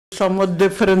somewhat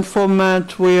different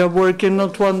format. We are working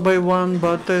not one by one,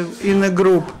 but in a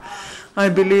group. I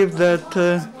believe that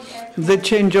the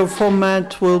change of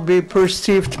format will be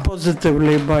perceived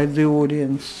positively by the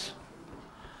audience.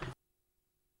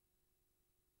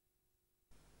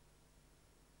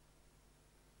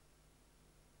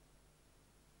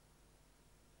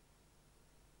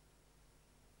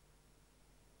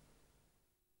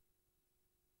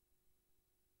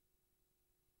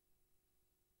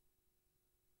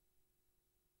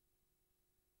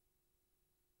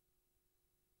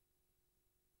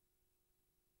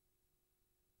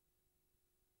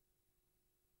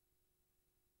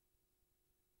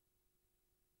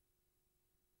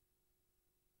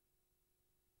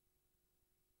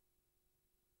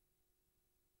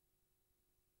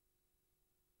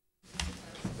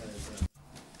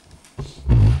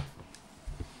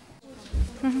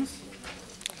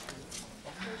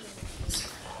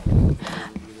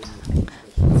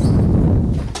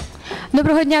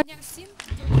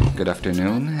 Good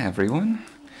afternoon, everyone.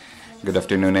 Good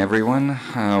afternoon, everyone.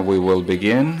 We will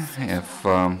begin, if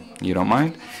you don't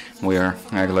mind. We are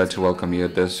glad to welcome you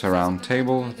at this round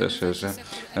table. This is a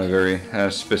very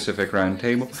specific round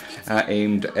table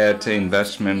aimed at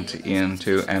investment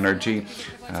into energy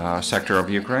sector of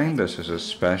Ukraine. This is a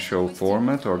special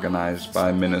format organized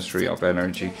by Ministry of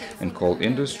Energy and Coal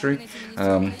Industry,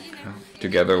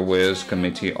 together with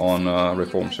Committee on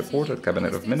Reform Support at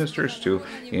Cabinet of Ministers, to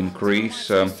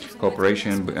increase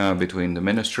cooperation between the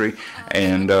ministry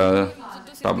and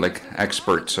public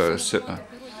experts,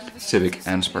 civic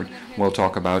expert. We'll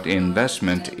talk about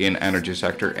investment in energy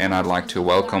sector, and I'd like to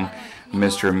welcome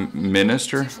Mr.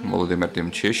 Minister Volodymyr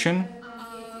Demchyshyn,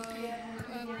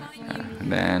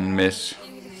 then Ms.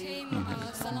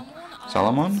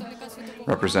 Salamon,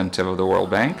 representative of the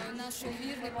World Bank,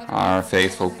 our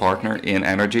faithful partner in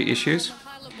energy issues,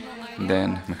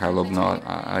 then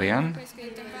Bno-Aiariyan,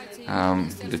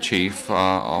 the chief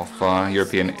of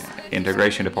European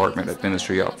Integration Department at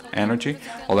Ministry of Energy,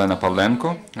 Olena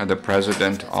Pavlenko, the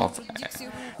president of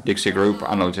Dixi Group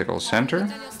Analytical Center,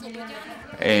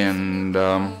 and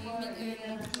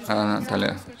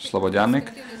Natalia Slobodian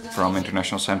from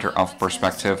International Center of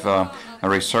Perspective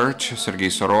Research,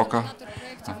 Sergiy Soroka,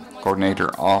 coordinator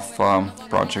of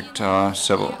project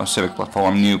Civic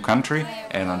Platform New Country,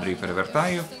 and Andriy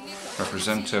Perevertaiev,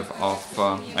 representative of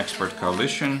Expert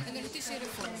Coalition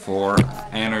for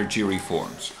Energy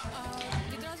Reforms.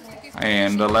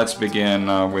 And let's begin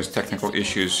with technical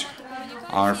issues.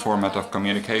 Our format of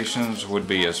communications would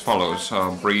be as follows: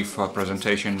 a brief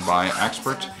presentation by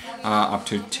expert, up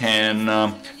to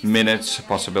 10 minutes,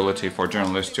 possibility for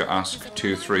journalists to ask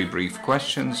 2-3 brief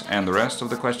questions, and the rest of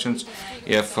the questions,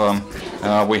 if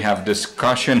we have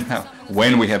discussion,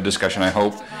 when we have discussion, I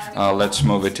hope, let's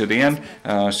move it to the end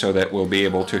so that we'll be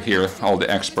able to hear all the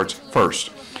experts first.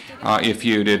 If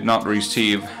you did not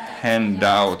receive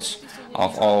handouts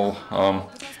of all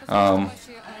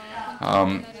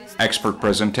expert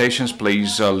presentations,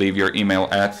 please leave your email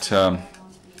at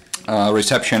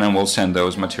reception and we'll send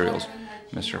those materials.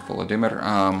 Mr.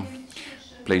 Volodymyr,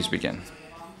 please begin.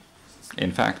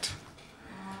 In fact,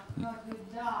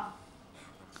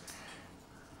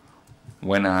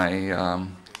 when I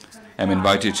am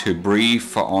invited to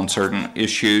brief on certain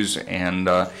issues, and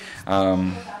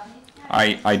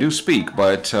I do speak,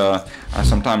 but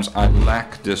sometimes I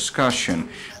lack discussion.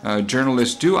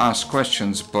 Journalists do ask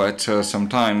questions, but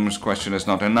sometimes question is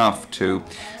not enough to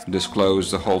disclose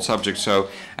the whole subject. So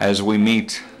as we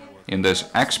meet in this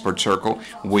expert circle,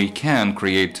 we can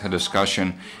create a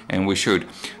discussion, and we should.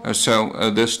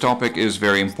 This topic is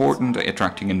very important,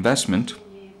 attracting investment.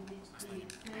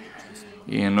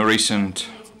 In recent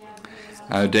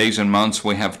days and months,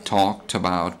 we have talked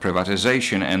about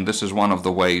privatization, and this is one of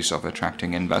the ways of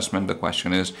attracting investment. The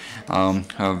question is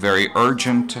very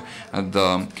urgent.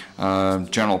 The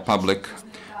general public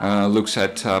looks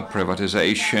at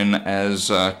privatization as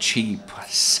a cheap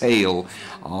sale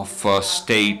of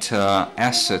state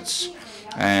assets.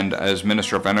 And as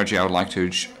Minister of Energy, I would like to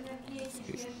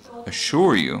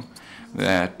assure you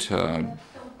that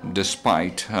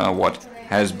despite what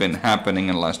has been happening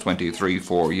in the last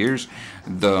 23-4 years,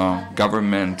 the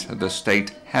government, the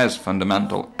state, has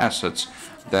fundamental assets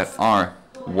that are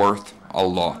worth a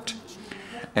lot,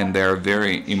 and they're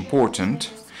very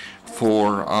important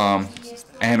for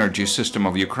energy system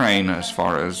of Ukraine as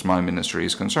far as my ministry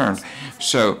is concerned.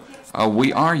 So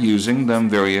we are using them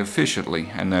very efficiently.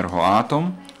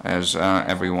 Energoatom, as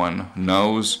everyone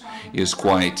knows, is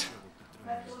quite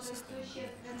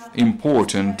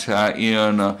important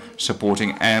in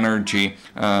supporting energy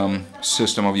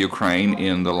system of Ukraine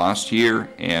in the last year,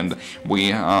 and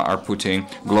we are putting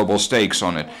global stakes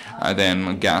on it.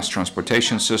 Then gas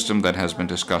transportation system that has been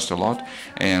discussed a lot,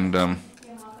 and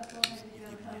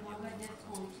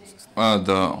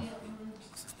the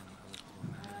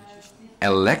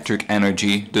electric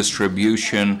energy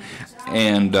distribution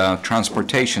and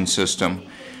transportation system.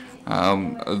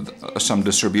 Some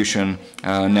distribution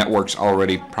networks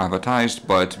already privatized,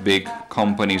 but big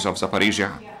companies of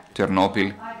Zaporizhia,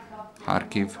 Ternopil,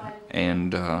 Kharkiv,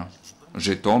 and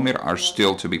Zhytomyr are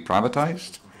still to be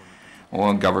privatized.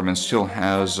 Well, government still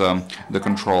has the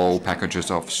control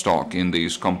packages of stock in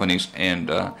these companies, and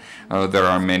there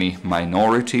are many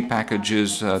minority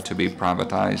packages to be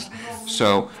privatized.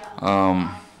 So,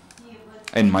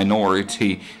 and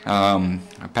minority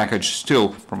package still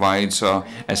provides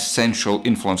essential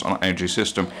influence on energy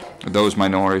system. Those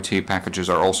minority packages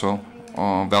are also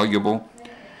valuable.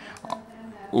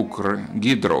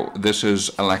 Ukrgidro, this is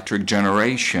electric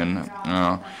generation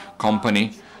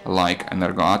company like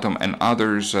Energoatom and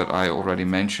others that I already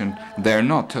mentioned. They're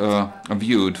not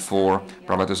viewed for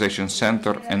privatization.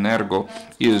 Center Energo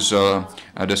is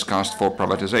discussed for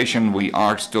privatization. We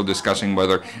are still discussing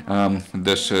whether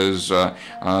this is the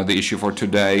issue for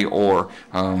today or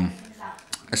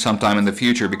sometime in the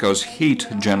future, because heat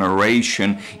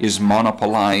generation is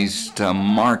monopolized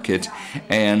market,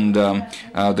 and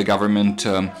the government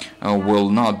will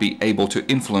not be able to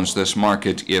influence this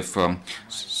market if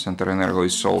Center Energo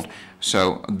is sold.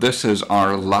 So this is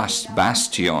our last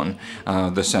bastion,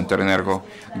 the Center Energo.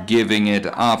 Giving it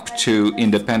up to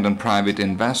independent private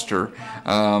investor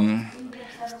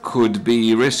could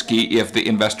be risky if the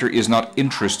investor is not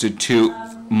interested to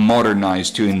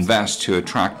modernize, to invest, to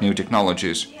attract new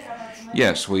technologies.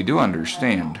 Yes, we do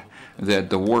understand that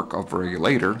the work of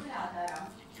regulator,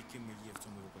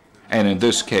 and in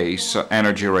this case,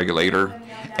 energy regulator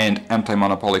and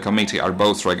anti-monopoly committee are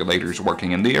both regulators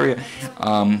working in the area.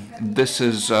 This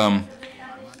is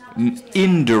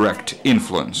indirect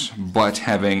influence, but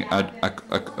having a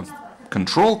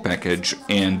control package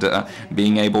and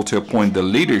being able to appoint the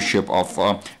leadership of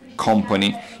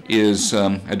company is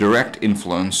a direct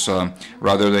influence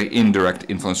rather than indirect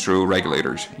influence through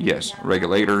regulators. Yes,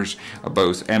 regulators,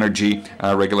 both energy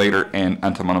regulator and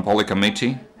anti-monopoly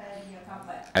committee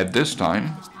at this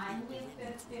time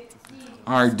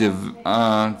are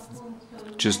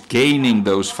just gaining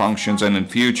those functions, and in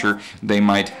future they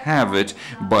might have it,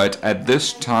 but at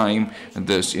this time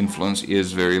this influence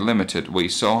is very limited. We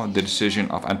saw the decision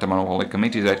of anti-monopoly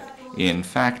committee that in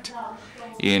fact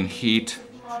in heat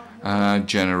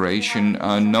generation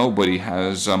nobody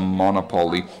has a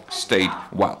monopoly state.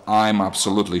 Well, I'm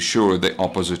absolutely sure the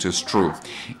opposite is true.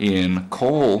 In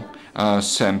coal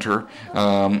center,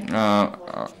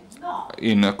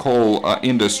 in a coal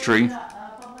industry,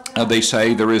 they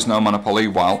say there is no monopoly,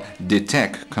 while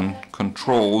DTEC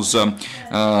controls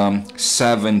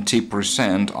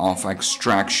 70% of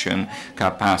extraction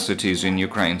capacities in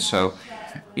Ukraine. So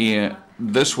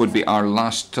this would be our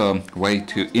last way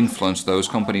to influence those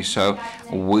companies, so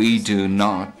we do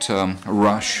not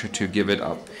rush to give it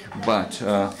up. But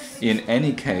in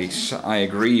any case, I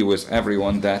agree with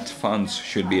everyone that funds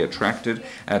should be attracted.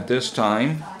 At this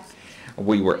time,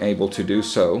 we were able to do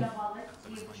so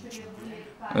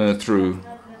through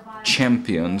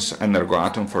champions,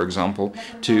 Energoatom, for example,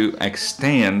 to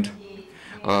extend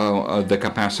the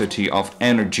capacity of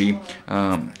energy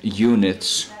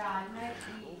units,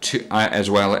 as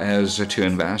well as to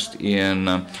invest in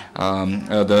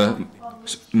the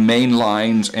main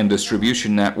lines and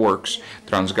distribution networks.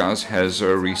 Transgaz has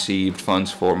received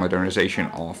funds for modernization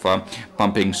of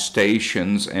pumping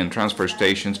stations and transfer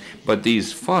stations, but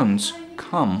these funds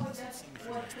come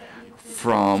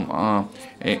from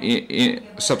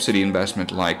subsidy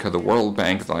investment like the World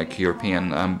Bank, like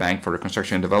European Bank for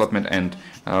Reconstruction and Development, and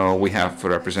we have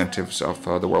representatives of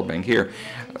the World Bank here.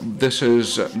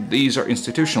 These are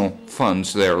institutional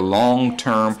funds. They're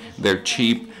long-term, they're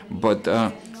cheap, but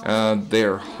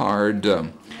they're hard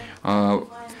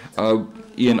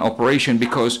in operation,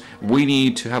 because we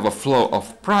need to have a flow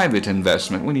of private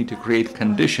investment. We need to create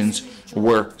conditions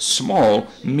where small,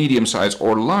 medium-sized,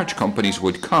 or large companies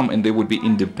would come, and they would be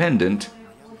independent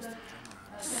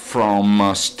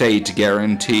from state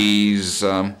guarantees.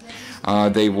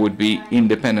 They would be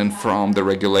independent from the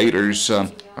regulators'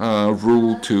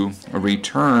 rule to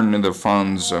return the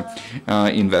funds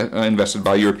invested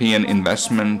by European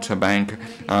Investment Bank,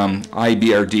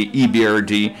 IBRD,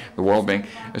 EBRD, the World Bank.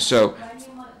 So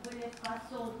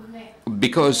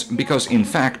because in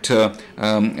fact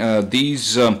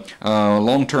these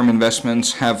long-term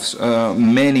investments have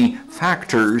many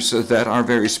factors that are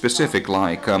very specific,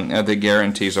 like the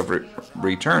guarantees of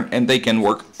return, and they can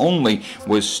work only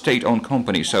with state-owned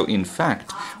companies. So in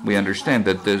fact, we understand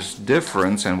that this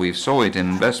difference, and we saw it in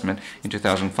investment in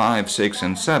 2005, 6,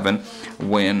 and 7,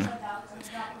 when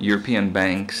European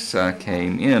banks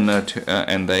came in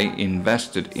and they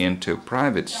invested into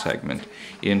private segment,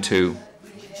 into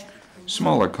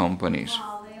smaller companies,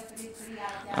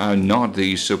 not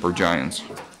these super giants.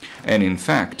 And in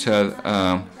fact,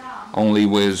 only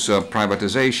with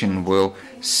privatization will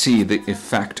see the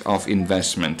effect of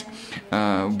investment.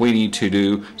 We need to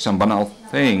do some banal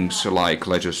things like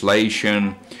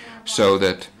legislation, so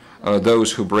that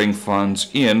those who bring funds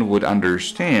in would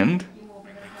understand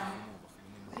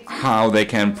how they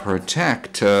can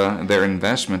protect their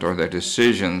investment or their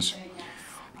decisions,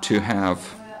 to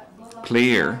have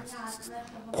clear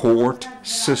court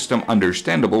system,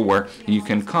 understandable, where you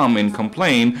can come and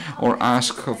complain or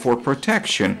ask for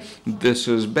protection. This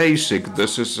is basic,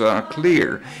 this is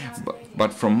clear.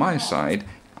 But from my side,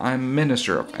 I'm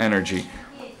Minister of Energy.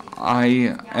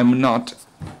 I am not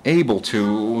able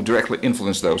to directly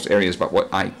influence those areas, but what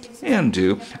I can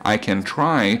do, I can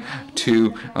try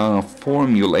to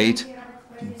formulate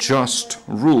just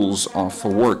rules of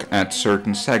work at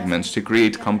certain segments, to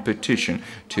create competition,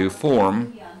 to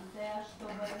form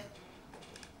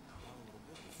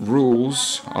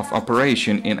rules of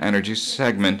operation in energy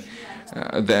segment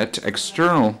that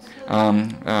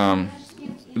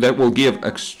will give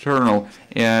external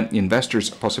investors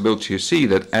a possibility to see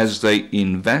that as they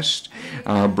invest,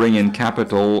 bring in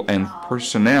capital and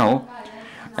personnel,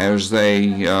 as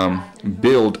they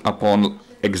build upon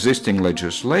existing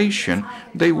legislation,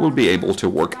 they will be able to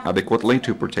work adequately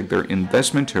to protect their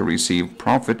investment, to receive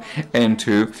profit, and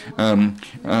to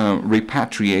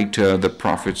repatriate the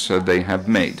profits they have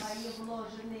made.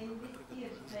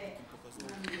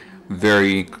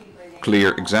 Very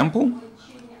clear example.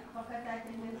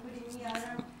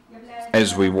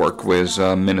 As we work with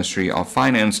Ministry of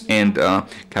Finance and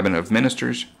Cabinet of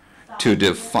Ministers to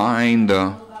define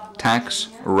the tax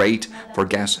rate for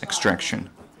gas extraction.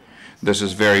 This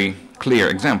is very clear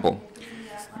example,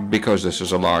 because this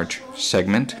is a large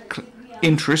segment,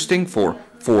 interesting for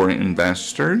foreign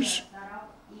investors,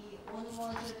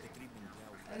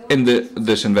 and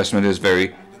this investment is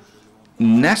very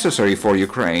necessary for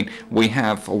Ukraine. We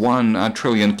have 1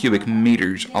 trillion cubic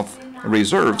meters of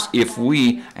reserves. If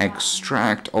we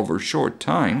extract over short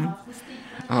time,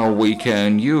 we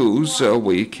can increase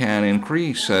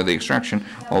the extraction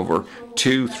over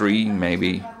 2, 3,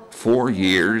 maybe 4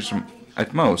 years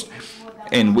at most,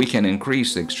 and we can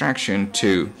increase the extraction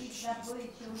to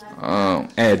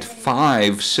add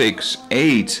 5, 6,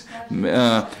 8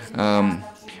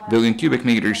 billion cubic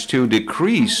meters to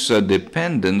decrease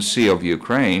dependency of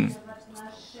Ukraine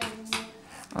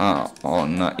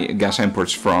on gas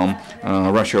imports from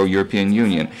Russia or European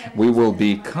Union. We will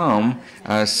become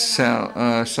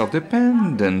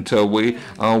self-dependent. We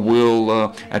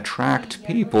will attract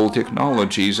people,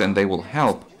 technologies, and they will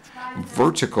help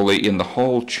vertically in the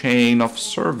whole chain of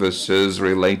services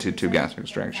related to gas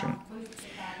extraction.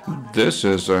 This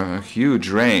is a huge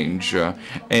range,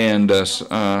 and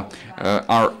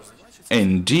our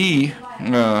ND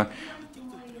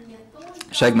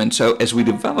segment. So as we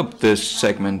develop this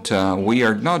segment, we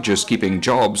are not just keeping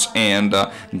jobs and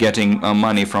getting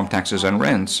money from taxes and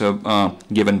rents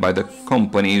given by the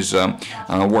companies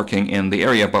working in the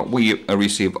area, but we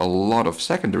receive a lot of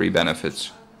secondary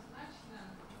benefits.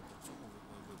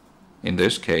 In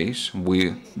this case,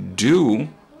 we do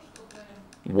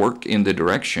work in the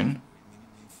direction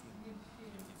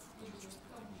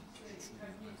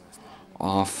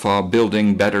of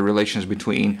building better relations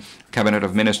between Cabinet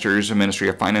of Ministers, Ministry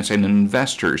of Finance, and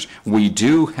investors. We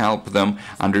do help them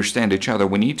understand each other.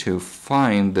 We need to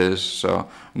find this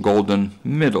golden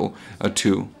middle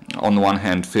to, on the one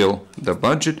hand, fill the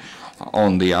budget,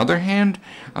 on the other hand,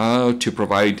 to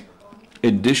provide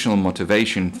additional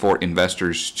motivation for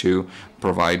investors to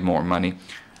provide more money.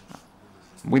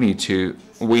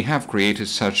 We have created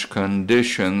such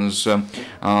conditions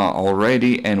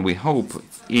already, and we hope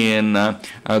in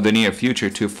the near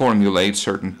future to formulate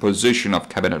certain position of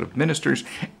Cabinet of Ministers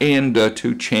and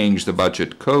to change the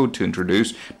budget code to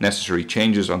introduce necessary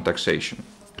changes on taxation.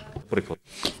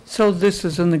 So this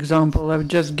is an example. I've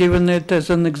just given it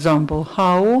as an example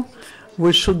how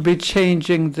we should be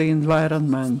changing the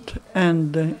environment,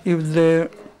 and if the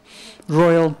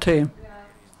royalty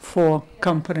for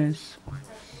companies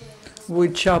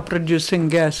which are producing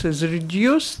gas is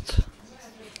reduced,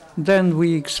 then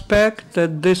we expect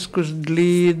that this could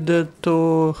lead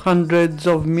to hundreds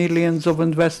of millions of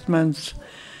investments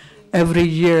every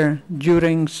year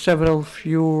during several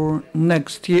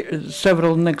next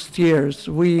years.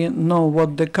 We know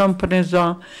what the companies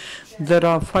are. There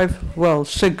are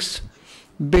 6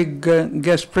 big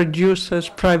gas producers,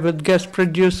 private gas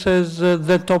producers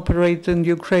that operate in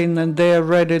Ukraine, and they are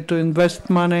ready to invest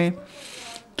money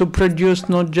to produce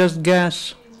not just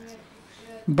gas,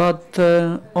 but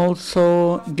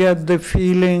also get the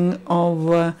feeling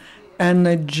of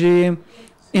energy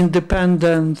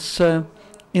independence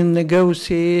in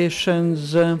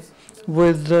negotiations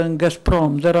with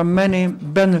Gazprom. There are many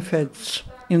benefits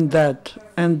in that,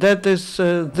 and that is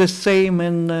the same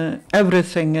in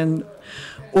everything, in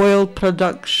oil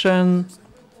production,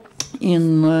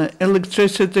 in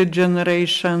electricity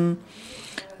generation.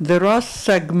 There are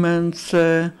segments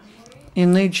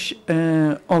in each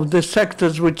of the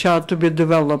sectors which are to be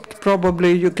developed.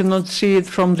 Probably you cannot see it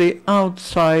from the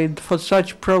outside. For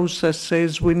such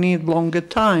processes, we need longer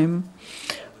time,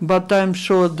 but I'm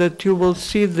sure that you will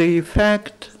see the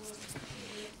effect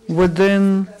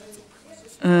within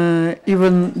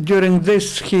even during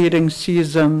this hearing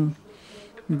season,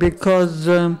 because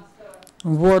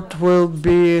what will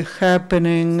be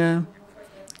happening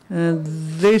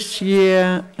this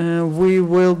year, we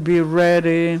will be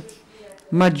ready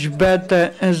much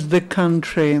better as the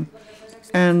country,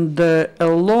 and a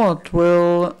lot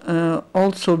will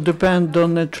also depend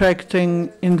on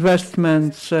attracting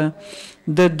investments,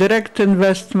 the direct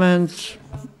investments,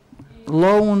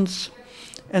 loans,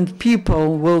 and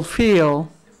people will feel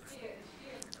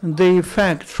the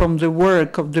effect from the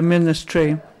work of the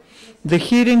ministry. The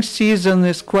hearing season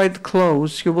is quite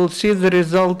close. You will see the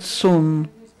results soon.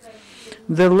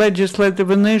 The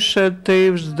legislative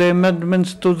initiatives, the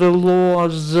amendments to the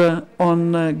laws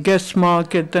on gas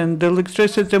market and the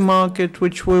electricity market,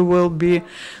 which we will be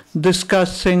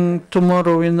discussing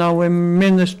tomorrow in our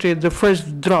ministry. The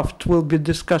first draft will be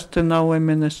discussed in our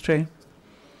ministry.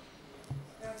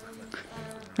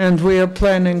 And we are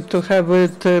planning to have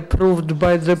it approved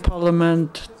by the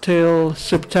parliament till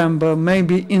September.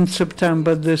 Maybe in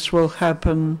September this will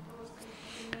happen.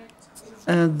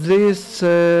 These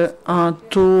are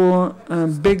 2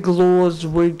 big laws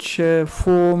which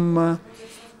form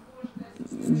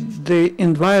the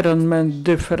environment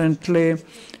differently,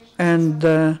 and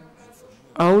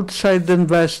outside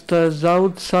investors,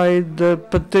 outside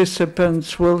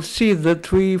participants will see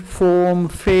that we form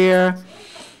fair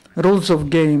rules of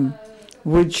game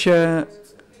which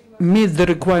meet the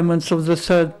requirements of the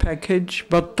 3rd package,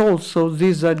 but also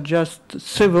these are just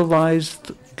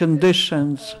civilized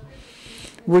conditions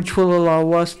which will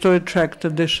allow us to attract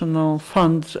additional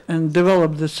funds and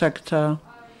develop the sector.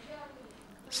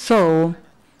 So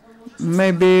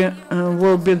maybe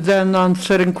we'll be then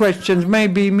answering questions.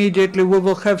 Maybe immediately we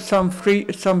will have some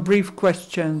brief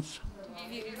questions.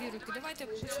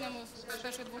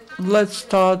 Let's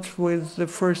start with the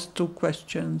first 2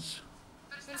 questions.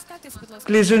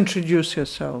 Please introduce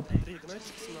yourself.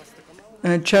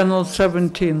 Channel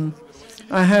 17.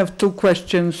 I have 2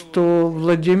 questions to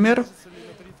Volodymyr.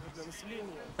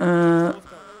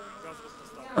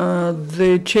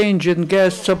 The change in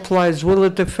gas supplies, will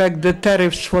it affect the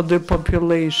tariffs for the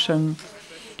population?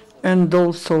 And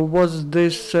also, was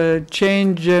this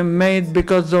change made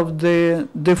because of the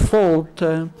default?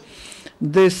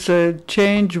 This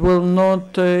change will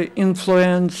not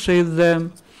influence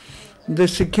the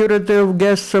security of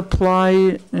gas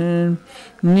supply,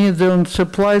 neither on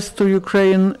supplies to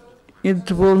Ukraine.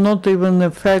 It will not even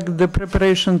affect the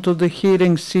preparation to the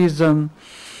hearing season.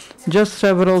 Just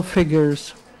several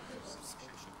figures.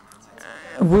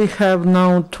 We have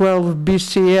now 12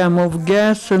 BCM of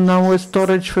gas in our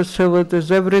storage facilities.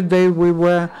 Every day we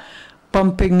were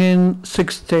pumping in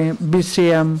 60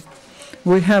 BCM.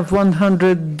 We have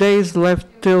 100 days left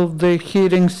till the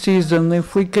heating season.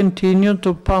 If we continue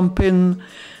to pump in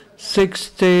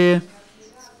 60,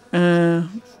 then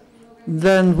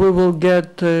we will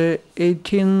get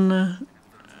 18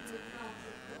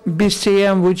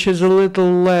 BCM, which is a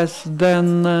little less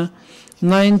than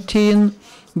 19,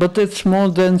 but it's more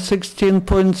than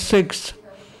 16.6,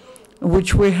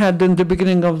 which we had in the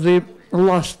beginning of the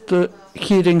last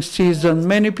heating season.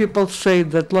 Many people say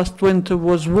that last winter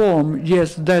was warm.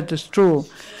 Yes, that is true.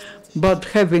 But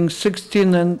having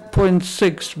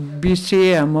 16.6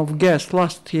 BCM of gas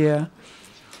last year,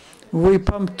 we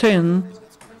pumped in,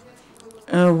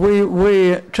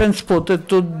 we transported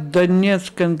to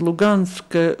Donetsk and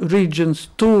Lugansk regions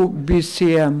 2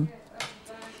 BCM.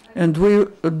 And we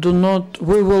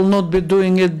will not be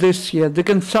doing it this year. The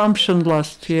consumption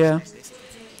last year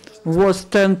was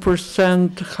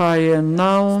 10% higher.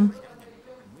 Now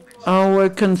our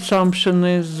consumption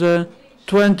is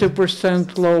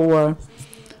 20% lower.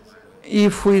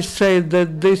 If we say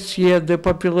that this year the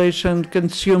population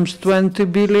consumes 20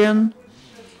 billion,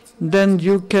 then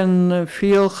you can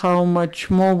feel how much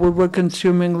more we were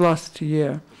consuming last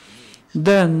year.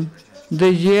 Then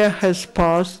the year has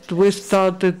passed. We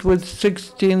started with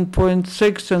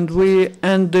 16.6 and we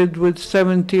ended with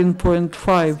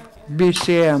 17.5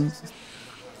 BCM.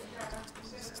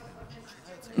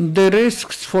 The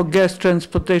risks for gas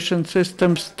transportation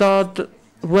system start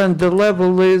when the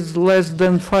level is less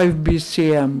than 5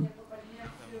 BCM.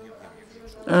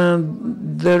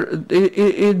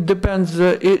 It depends,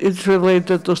 it's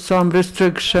related to some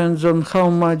restrictions on how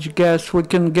much gas we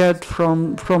can get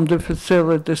from the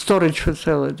facility, storage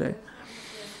facility.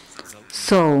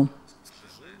 So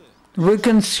we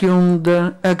consumed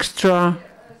extra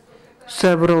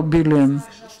several billion.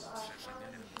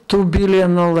 2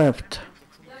 billion are left.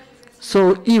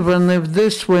 So even if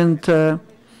this winter,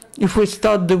 if we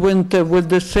start the winter with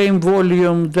the same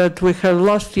volume that we had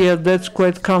last year, that's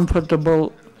quite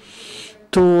comfortable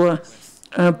to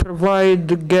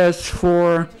provide gas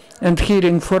for and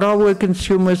heating for our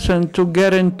consumers and to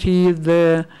guarantee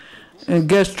the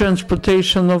gas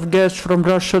transportation of gas from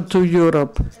Russia to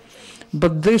Europe.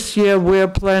 But this year we are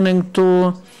planning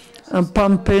to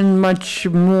pump in much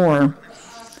more.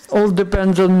 All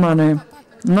depends on money.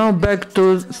 Now back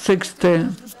to 60.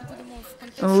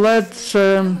 Let's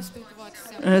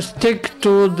stick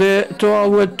to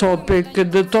our topic,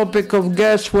 the topic of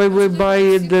gas, where we buy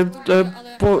it.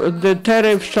 The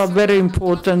tariffs are very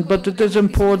important, but it is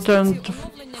important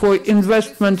for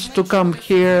investments to come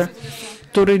here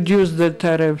to reduce the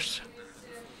tariffs.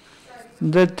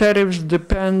 The tariffs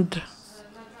depend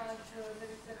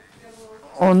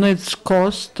on its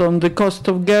cost, on the cost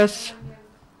of gas.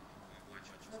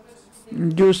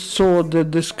 You saw the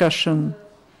discussion.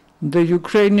 The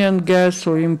Ukrainian gas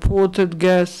or imported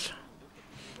gas.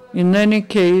 In any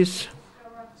case,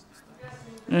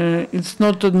 it's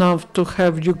not enough to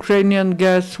have Ukrainian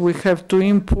gas. We have to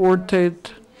import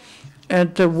it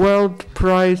at a world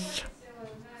price.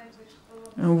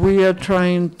 We are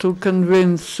trying to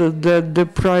convince that the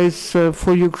price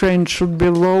for Ukraine should be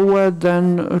lower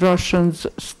than Russians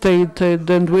stated,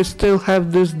 and we still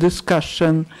have this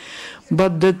discussion.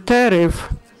 But the tariff,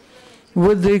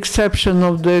 with the exception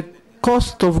of the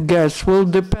cost of gas, will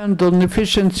depend on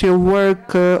efficiency of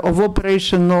work, of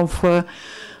operation of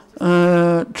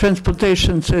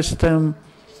transportation system,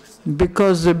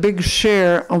 because a big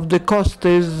share of the cost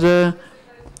is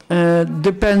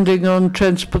depending on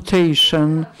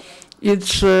transportation.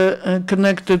 It's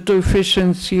connected to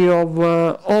efficiency of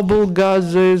obol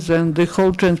gases and the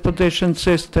whole transportation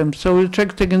system. So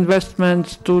attracting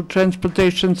investments to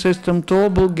transportation system, to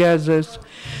obol gases,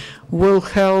 will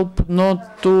help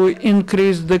not to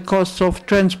increase the cost of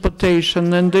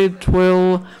transportation, and it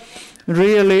will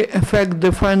really affect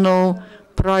the final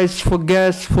price for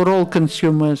gas for all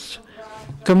consumers,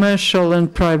 commercial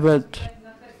and private.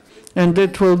 And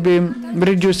it will be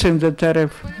reducing the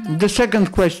tariff. The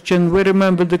second question, we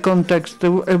remember the context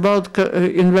about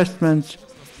investments.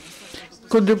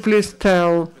 Could you please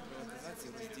tell,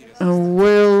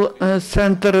 will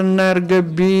Centrenergo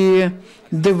be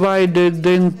divided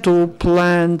into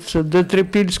plants? The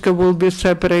Tripilska will be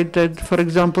separated, for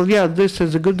example. Yeah, this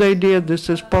is a good idea. This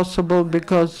is possible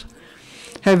because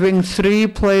having 3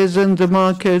 players in the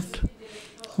market,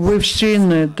 we've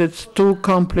seen it. It's too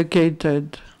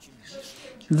complicated.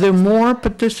 The more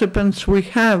participants we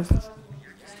have,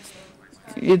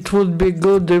 it would be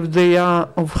good if they are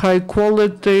of high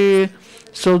quality,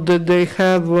 so that they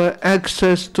have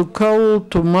access to coal,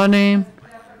 to money,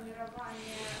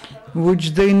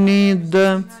 which they need,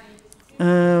 the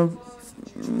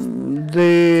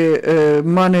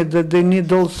money that they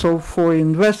need also for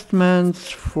investments,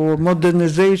 for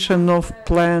modernization of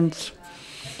plants.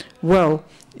 Well,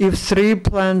 if 3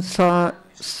 plants are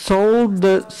sold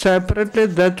separately,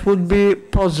 that would be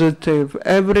positive.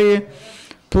 Every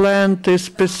plant is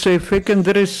specific and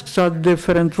the risks are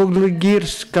different.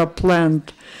 Volodymyr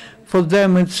plant, for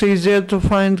them it's easier to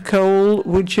find coal,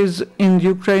 which is in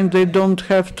Ukraine they don't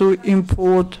have to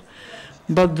import,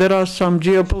 but there are some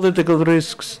geopolitical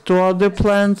risks. To other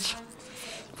plants,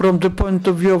 from the point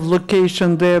of view of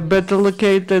location, they are better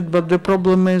located, but the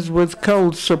problem is with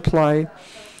coal supply.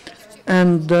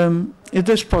 And it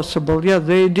is possible. Yeah,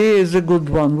 the idea is a good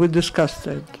one. We discussed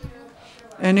it.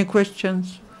 Any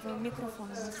questions?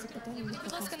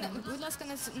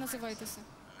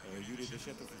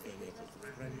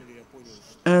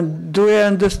 Do I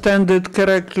understand it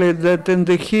correctly that in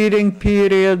the heating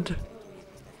period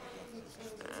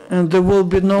there will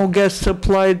be no gas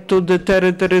supplied to the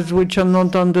territories which are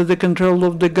not under the control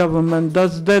of the government?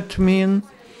 Does that mean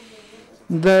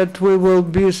that we will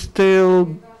be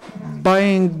still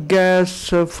buying gas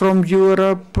from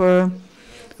Europe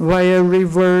via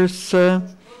rivers?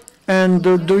 And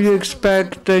do you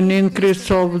expect an increase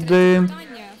of the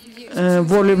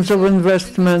volumes of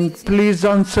investment? Please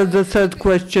answer the third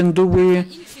question. Do we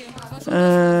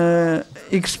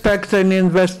expect any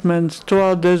investments? To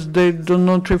others, they do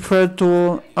not refer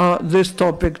to this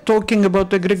topic. Talking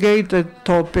about aggregated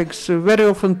topics, very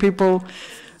often people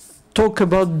talk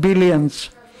about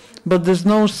billions, but there's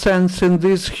no sense in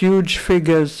these huge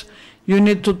figures. You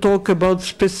need to talk about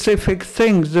specific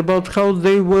things, about how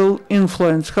they will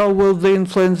influence. How will they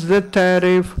influence the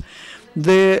tariff,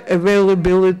 the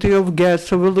availability of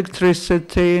gas, of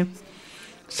electricity?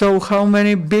 So how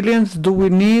many billions do we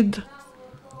need?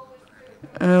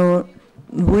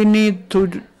 We need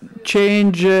to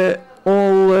change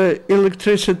all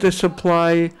electricity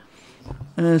supply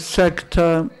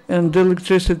sector and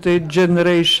electricity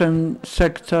generation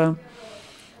sector.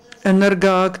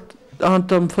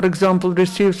 Energoatom, for example,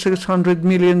 received 600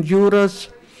 million euros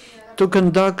to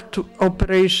conduct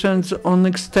operations on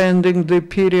extending the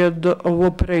period of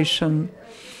operation.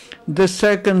 The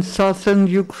second southern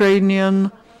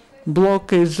Ukrainian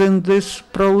block is in this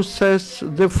process.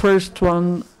 The first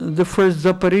one, the first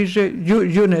Zaporizhia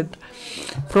unit,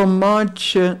 from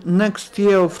March next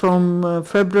year, from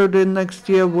February next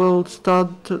year, will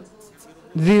start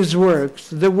these works.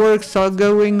 The works are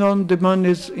going on, the money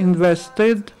is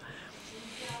invested,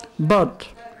 but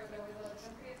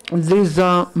these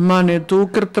are money to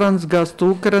Ukrtransgaz,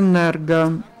 to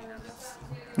Ukrenergo.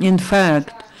 In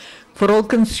fact, for all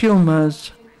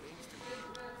consumers,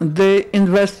 the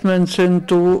investments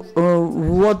into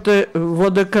water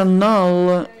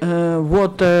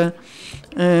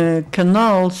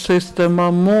canal system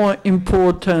are more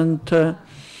important,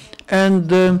 and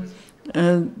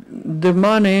the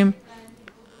money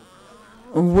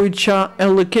which are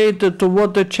allocated to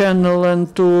water channel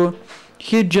and to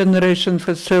heat generation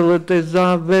facilities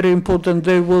are very important.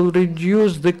 They will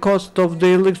reduce the cost of the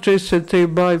electricity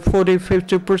by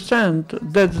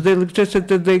 40–50%. That's the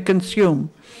electricity they consume.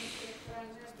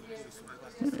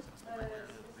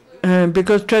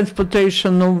 Because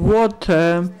transportation of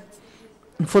water,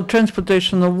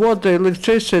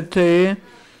 electricity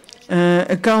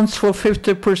accounts for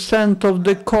 50% of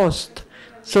the cost.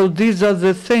 So these are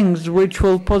the things which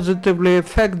will positively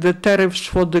affect the tariffs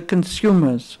for the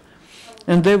consumers.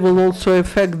 And they will also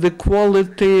affect the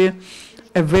quality,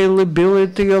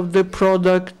 availability of the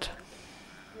product.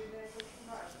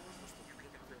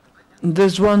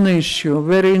 There's one issue,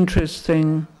 very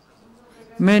interesting.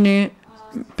 Many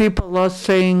people are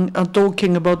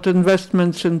talking about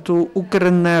investments into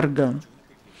Ukrenergo.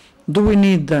 Do we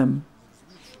need them?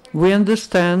 We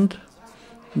understand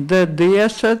that the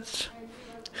assets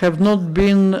have not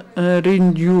been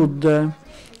renewed.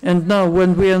 And now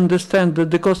when we understand that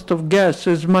the cost of gas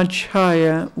is much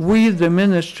higher, we, the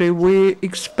ministry, we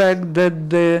expect that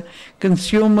the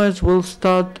consumers will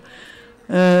start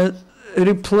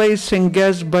replacing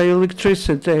gas by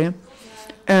electricity,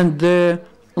 and the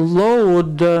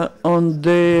load on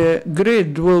the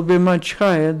grid will be much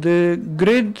higher. The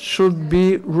grid should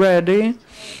be ready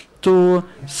to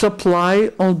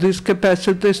supply all these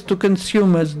capacities to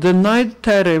consumers. The night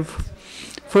tariff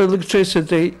for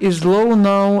electricity is low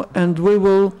now, and we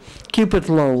will keep it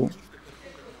low.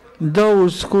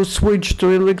 Those who switch to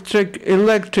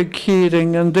electric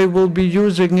heating and they will be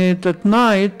using it at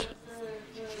night,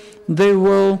 they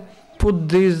will put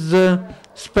these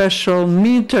special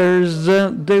meters,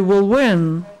 they will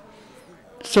win.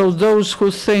 So those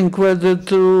who think whether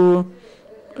to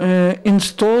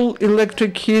install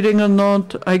electric heating or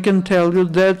not, I can tell you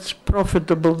that's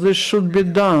profitable. This should be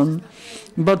done.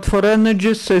 But for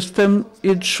energy system,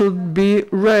 it should be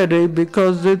ready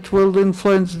because it will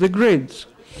influence the grids.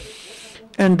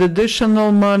 And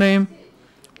additional money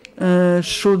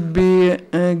should be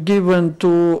given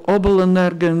to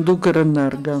Oblenergo and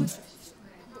Ukrenergo.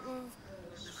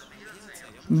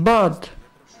 But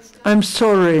I'm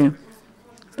sorry,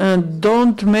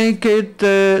 don't make it,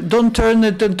 don't turn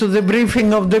it into the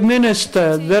briefing of the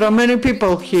minister. There are many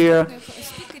people here.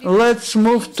 Let's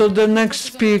move to the next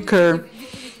speaker.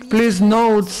 Please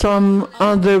note some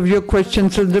other of your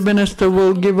questions and the minister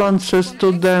will give answers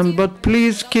to them, but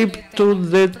please keep to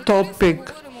the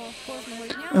topic.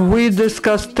 We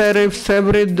discuss tariffs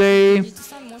every day.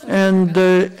 and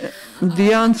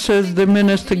the answers the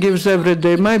minister gives every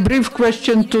day. My brief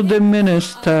question to the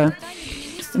minister.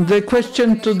 The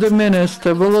question to the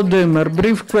minister, Volodymyr,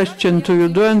 brief question to you.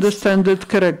 Do I understand it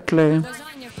correctly?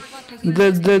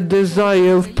 That the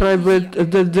desire of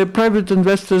the private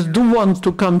investors do want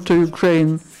to come to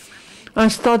Ukraine. I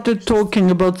started talking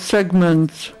about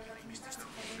segments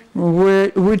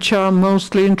which are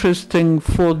mostly interesting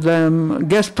for them.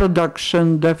 Gas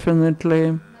production,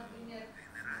 definitely.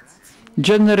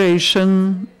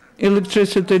 Generation,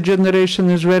 electricity generation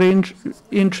is very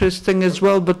interesting as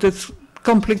well, but it's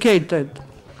complicated.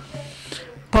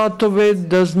 Part of it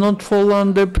does not fall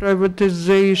under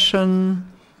privatization.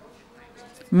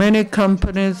 Many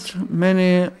companies,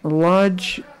 many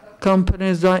large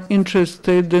companies are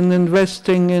interested in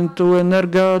investing into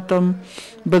Energatom,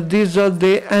 but these are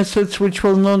the assets which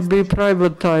will not be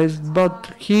privatized.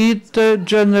 But heat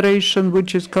generation,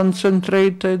 which is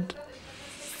concentrated,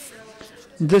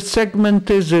 the segment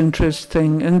is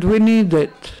interesting, and we need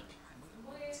it.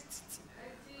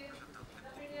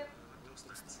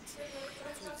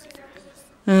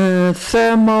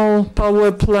 Thermal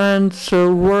power plants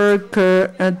work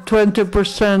at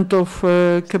 20% of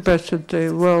capacity,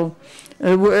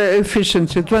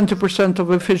 efficiency, 20%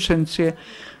 of efficiency.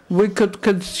 We could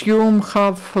consume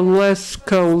half less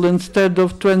coal. Instead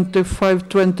of 25,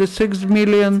 26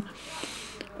 million,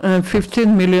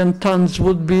 15 million tons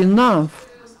would be enough.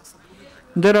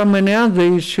 There are many other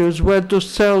issues where to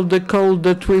sell the coal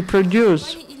that we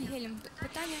produce.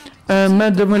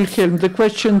 Madam Ilhem, the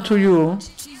question to you.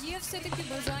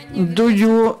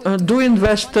 Do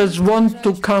investors want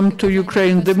to come to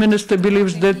Ukraine? The minister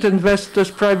believes that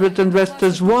investors, private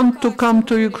investors, want to come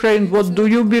to Ukraine. What do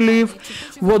you believe?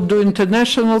 What do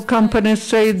international companies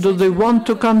say? Do they want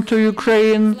to come to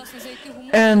Ukraine?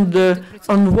 And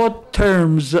on what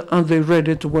terms are they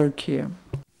ready to work here?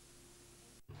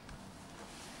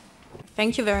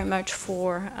 Thank you very much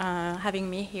for having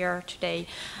me here today.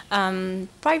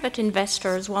 Private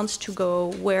investors want to go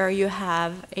where you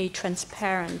have a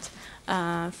transparent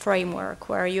framework,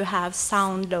 where you have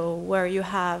sound law, where you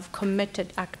have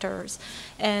committed actors.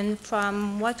 And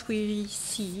from what we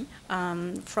see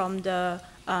from the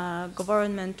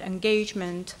government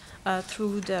engagement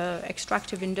through the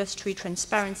Extractive Industry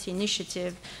Transparency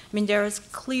Initiative, I mean, there is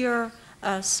clear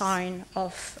sign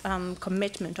of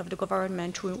commitment of the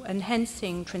government to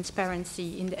enhancing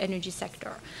transparency in the energy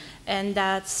sector. And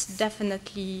that's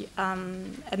definitely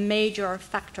a major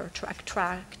factor to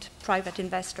attract private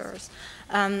investors.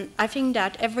 I think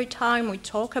that every time we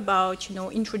talk about,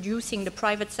 introducing the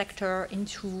private sector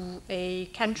into a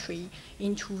country,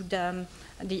 into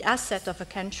the asset of a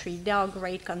country, there are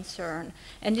great concern.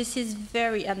 And this is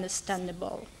very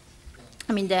understandable.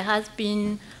 I mean, there has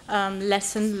been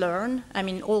lesson learned. I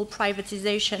mean, all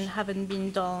privatization haven't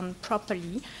been done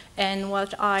properly. And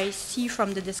what I see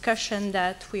from the discussion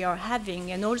that we are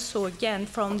having, and also again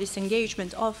from this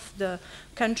engagement of the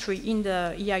country in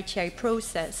the EITI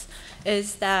process,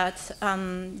 is that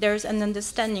there's an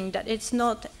understanding that it's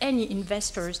not any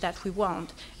investors that we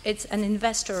want. It's an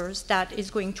investors that is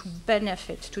going to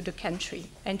benefit to the country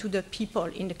and to the people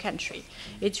in the country.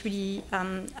 It's really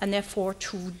an effort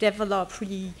to develop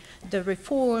really the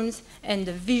reforms and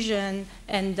the vision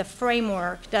and the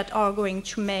framework that are going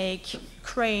to make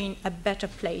Ukraine a better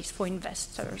place for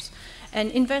investors.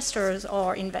 And investors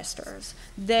are investors.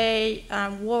 They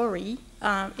worry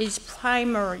is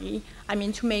primarily,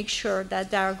 to make sure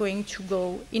that they are going to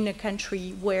go in a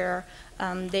country where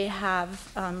they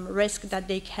have risk that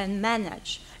they can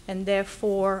manage, and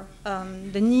therefore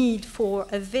the need for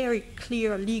a very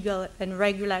clear legal and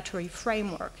regulatory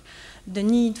framework, the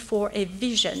need for a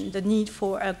vision, the need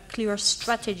for a clear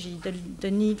strategy,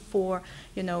 the need for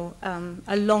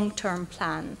a long-term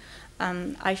plan.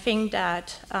 I think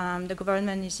that the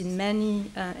government is in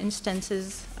many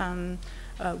instances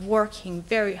working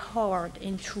very hard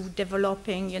into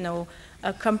developing,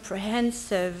 a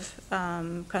comprehensive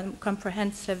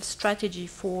strategy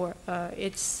for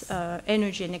its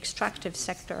energy and extractive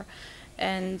sector,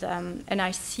 and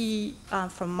I see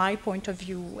from my point of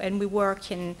view, and we work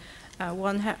in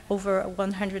over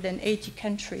 180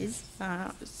 countries,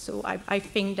 so I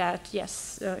think that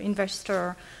yes,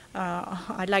 investors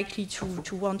are likely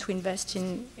to want to invest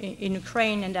in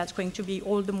Ukraine, and that's going to be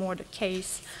all the more the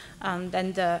case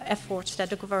then the efforts that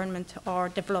the government are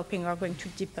developing are going to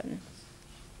deepen.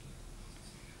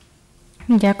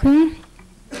 Дякую.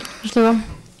 Можливо.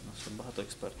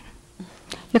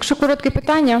 Якщо коротке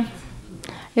питання.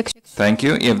 Thank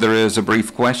you. If there is a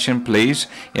brief question, please.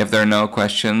 If there are no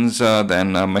questions,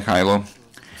 then Mikhailo.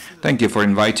 Thank you for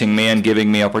inviting me and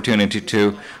giving me opportunity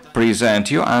to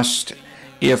present. You asked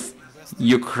if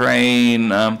Ukraine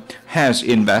has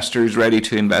investors ready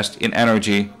to invest in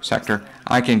energy sector.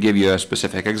 I can give you a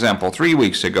specific example. 3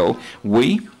 weeks ago,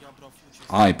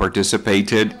 I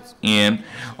participated in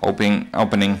opening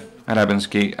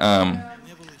Rabinski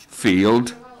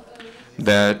field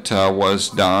that was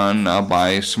done by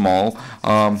a small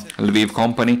Lviv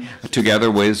company together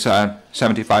with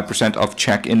 75% of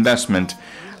Czech investment.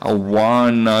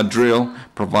 One drill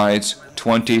provides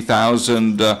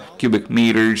 20,000 cubic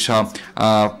meters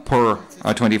per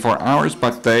 24 hours,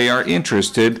 but they are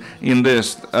interested in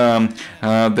this.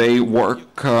 They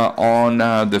work on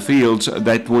the fields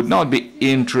that would not be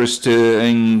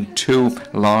interesting to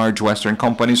large Western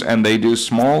companies, and they do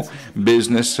small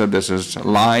business. So this is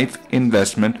live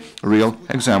investment, real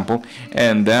example,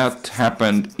 and that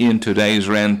happened in today's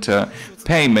rent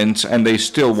payments, and they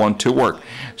still want to work.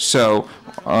 So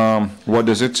what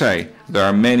does it say? There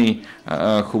are many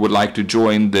who would like to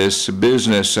join this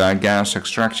business, gas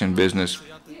extraction business,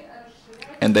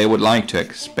 and they would like to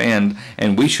expand,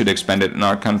 and we should expand it in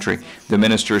our country. The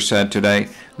minister said today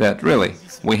that really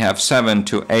we have 7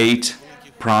 to 8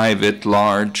 private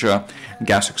large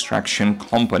gas extraction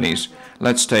companies.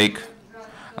 Let's take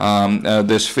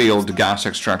this field, gas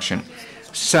extraction.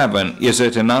 7, is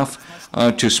it enough?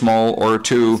 Too small or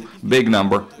too big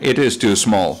number? It is too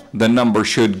small. The number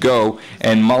should go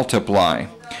and multiply.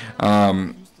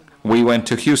 We went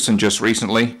to Houston just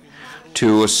recently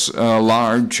to a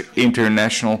large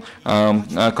international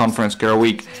conference care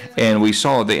week, and we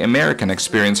saw the American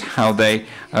experience, how they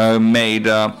made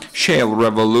shale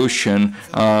revolution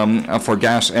for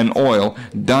gas and oil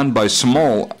done by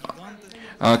small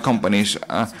companies,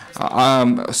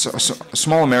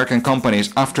 small American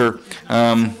companies. After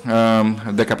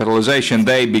the capitalization,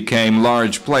 they became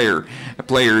large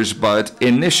players, but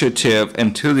initiative,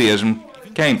 enthusiasm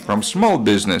came from small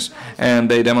business,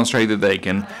 and they demonstrated they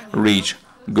can reach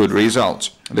good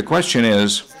results. The question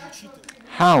is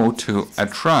how to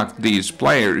attract these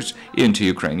players into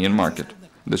Ukrainian market.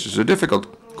 This is a difficult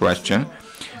question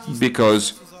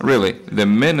because really the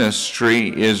ministry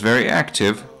is very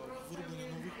active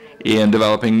in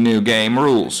developing new game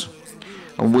rules.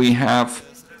 We have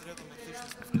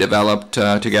developed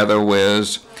together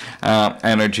with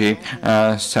Energy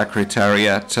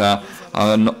Secretariat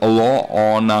a law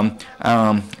on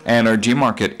energy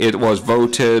market. It was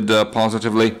voted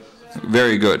positively,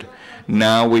 very good.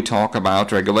 Now we talk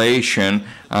about regulation,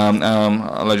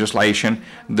 legislation.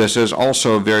 This is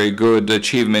also a very good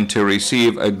achievement to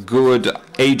receive a good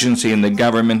agency in the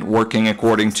government working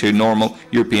according to normal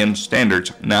European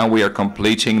standards. Now we are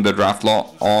completing the draft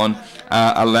law on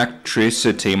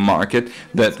electricity market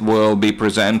that will be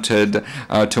presented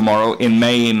tomorrow in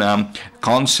main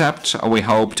concept. We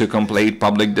hope to complete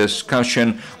public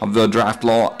discussion of the draft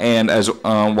law, and as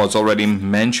was already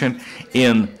mentioned,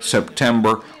 in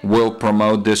September we'll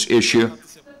promote this issue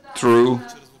through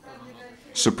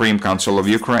Supreme Council of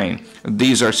Ukraine.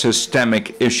 These are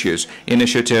systemic issues.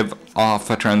 Initiative of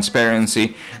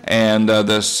transparency and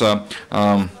this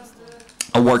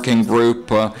a working group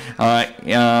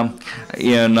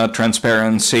in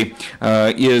transparency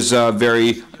is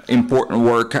very important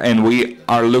work, and we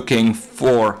are looking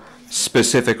for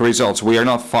specific results. We are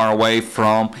not far away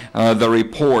from the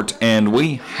report, and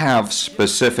we have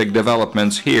specific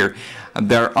developments here.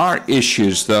 There are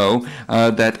issues, though,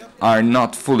 that are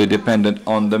not fully dependent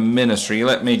on the ministry.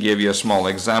 Let me give you a small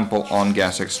example on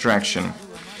gas extraction.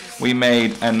 We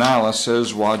made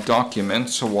analysis what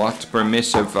documents, what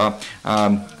permissive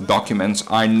documents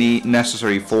are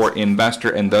necessary for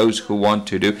investor and those who want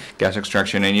to do gas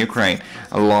extraction in Ukraine.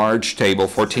 A large table,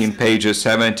 14 pages,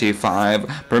 75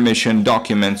 permission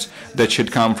documents that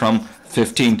should come from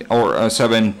 15 or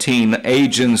 17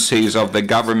 agencies of the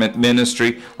government,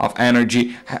 Ministry of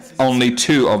Energy, only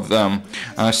 2 of them.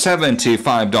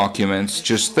 75 documents,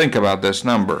 just think about this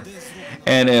number.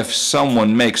 And if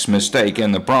someone makes mistake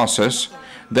in the process,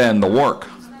 then the work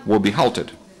will be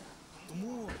halted.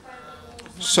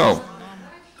 So,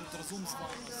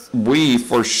 we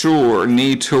for sure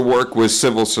need to work with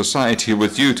civil society,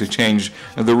 with you, to change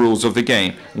the rules of the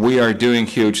game. We are doing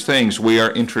huge things. We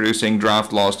are introducing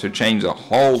draft laws to change the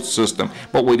whole system,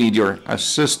 but we need your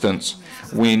assistance.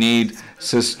 We need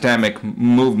systemic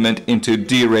movement into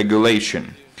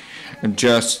deregulation.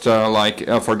 Just like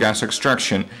for gas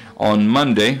extraction, on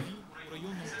Monday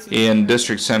in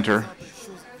district center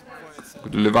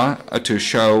Lviv, to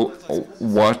show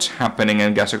what's happening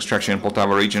in gas extraction in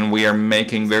Poltava region, we are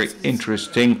making very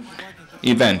interesting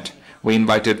event. We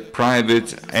invited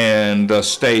private and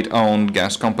state-owned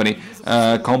gas companies.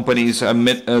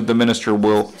 The minister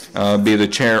will be the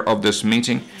chair of this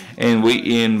meeting, and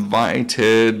we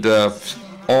invited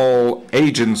all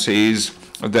agencies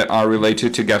that are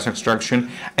related to gas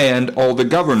extraction and all the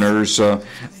governors, we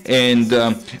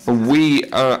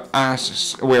are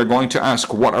going to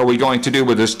ask what are we going to do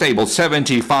with this table.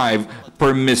 75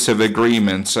 permissive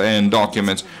agreements and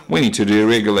documents. We need to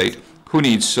deregulate. Who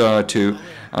needs to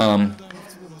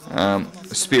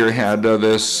spearhead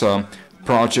this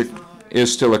project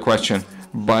is still a question,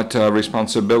 but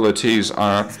responsibilities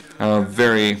are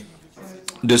very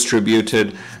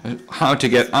distributed. How to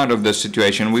get out of this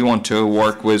situation? We want to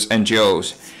work with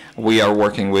NGOs. We are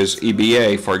working with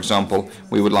EBA, for example.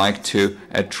 We would like to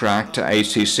attract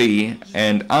ACC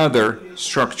and other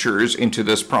structures into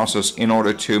this process in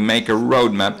order to make a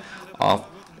roadmap of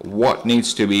what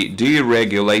needs to be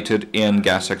deregulated in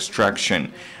gas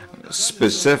extraction.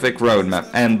 Specific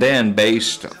roadmap, and then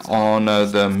based on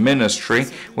the ministry,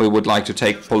 we would like to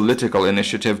take political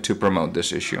initiative to promote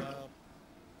this issue.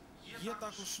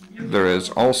 There is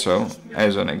also,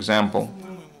 as an example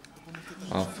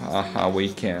of how we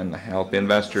can help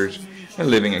investors, a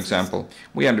living example.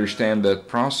 We understand that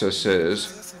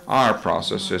processes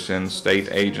in state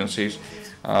agencies.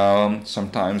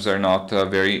 Sometimes they're not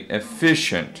very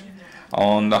efficient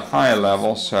on the high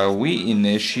level, so we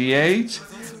initiate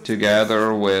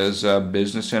together with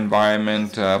business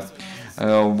environment,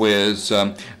 with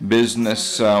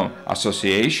business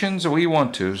associations. We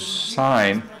want to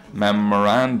sign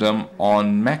memorandum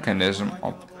on mechanism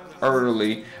of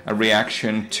early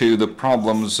reaction to the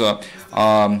problems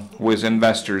with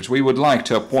investors. We would like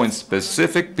to appoint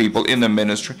specific people in the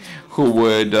ministry who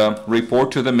would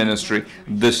report to the ministry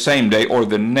the same day or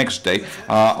the next day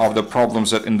of the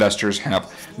problems that investors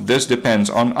have. This depends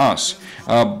on us,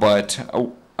 but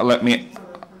let me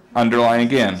underline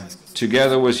again,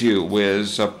 together with you,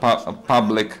 with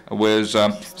public, with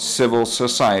civil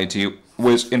society,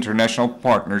 with international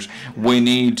partners, we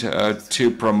need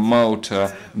to promote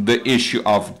the issue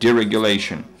of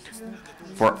deregulation.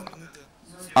 For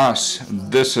us,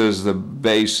 this is the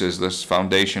basis, this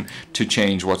foundation to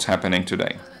change what's happening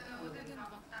today.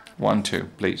 1, 2,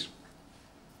 please.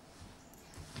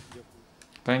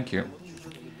 Thank you.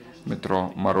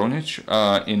 Dmytro Maronich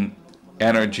in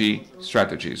Energy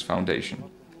Strategies Foundation.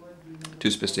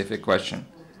 2 specific questions.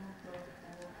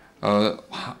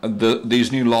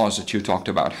 These new laws that you talked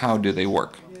about, how do they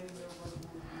work?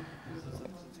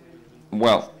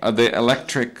 Well, the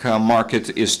electric market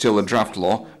is still a draft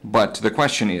law, but the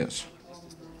question is,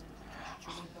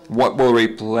 what will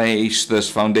replace this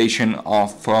foundation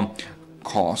of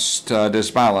cost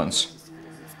disbalance?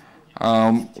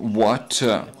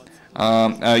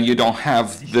 You don't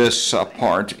have this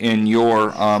part in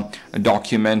your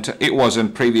document. It was in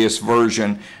previous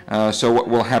version. So what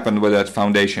will happen with that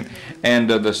foundation? And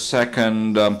the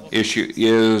second issue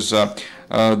is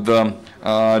the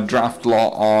draft law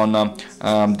on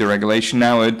deregulation.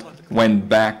 Now it went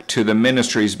back to the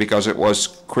ministries because it was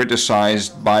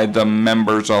criticized by the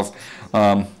members of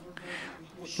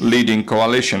leading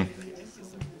coalition.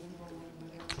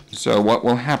 So what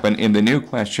will happen in the new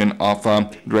question of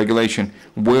regulation?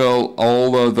 Will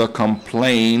all of the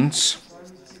complaints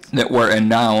that were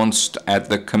announced at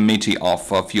the Committee of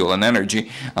Fuel and Energy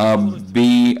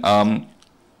be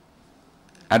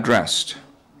addressed?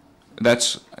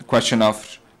 That's a question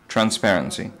of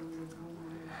transparency.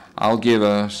 I'll give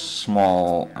a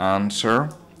small answer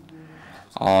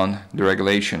on the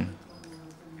regulation.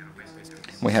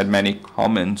 We had many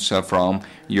comments from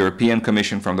European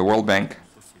Commission, from the World Bank,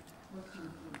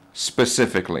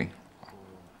 specifically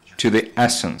to the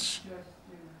essence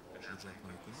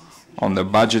on the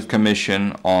Budget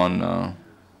Commission, on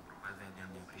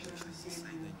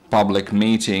public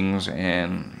meetings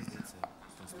and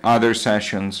other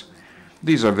sessions.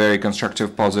 These are very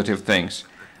constructive, positive things.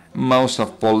 Most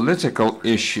of political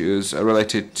issues are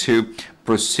related to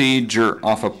procedure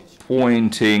of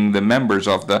appointing the members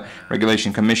of the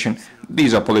Regulation Commission.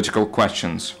 These are political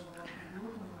questions.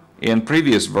 In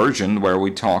previous version, where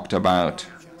we talked about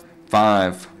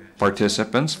 5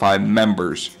 participants, 5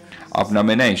 members of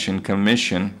nomination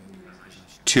commission,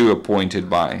 2 appointed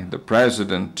by the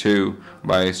president, 2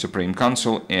 by Supreme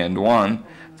Council, and 1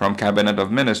 from Cabinet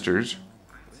of Ministers,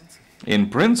 in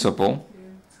principle,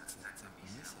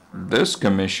 this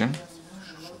commission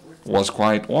was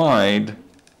quite wide,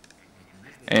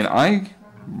 and I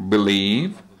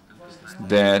believe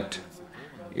that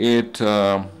it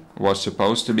was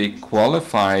supposed to be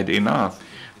qualified enough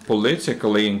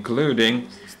politically, including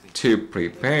to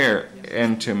prepare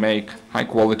and to make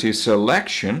high-quality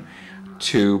selection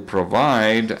to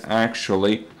provide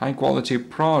actually high-quality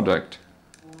product.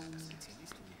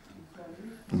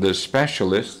 The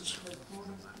specialists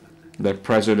that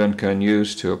President can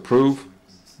use to approve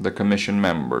the commission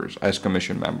members, as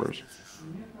commission members.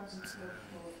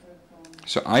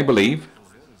 So I believe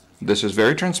this is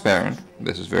very transparent,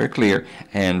 this is very clear,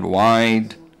 and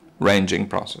wide-ranging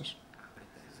process.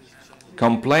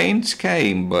 Complaints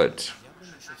came, but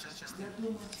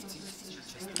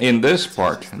in this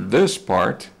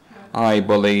part, I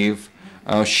believe,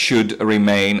 should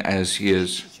remain as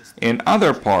is. In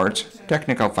other parts,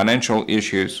 technical financial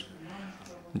issues,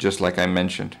 just like I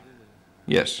mentioned,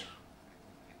 yes,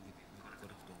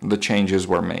 the changes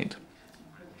were made.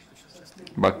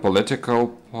 But political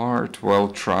part will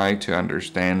try to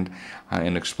understand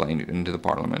and explain it into the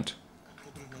parliament.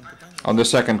 On the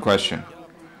second question,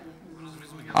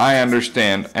 I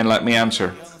understand, and let me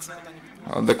answer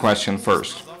the question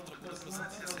first.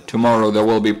 Tomorrow there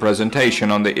will be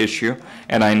presentation on the issue,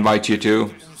 and I invite you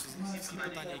to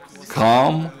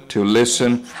come, to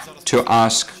listen, to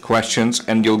ask questions,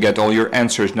 and you'll get all your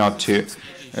answers, not to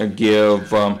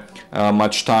give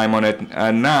much time on it.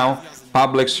 And now,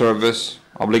 public service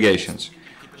obligations.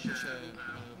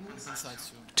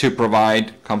 To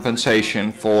provide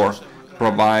compensation for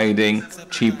providing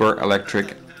cheaper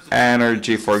electric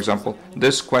energy, for example.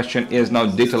 This question is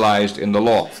not detailed in the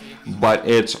law, but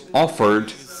it's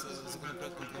offered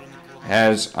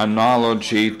as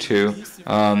analogy to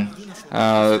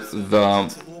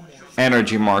the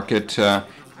energy market.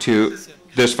 To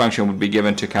this function would be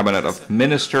given to Cabinet of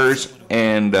Ministers,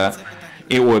 and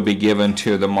it would be given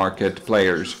to the market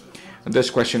players. This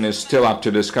question is still up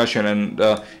to discussion, and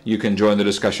you can join the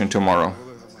discussion tomorrow.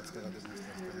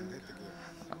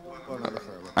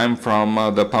 I'm from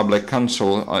the Public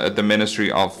Council at the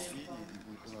Ministry of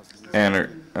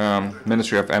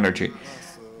Energy.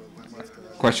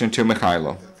 Question to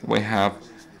Mikhailo. We have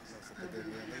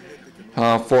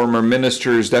former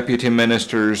ministers, deputy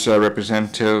ministers,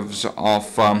 representatives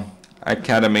of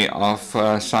Academy of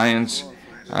Science.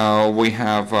 We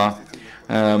have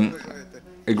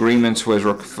agreements with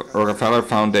Rockefeller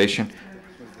Foundation.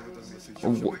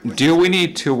 Do we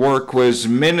need to work with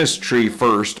ministry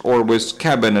first or with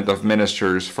cabinet of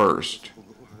ministers first?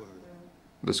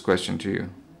 This question to you.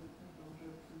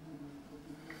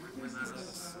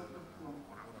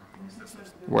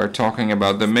 We're talking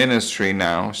about the ministry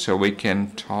now, so we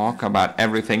can talk about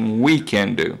everything we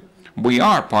can do. We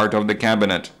are part of the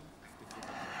cabinet.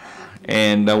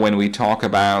 And when we talk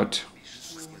about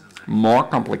more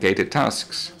complicated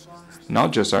tasks,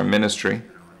 not just our ministry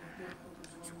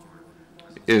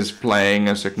is playing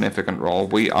a significant role.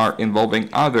 We are involving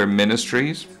other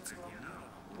ministries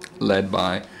led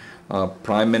by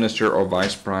prime minister or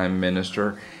vice prime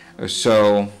minister.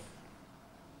 So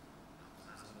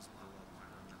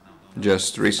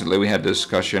just recently we had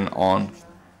discussion on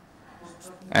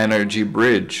energy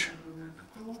bridge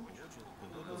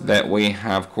that we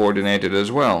have coordinated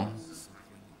as well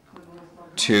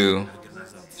to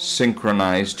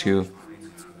synchronize, to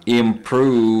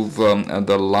improve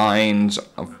the lines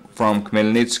from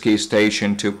Khmelnytsky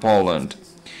station to Poland.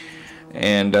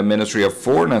 And the Ministry of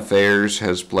Foreign Affairs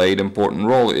has played an important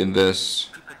role in this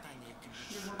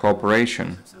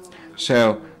cooperation.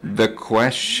 So the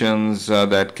questions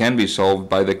that can be solved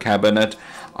by the cabinet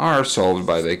are solved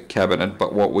by the cabinet,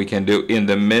 but what we can do in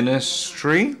the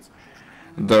ministry,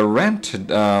 the rent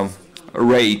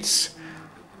rates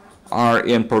are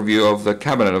in purview of the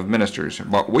cabinet of ministers,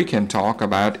 but we can talk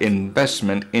about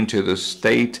investment into the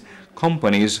state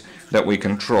companies that we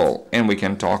control, and we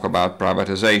can talk about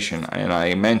privatization. And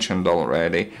I mentioned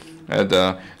already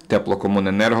the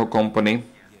Teplokommunenergo company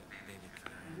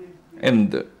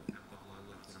and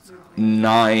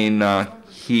 9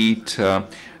 heat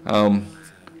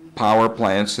power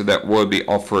plants that will be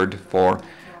offered for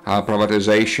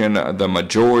privatization, the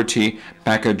majority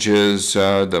packages,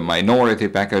 the minority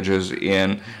packages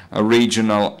in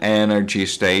regional energy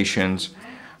stations.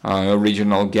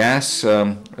 Regional gas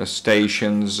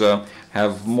stations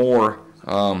have more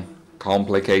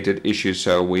complicated issues,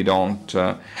 so we don't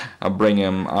bring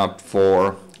them up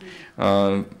for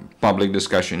public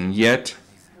discussion yet.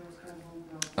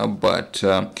 But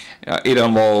it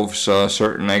involves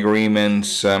certain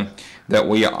agreements that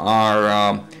we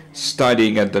are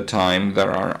studying at the time.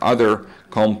 There are other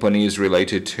companies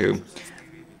related to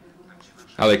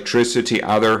electricity,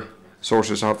 other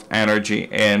sources of energy,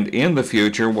 and in the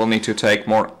future we'll need to take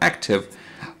more active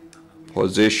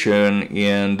position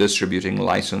in distributing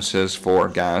licenses for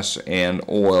gas and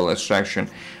oil extraction,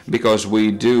 because we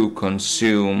do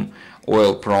consume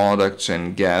oil products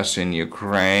and gas in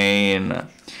Ukraine.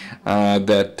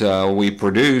 that we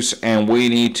produce, and we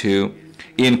need to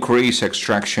increase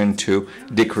extraction to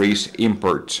decrease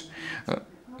imports.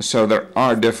 So there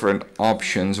are different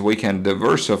options. We can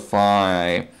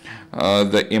diversify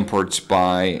the imports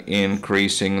by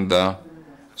increasing the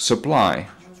supply.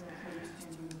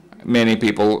 Many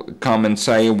people come and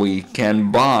say we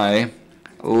can buy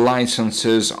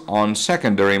licenses on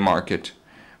secondary market,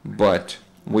 but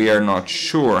we are not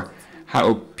sure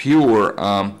how pure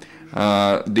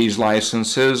these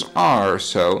licenses are.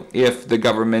 So if the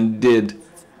government did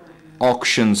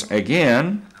auctions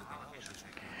again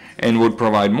and would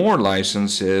provide more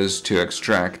licenses to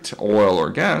extract oil or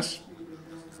gas,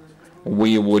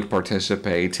 we would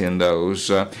participate in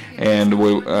those, and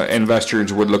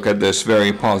investors would look at this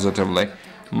very positively.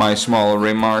 My small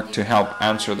remark to help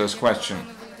answer this question.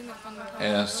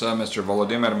 As Mr.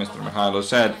 Volodymyr, Mr. Mikhailo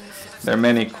said, there are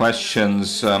many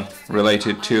questions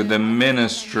related to the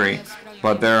ministry,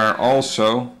 but there are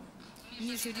also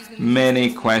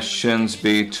many questions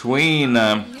between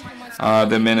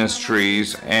the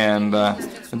ministries and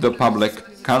the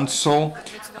public council.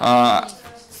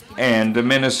 And the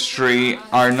ministry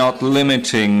are not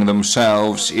limiting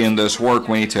themselves in this work.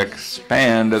 We need to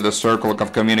expand the circle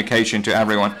of communication to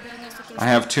everyone. I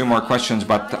have two more questions,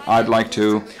 but I'd like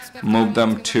to move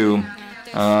them to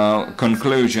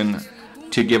conclusion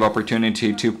to give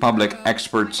opportunity to public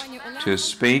experts to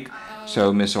speak.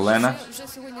 So, Ms. Olena,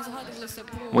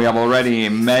 we have already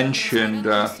mentioned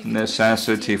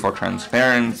necessity for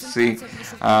transparency,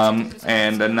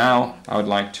 and now I would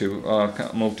like to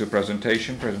move to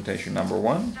presentation number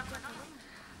 1.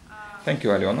 Thank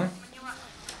you, Alena.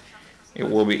 It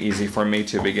will be easy for me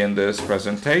to begin this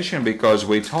presentation because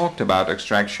we talked about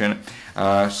extraction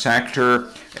sector,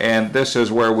 and this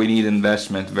is where we need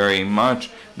investment very much.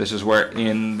 This is where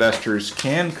investors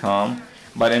can come,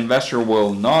 but investor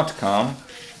will not come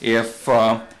if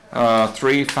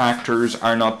three factors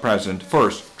are not present.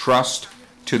 First, trust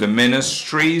to the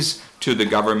ministries, to the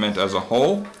government as a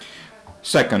whole.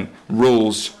 Second,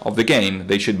 rules of the game.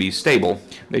 They should be stable,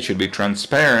 they should be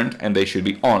transparent, and they should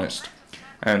be honest.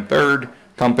 And third,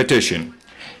 competition.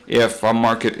 If a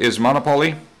market is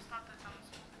monopoly,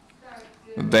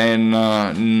 then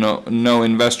no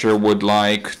investor would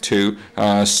like to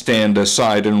stand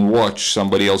aside and watch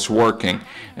somebody else working.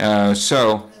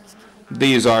 So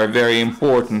these are very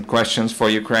important questions for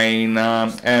Ukraine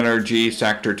energy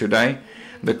sector today.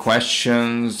 The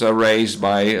questions are raised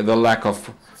by the lack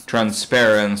of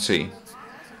transparency,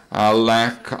 a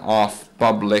lack of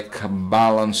public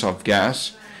balance of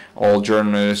gas. All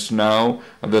journalists know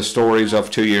the stories of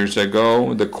 2 years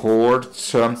ago, the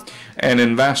courts, and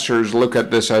investors look at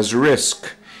this as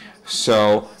risk.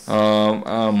 So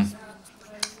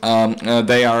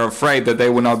they are afraid that they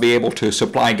will not be able to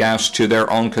supply gas to their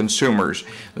own consumers.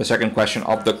 The second question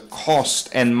of the cost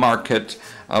and market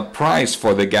price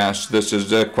for the gas. This is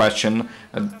the question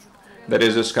that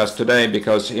is discussed today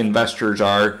because investors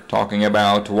are talking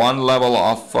about one level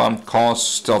of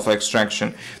cost of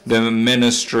extraction. The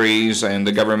ministries and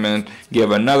the government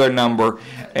give another number,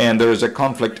 and there is a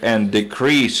conflict and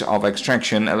decrease of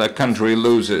extraction, and the country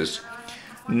loses.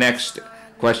 Next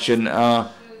question,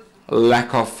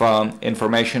 lack of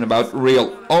information about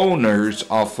real owners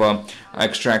of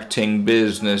extracting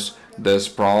business. This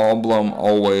problem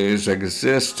always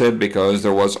existed because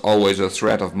there was always a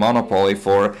threat of monopoly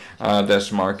for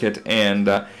this market, and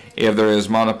if there is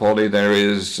monopoly, there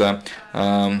is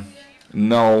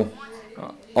no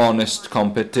honest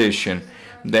competition.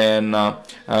 Then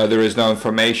there is no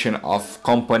information of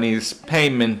companies'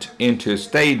 payment into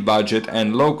state budget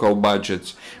and local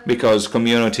budgets, because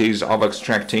communities of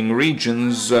extracting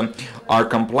regions are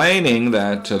complaining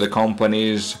that the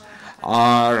companies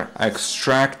are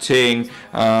extracting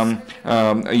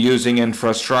using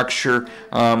infrastructure,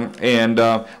 and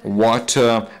what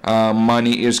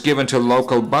money is given to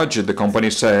local budget. The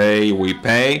companies say we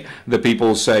pay, the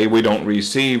people say we don't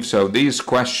receive. So these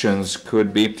questions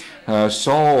could be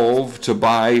solved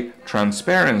by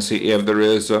transparency if there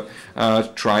is a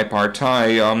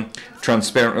tripartite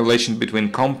transparent relation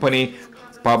between company,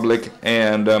 public,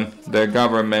 and the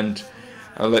government.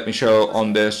 Let me show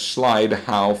on this slide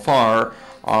how far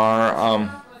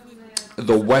are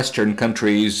the Western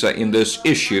countries in this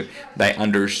issue. They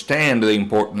understand the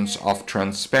importance of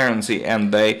transparency,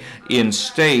 and they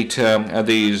instate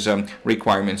these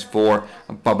requirements for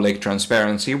public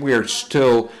transparency. We are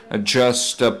still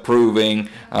just approving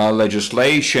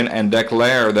legislation and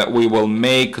declare that we will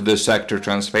make the sector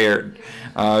transparent.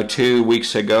 2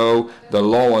 weeks ago, the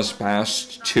law was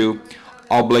passed to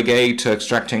obligate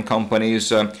extracting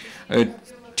companies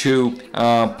to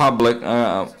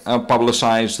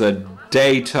publicize the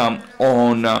data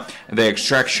on the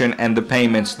extraction and the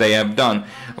payments they have done.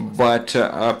 But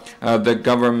the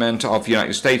government of the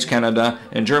United States, Canada,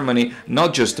 and Germany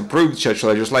not just approved such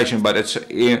legislation, but it's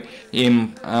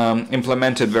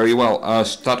implemented very well.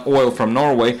 Statoil from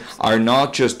Norway are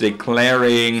not just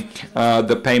declaring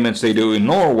the payments they do in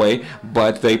Norway,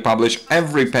 but they publish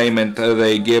every payment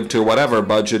they give to whatever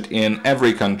budget in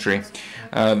every country.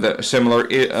 The similar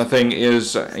thing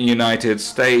is United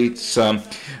States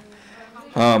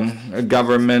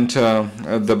government.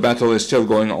 The battle is still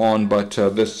going on, but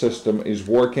this system is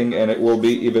working and it will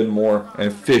be even more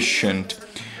efficient.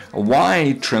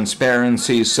 Why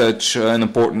transparency is such an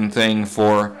important thing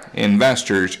for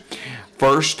investors?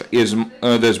 First is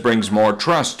this brings more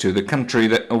trust to the country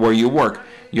where you work.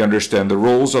 You understand the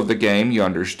rules of the game, you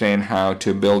understand how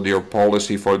to build your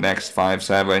policy for the next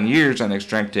 5-7 years, and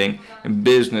extracting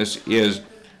business is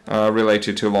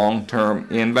related to long-term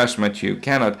investment. You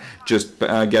cannot just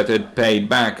get it paid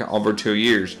back over 2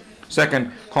 years.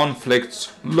 Second,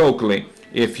 conflicts locally.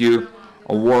 If you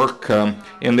work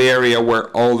in the area where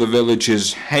all the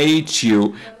villages hate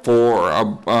you for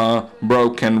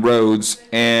broken roads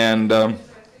and the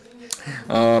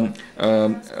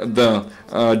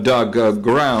dug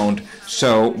ground.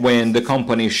 So when the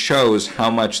company shows how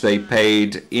much they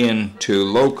paid into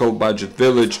local budget,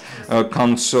 village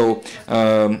council,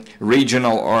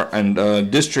 regional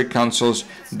and district councils,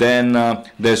 then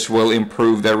this will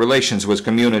improve their relations with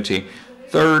community.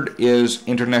 Third is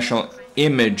international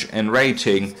image and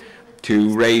rating,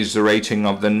 to raise the rating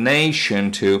of the nation,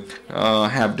 to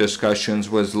have discussions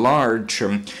with large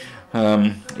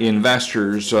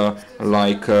investors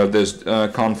like this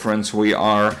conference we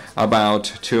are about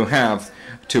to have,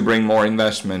 to bring more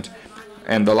investment.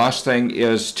 And the last thing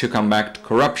is to combat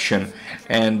corruption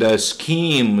and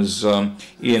schemes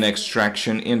in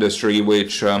extraction industry,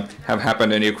 which have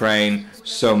happened in Ukraine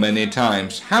so many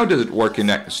times. How does it work in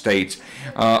the United States?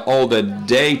 All the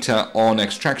data on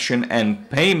extraction and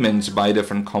payments by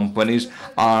different companies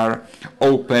are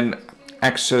open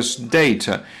access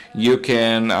data. You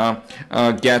can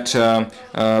get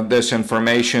this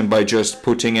information by just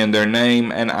putting in their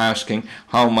name and asking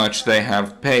how much they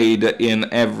have paid in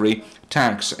every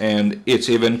tax, and it's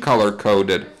even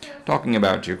color-coded. Talking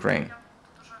about Ukraine,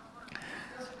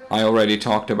 I already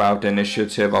talked about the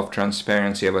initiative of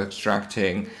transparency of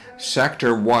extracting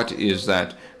sector. What is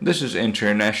that? This is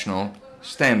international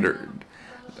standard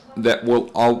that will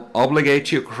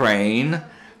obligate Ukraine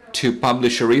to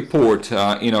publish a report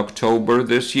in October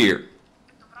this year.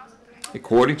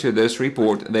 According to this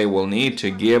report, they will need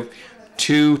to give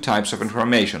two types of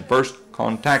information. First,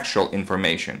 contextual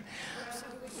information,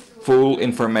 full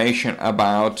information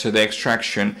about the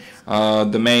extraction,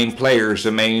 the main players,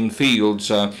 the main fields,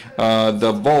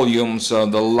 the volumes, the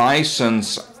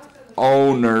license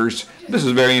owners. This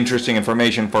is very interesting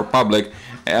information for public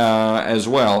as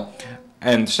well.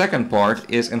 And second part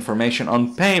is information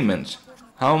on payments.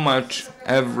 How much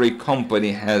every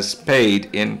company has paid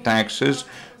in taxes,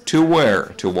 to where,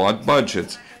 to what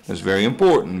budgets. That's very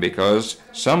important, because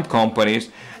some companies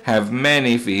have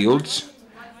many fields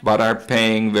but are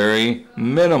paying very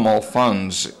minimal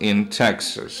funds in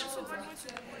taxes.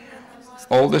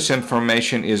 All this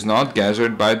information is not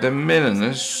gathered by the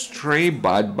ministry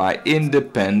but by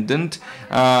independent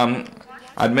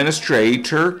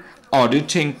administrator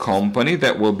auditing company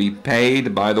that will be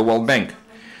paid by the World Bank.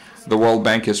 The World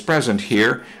Bank is present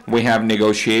here. We have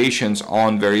negotiations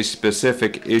on very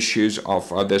specific issues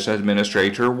of this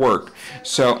administrator work.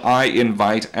 So I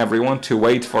invite everyone to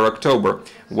wait for October,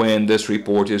 when this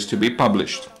report is to be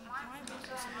published.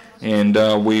 And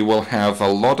we will have a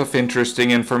lot of interesting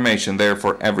information there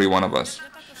for every one of us.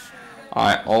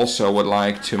 I also would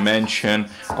like to mention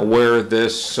where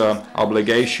this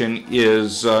obligation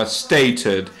is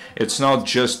stated. It's not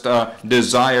just a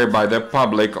desire by the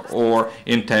public or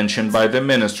intention by the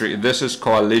ministry. This is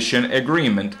coalition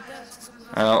agreement.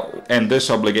 And this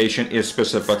obligation is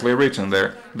specifically written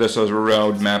there. This is a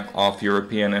roadmap of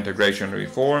European integration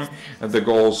reform, the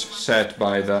goals set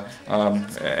by the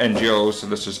NGOs.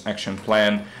 This is action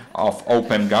plan of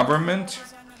open government,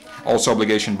 also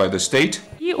obligation by the state.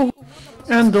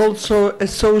 And also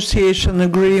association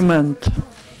agreement.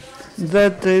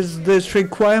 That is, this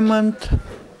requirement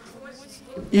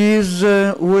is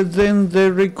within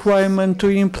the requirement to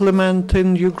implement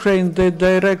in Ukraine the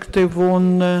directive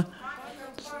on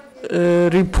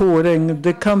reporting.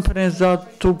 The companies are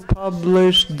to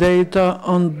publish data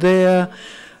on their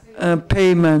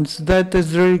payments. That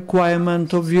is the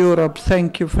requirement of Europe.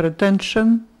 Thank you for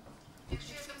attention.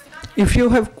 If you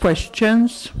have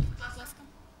questions,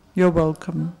 You're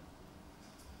welcome.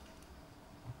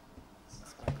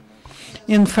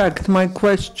 In fact, my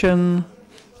question,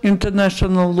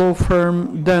 international law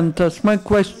firm Dentas, my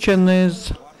question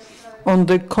is on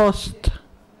the cost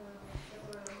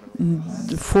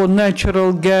for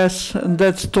natural gas,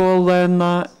 that's to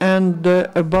Olena, and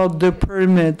about the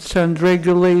permits and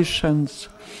regulations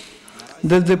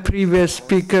that the previous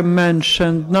speaker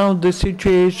mentioned. Now the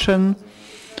situation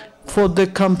for the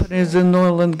companies in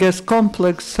oil and gas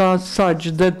complex are such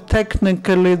that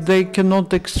technically they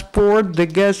cannot export the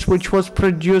gas which was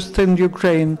produced in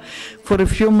Ukraine. For a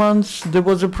few months there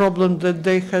was a problem that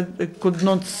they could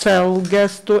not sell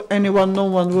gas to anyone, no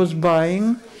one was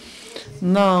buying.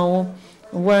 Now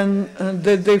when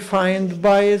they find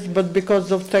buyers, but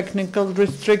because of technical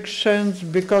restrictions,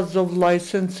 because of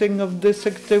licensing of this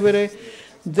activity,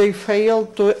 they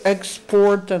failed to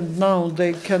export, and now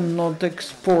they cannot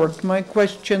export. My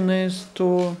question is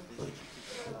to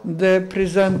the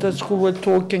presenters who were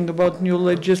talking about new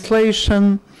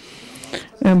legislation,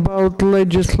 about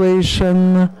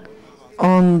legislation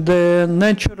on the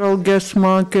natural gas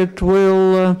market.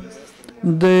 Will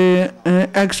the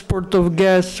export of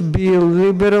gas be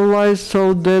liberalized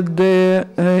so that the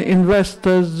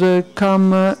investors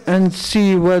come and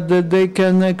see whether they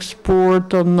can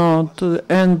export or not?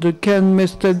 And can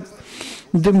Mr.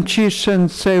 Demchyshyn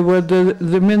say whether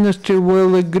the ministry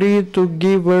will agree to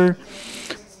give her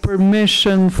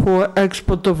permission for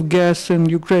export of gas in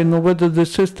Ukraine, or whether the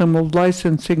system of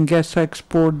licensing gas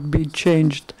export be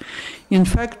changed? In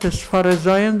fact, as far as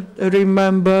I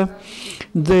remember,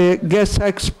 the gas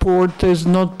export is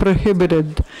not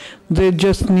prohibited. They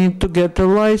just need to get a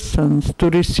license, to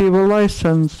receive a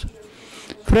license.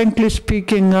 Frankly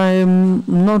speaking, I am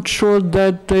not sure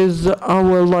that is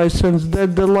our license,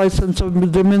 that the license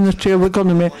of the Ministry of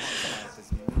Economy.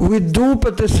 We do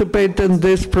participate in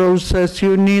this process.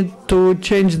 You need to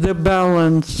change the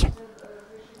balance,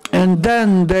 and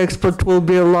then the export will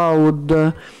be allowed.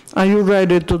 Are you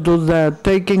ready to do that,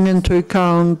 taking into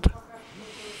account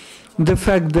the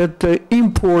fact that the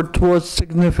import was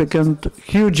significant,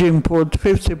 huge import,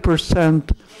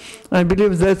 50%? I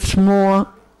believe that's more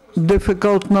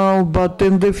difficult now, but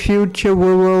in the future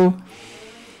we will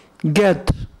get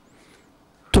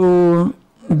to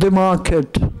the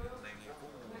market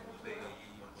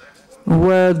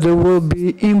where there will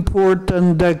be import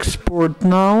and export.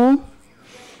 Now,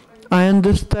 I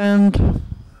understand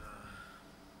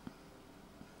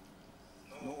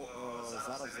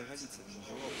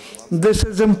this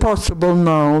is impossible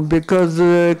now, because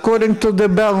according to the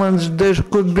balance there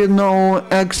could be no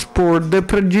export. The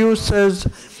producers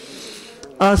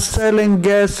are selling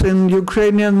gas in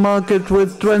Ukrainian market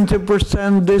with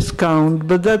 20% discount,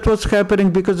 but that was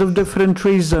happening because of different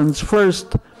reasons.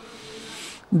 First,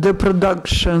 the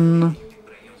production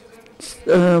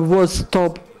was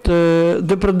stopped.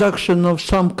 The production of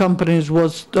some companies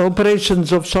was, the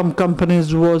operations of some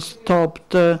companies was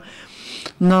stopped.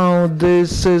 Now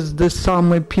this is the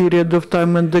summer period of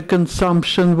time when the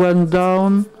consumption went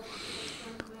down.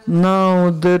 Now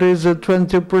there is a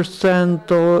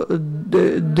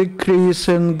 20% decrease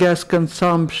in gas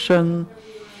consumption.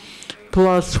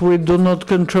 Plus we do not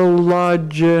control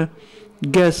large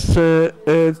gas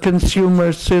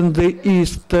consumers in the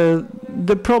east.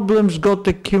 The problems got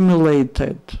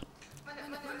accumulated.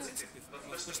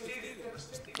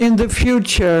 In the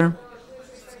future,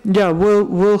 yeah,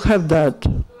 we'll have that.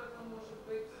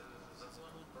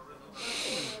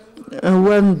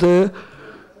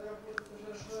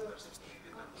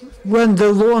 When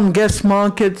the low on gas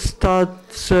market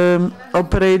starts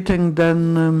operating,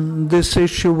 then this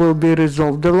issue will be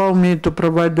resolved. Allow me to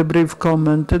provide a brief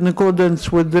comment. In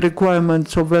accordance with the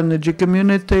requirements of energy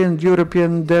community and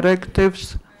European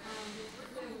directives,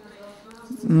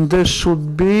 there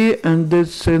should be, and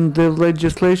this in the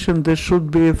legislation, there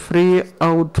should be a free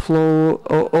outflow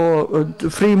or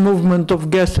free movement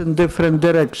of gas in different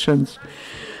directions.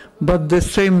 But the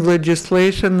same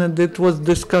legislation, and it was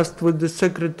discussed with the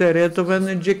Secretariat of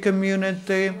Energy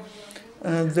Community,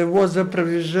 there was a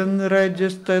provision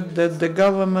registered that the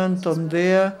government on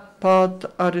their part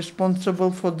are responsible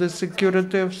for the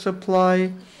security of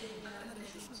supply,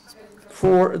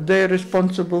 they're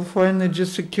responsible for energy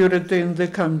security in the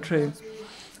country,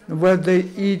 whether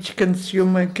each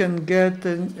consumer can get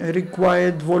a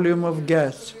required volume of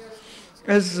gas.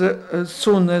 As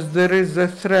soon as there is a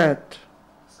threat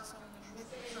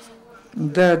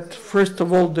that, first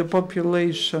of all, the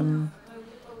population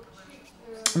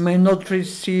may not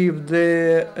receive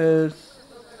the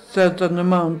certain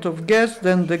amount of gas,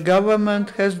 then the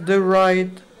government has the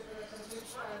right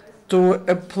to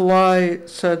apply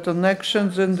certain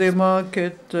actions in the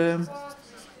market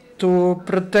to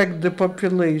protect the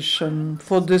population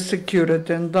for the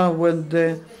security. And now when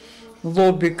the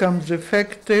law becomes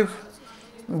effective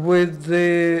with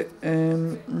the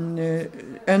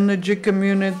energy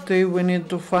community, we need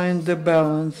to find the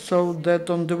balance so that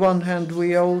on the one hand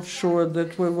we are all sure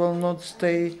that we will not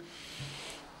stay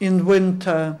in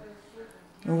winter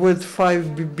with 5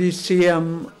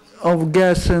 BCM of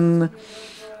gas in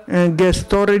gas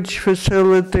storage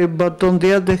facility, but on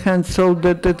the other hand, so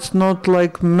that it's not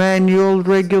like manual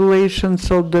regulation,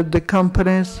 so that the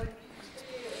companies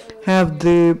have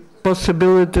the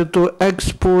possibility to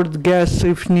export gas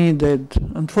if needed.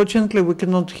 Unfortunately, we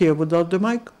cannot hear without the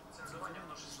mic.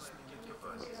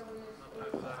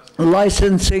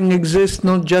 Licensing exists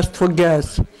not just for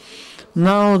gas.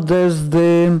 Now there's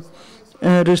the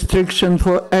restriction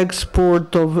for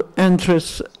export of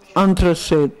anthracite.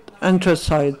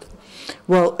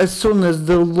 Well, as soon as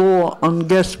the law on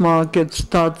gas market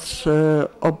starts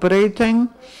operating,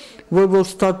 we will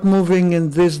start moving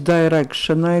in this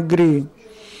direction. I agree.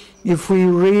 If we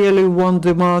really want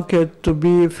the market to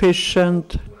be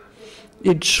efficient,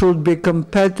 it should be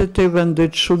competitive and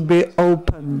it should be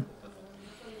open.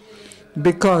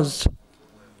 Because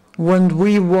when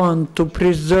we want to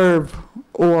preserve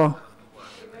or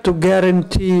to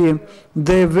guarantee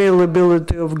the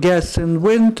availability of gas in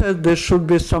winter, there should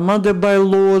be some other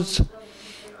bylaws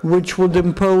which would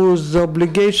impose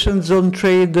obligations on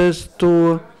traders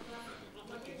to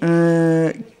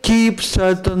keep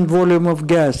certain volume of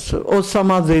gas, or some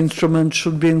other instrument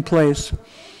should be in place.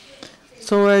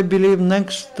 So I believe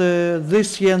next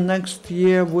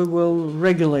year we will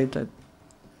regulate it.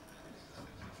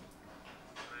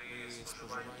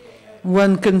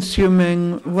 When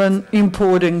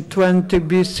importing 20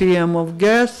 BCM of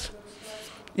gas,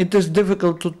 it is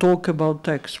difficult to talk about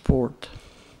export.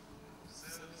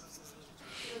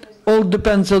 All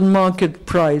depends on market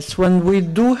price. When we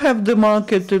do have the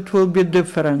market, it will be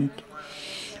different.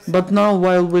 But now,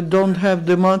 while we don't have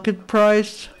the market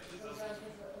price,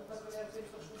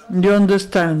 you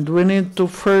understand, we need to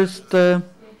first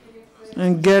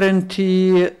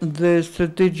guarantee the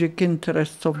strategic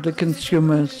interests of the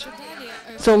consumers.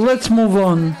 So let's move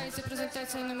on.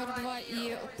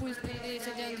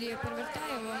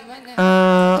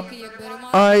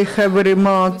 I have a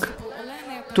remark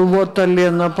to what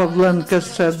Olena Pavlenko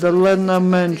said. Olena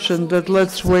mentioned that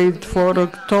let's wait for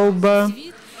October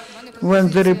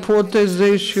when the report is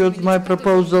issued. My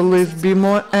proposal is be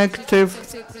more active,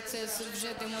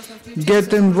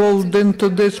 get involved into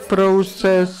this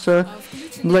process,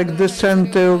 like the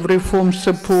Center of Reform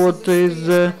Support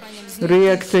is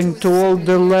reacting to all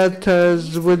the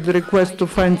letters with the request to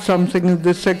find something in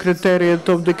the Secretariat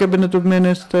of the Cabinet of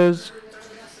Ministers.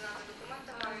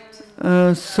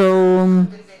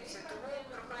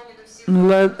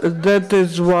 That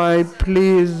is why,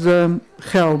 please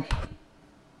help.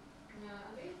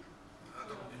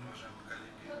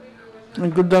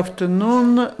 Good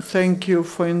afternoon. Thank you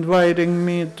for inviting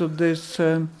me to this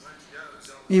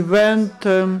event.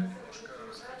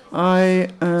 I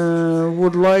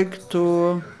would like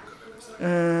to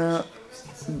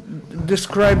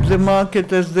describe the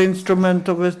market as the instrument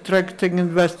of attracting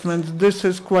investments. This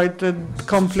is quite a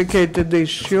complicated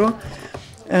issue,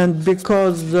 and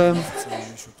because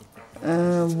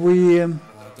we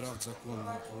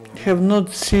have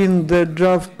not seen the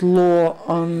draft law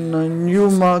on a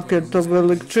new market of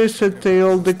electricity,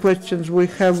 all the questions we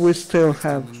still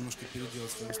have.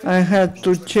 I had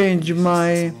to change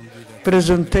my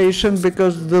presentation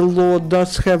because the law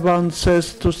does have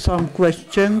answers to some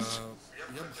questions.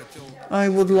 I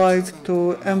would like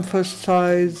to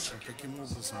emphasize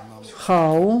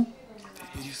how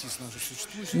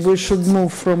we should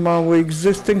move from our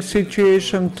existing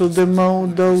situation to the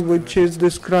model which is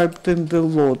described in the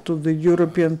law, to the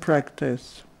European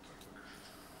practice.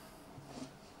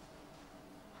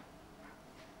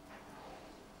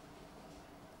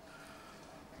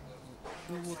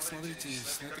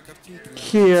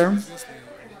 Here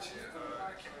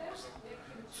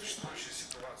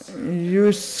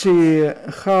you see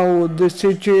how the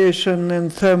situation in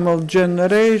thermal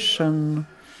generation,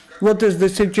 what is the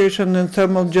situation in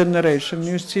thermal generation?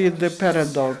 You see the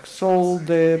paradox. All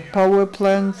the power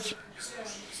plants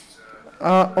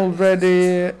are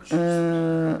already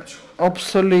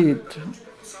obsolete.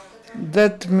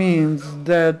 That means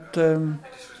that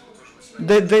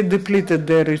they depleted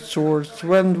their resource.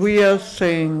 When we are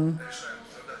saying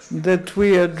that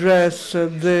we address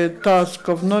the task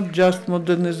of not just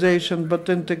modernization but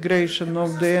integration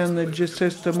of the energy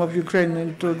system of Ukraine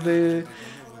into the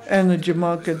energy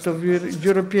market of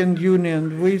European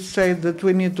Union, we say that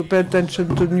we need to pay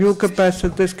attention to new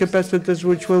capacities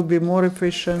which will be more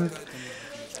efficient.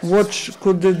 What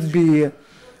could it be?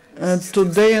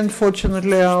 Today,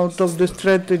 unfortunately, out of the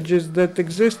strategies that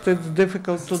exist, it's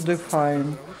difficult to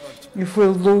define. If we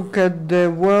look at the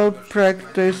world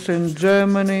practice in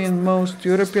Germany, in most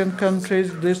European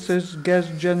countries, this is gas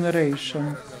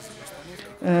generation.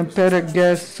 Per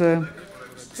gas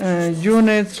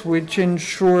units which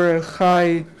ensure a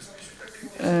high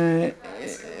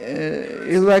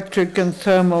electric and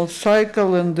thermal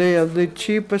cycle, and they are the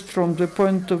cheapest from the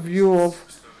point of view of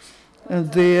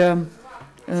the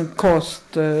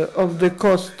cost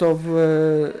of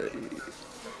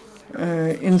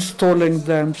installing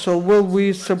them. So will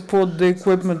we support the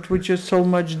equipment which is so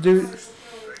much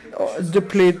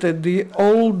depleted? The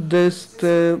oldest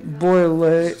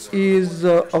boiler is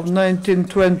of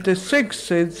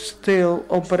 1926. It's still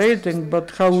operating,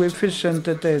 but how efficient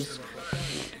it is.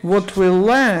 What we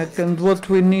lack and what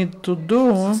we need to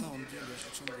do,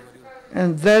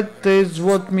 and that is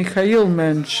what Mikhail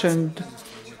mentioned,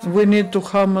 we need to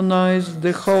harmonize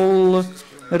the whole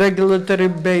regulatory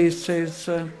basis.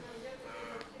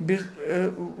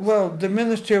 Well, the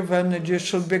Ministry of Energy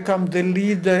should become the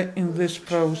leader in this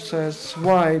process.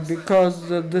 Why? Because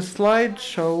the slide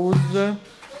shows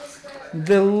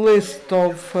the list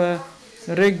of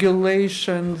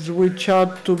regulations which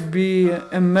are to be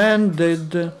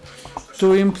amended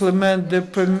to implement the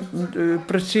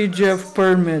procedure of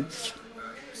permits.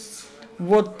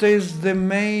 What is the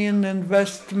main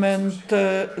investment,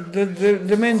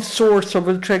 the main source of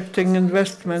attracting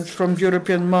investments from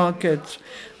European markets?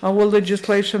 Our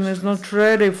legislation is not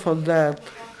ready for that.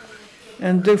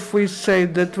 And if we say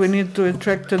that we need to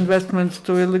attract investments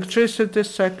to electricity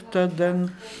sector,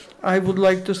 then I would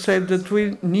like to say that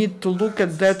we need to look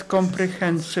at that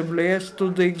comprehensively as to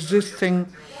the existing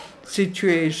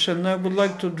situation. I would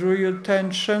like to draw your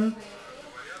attention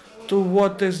to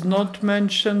what is not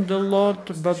mentioned a lot,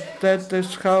 but that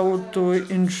is how to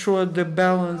ensure the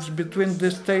balance between the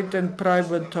state and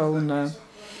private owner.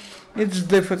 It's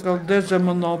difficult. There's a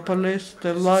monopolist,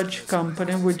 a large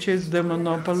company, which is the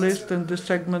monopolist in the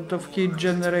segment of heat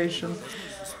generation.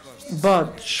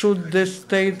 But should the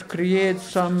state create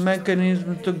some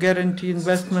mechanism to guarantee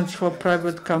investments for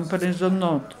private companies or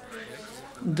not?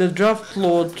 The draft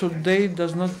law today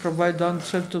does not provide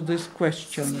answer to this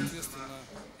question.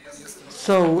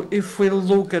 So if we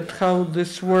look at how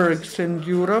this works in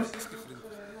Europe,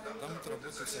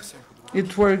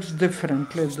 it works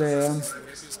differently there.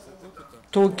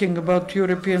 Talking about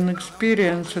European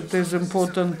experience, it is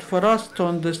important for us to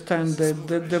understand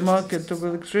that the market of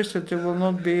electricity will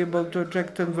not be able to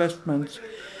attract investments.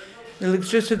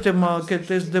 Electricity market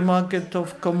is the market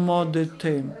of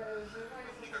commodity.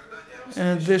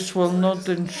 And this will not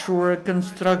ensure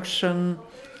construction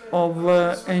of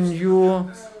a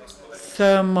new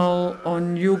thermal or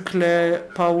nuclear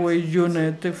power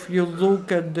unit. If you look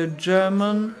at the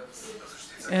German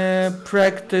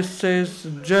practices,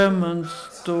 Germans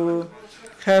to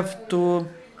have to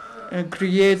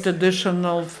create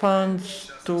additional funds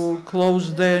to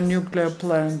close their nuclear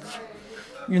plants.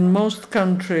 In most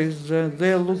countries,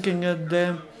 they're looking at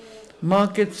the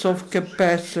markets of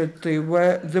capacity,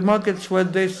 where the markets where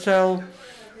they sell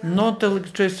not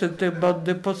electricity, but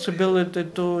the possibility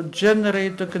to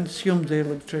generate or consume the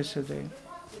electricity.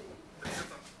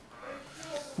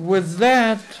 With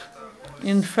that,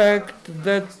 in fact,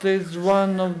 that is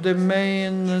one of the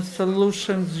main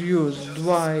solutions used.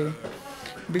 Why?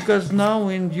 Because now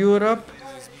in Europe,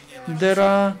 there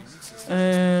are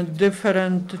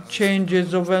different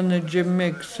changes of energy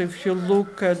mix. If you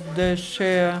look at the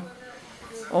share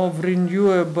of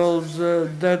renewables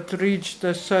that reached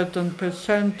a certain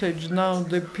percentage, now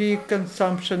the peak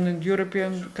consumption in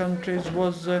European countries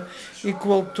was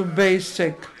equal to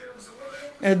basic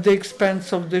at the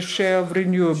expense of the share of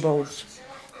renewables.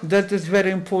 That is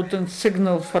very important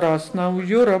signal for us. Now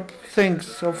Europe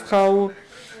thinks of how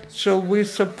shall we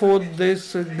support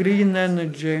this green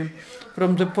energy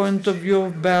from the point of view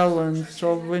of balance,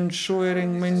 of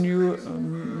ensuring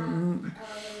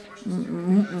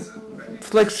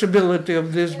flexibility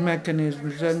of these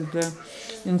mechanisms. And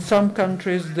in some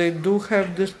countries they do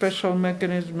have this special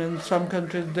mechanism, in some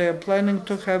countries they are planning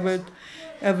to have it.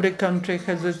 Every country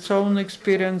has its own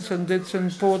experience, and it's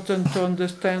important to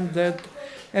understand that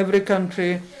every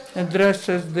country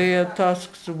addresses their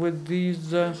tasks with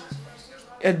these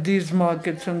at these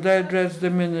markets, and I address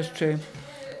the ministry.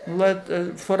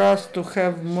 For us to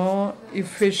have more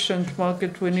efficient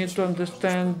market, we need to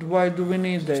understand why do we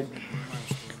need it.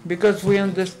 because we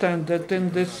understand that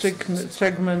in this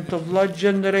segment of large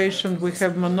generation we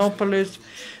have monopolies,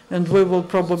 and we will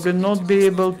probably not be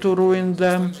able to ruin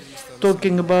them.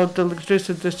 Talking about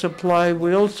electricity supply,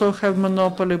 we also have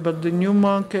monopoly, but the new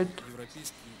market,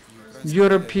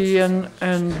 European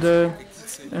and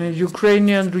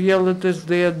Ukrainian realities,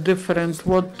 they are different.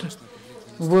 What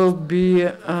will be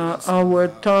our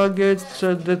targets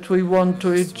that we want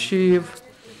to achieve?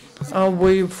 Are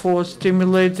we for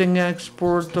stimulating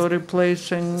export or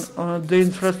replacing the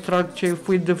infrastructure? If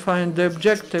we define the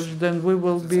objectives, then we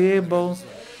will be able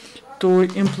to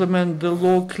implement the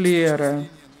law clearer.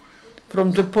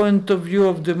 From the point of view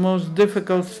of the most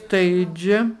difficult stage,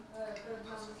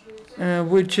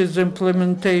 which is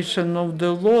implementation of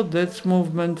the law, that's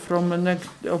movement from an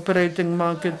operating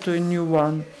market to a new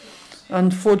one.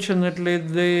 Unfortunately,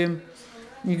 the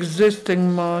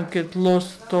existing market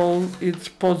lost all its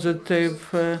positive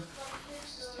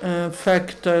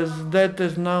factors. That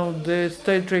is now the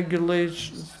state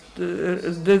regulation,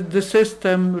 the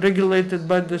system regulated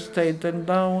by the state, and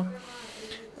now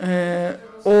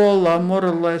all are more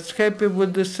or less happy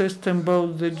with the system,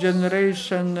 both the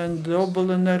generation and the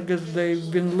Obolenergos.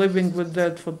 They've been living with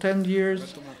that for 10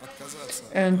 years.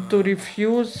 And to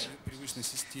refuse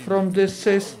from this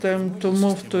system to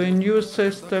move to a new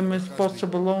system is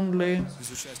possible only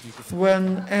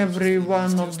when every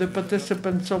one of the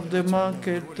participants of the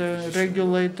market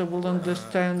regulator will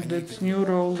understand its new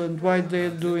role and why they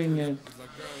are doing it.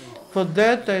 For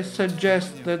that, I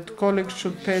suggest that colleagues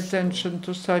should pay attention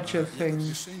to such a thing.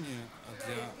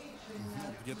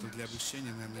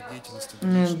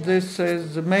 This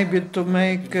is maybe to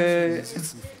make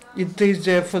it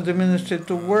easier for the ministry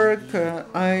to work.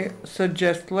 I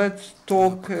suggest let's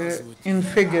talk in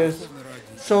figures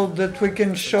so that we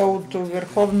can show to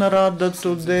Verkhovna Rada,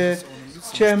 to the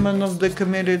chairman of the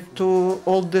committee, to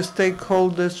all the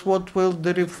stakeholders, what will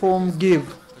the reform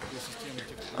give.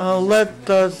 Let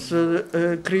us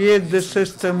create the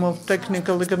system of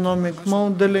technical economic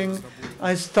modeling.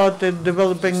 I started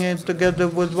developing it together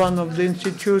with one of the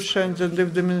institutions, and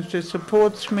if the ministry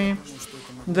supports me,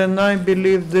 then I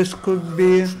believe this could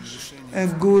be a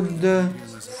good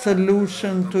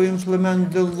solution to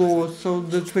implement the law, so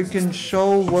that we can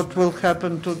show what will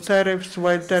happen to tariffs,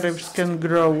 why tariffs can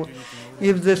grow.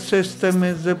 If the system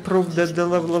is approved at the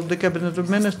level of the Cabinet of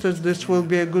Ministers, this will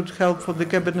be a good help for the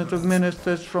Cabinet of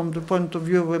Ministers from the point of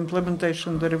view of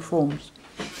implementation of the reforms.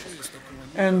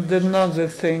 And another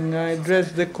thing, I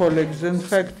address the colleagues. In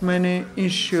fact, many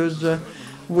issues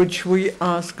which we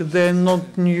ask, they're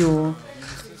not new.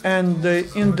 And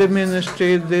in the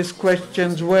ministry, these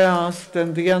questions were asked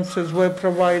and the answers were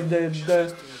provided.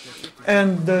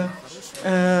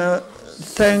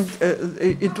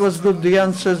 It was good, the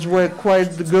answers were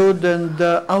quite good, and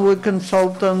our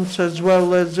consultants as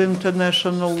well as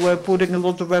international were putting a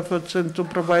lot of efforts into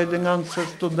providing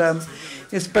answers to them,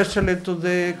 especially to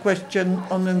the question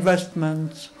on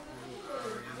investments.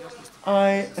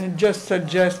 I just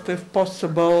suggest, if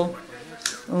possible,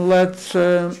 let's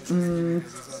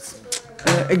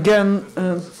again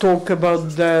talk about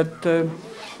that.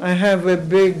 I have a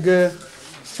big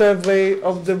survey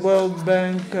of the World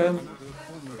Bank.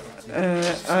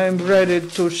 I'm ready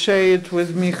to share it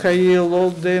with Mikhail, all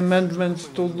the amendments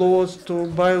to laws, to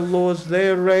bylaws,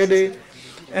 they're ready,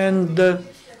 and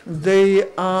they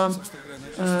are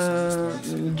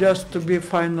just to be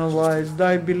finalized.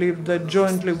 I believe that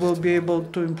jointly we'll be able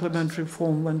to implement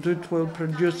reform, and it will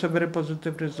produce a very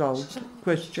positive result.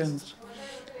 Questions?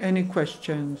 Any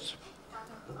questions?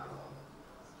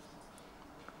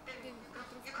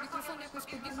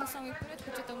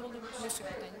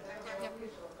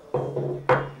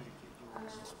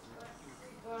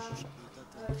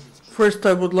 First,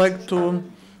 I would like to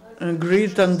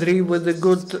greet Andriy with a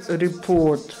good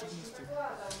report.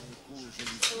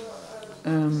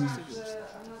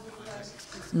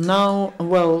 Now,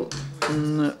 well,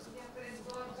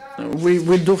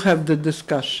 we do have the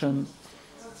discussion.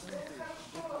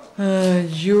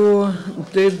 You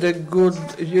did a good,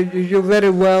 you very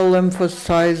well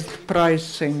emphasized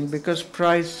pricing, because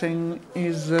pricing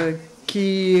is a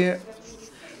key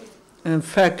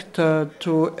factor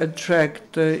to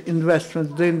attract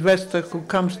investment. The investor who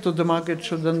comes to the market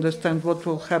should understand what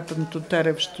will happen to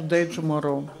tariffs today,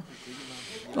 tomorrow.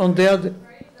 On the other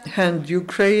hand,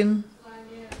 Ukraine,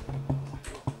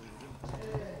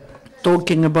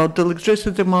 talking about the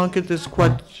electricity market, is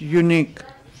quite unique,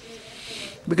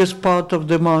 because part of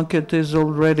the market is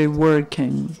already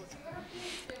working.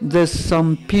 There's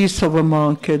some piece of a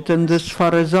market, and as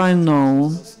far as I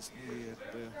know,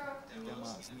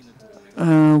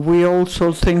 We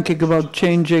also thinking about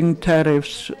changing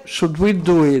tariffs. Should we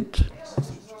do it?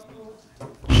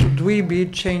 Should we be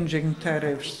changing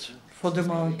tariffs for the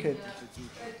market,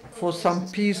 for some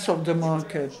piece of the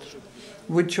market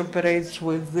which operates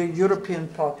with the European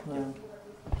partner?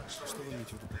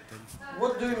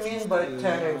 What do you mean by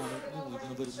tariff?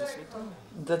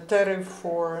 The tariff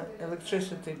for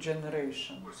electricity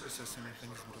generation.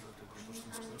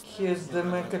 Here's the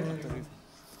mechanism.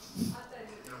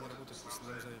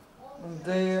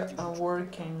 They are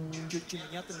working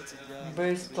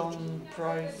based on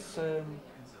price.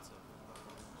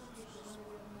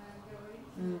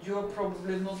 You're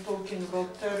probably not talking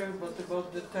about tariff, but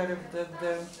about the tariff that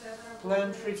the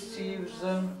plant receives.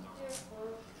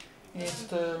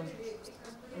 It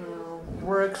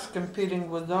works competing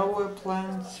with our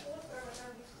plants.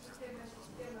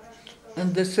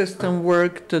 And the system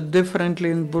worked differently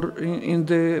in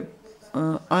the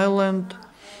island,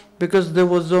 because there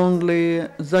was only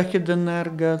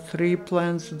Zahidenergo, 3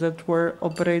 plants that were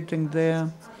operating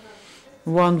there.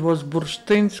 One was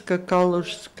Bursztynska,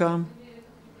 Kalushska,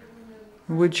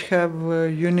 which have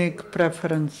unique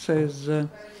preferences.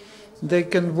 They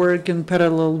can work in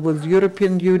parallel with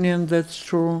European Union, that's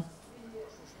true.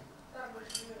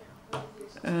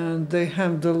 And they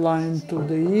have the line to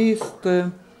the east.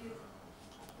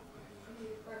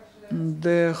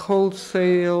 The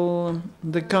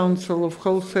Council of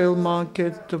Wholesale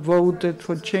Market voted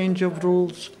for change of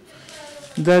rules.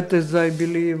 That is, I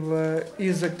believe,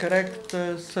 is a correct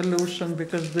solution,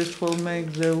 because this will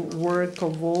make the work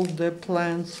of all the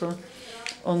plants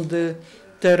on the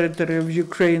territory of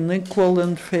Ukraine equal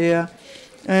and fair.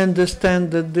 I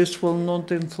understand that this will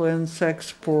not influence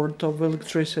export of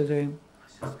electricity.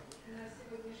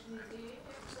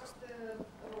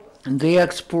 The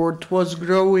export was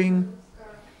growing,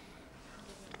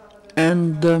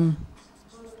 and the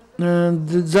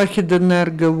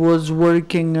Zahidenergo was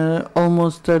working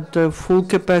almost at full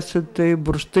capacity.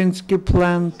 Bursztynsky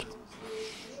plant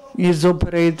is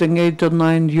operating 8 or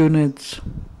 9 units.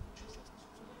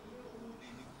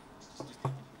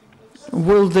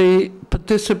 Will the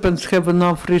participants have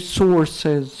enough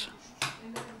resources?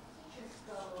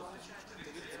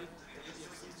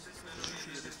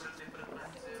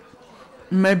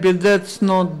 Maybe that's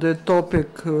not the topic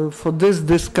for this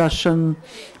discussion,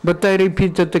 but I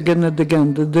repeat it again and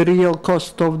again, that the real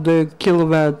cost of the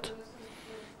kilowatt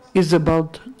is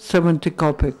about 70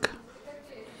 kopek.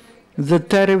 The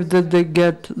tariff that they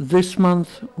get this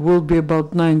month will be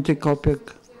about 90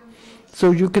 kopek.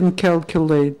 So you can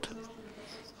calculate.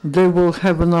 They will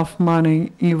have enough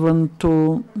money even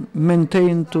to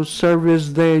maintain, to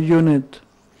service their unit.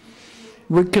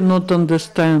 We cannot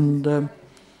understand the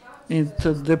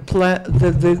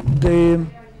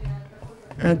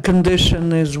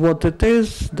condition is what it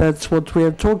is. That's what we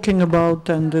are talking about,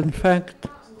 and in fact,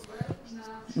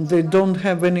 they don't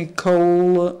have any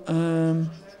coal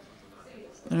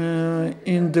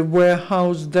in the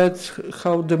warehouse. That's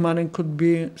how the money could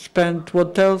be spent.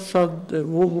 What else how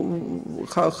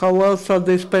else are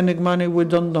they spending money? We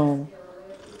don't know.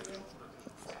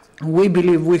 We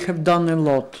believe we have done a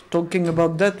lot. Talking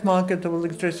about that market of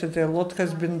electricity, a lot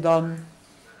has been done.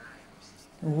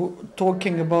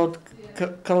 Talking about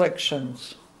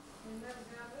collections.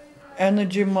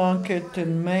 Energy market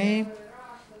in May,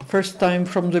 first time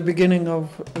from the beginning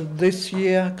of this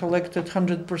year, collected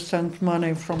 100%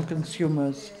 money from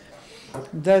consumers.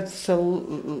 That's a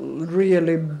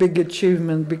really big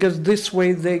achievement, because this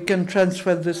way they can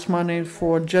transfer this money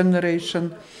for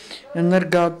generation.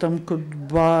 Energatom could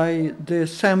buy the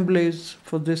assemblies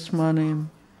for this money,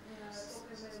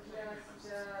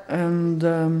 and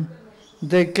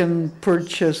they can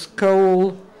purchase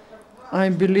coal. I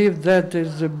believe that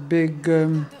is a big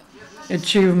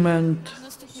achievement.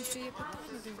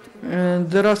 And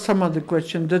there are some other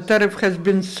questions. The tariff has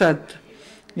been set.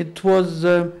 It was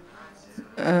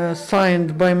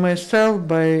signed by myself,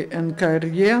 by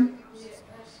Andriy.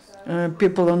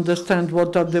 People understand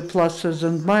what are the pluses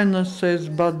and minuses,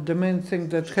 but the main thing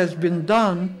that has been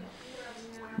done,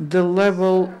 the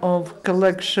level of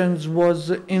collections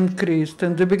was increased.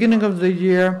 In the beginning of the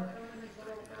year,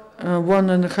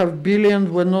 1.5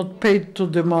 billion were not paid to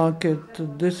the market.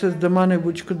 This is the money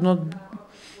which could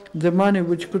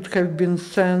have been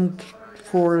sent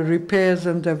for repairs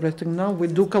and everything. Now we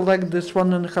do collect this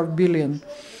 1.5 billion.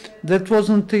 That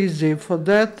wasn't easy. For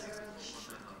that,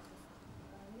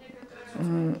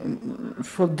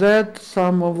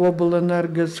 some of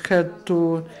oblenergos had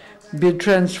to be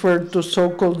transferred to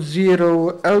so-called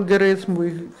zero algorithm.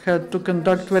 We had to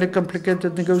conduct very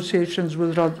complicated negotiations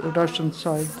with Russian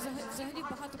side.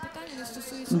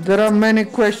 There are many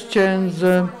questions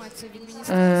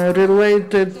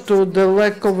related to the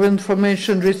lack of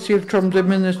information received from the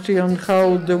ministry on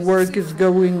how the work is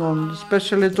going on,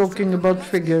 especially talking about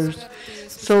figures,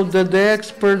 so that the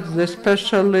experts, the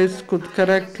specialists could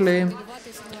correctly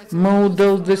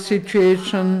model the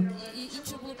situation.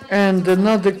 And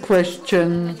another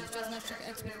question,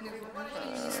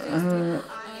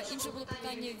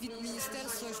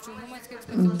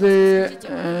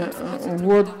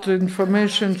 what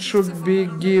information should be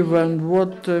given,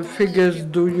 what figures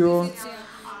do you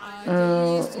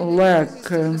lack?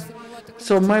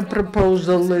 So my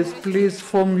proposal is please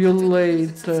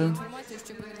formulate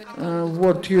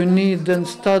what you need and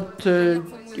start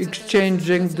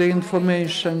exchanging the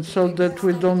information so that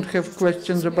we don't have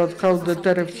questions about how the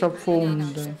tariffs are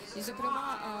formed.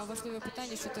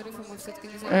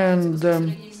 And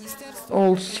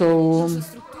also,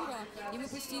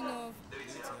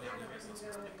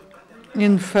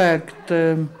 in fact,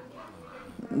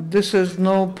 this is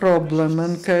no problem,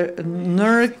 and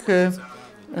NERC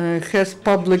has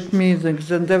public meetings,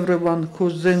 and everyone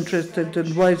who's interested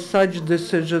in why such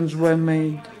decisions were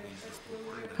made,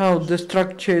 how the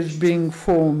structure is being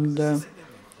formed.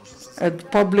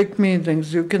 At public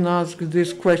meetings, you can ask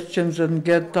these questions and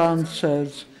get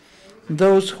answers.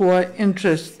 Those who are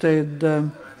interested,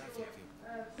 all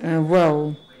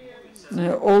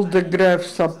the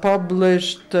graphs are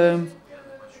published,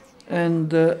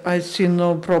 and I see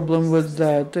no problem with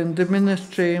that. In the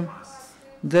ministry,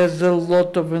 there's a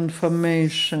lot of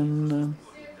information,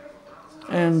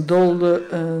 and all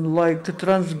like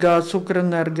Transgas,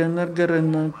 Ukrenergo,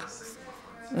 Energorynek,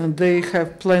 they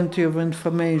have plenty of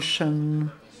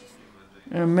information.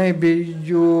 Maybe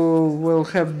you will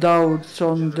have doubts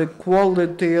on the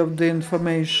quality of the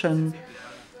information,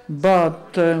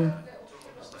 but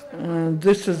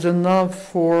this is enough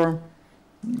for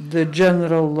the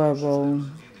general level.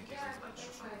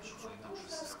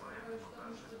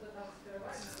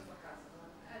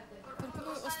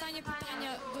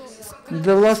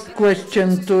 The last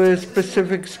question to a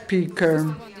specific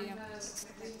speaker.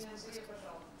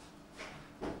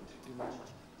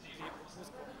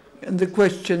 And the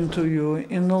question to you,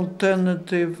 in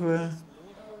alternative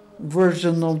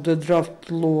version of the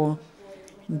draft law,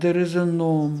 there is a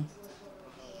norm.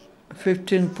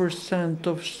 15%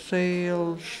 of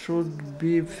sales should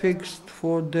be fixed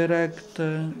for direct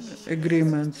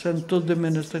agreements. And to the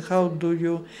minister, how do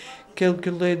you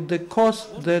calculate the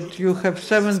cost that you have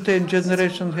 17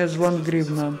 generation has 1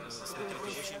 hryvnia?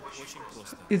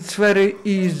 It's very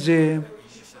easy.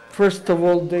 First of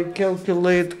all, they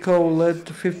calculate coal at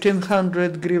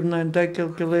 1,500 hryvnia, and I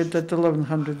calculate at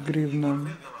 1,100 hryvnia.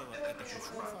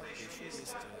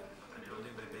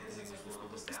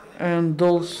 And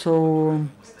also,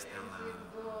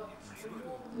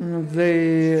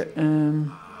 they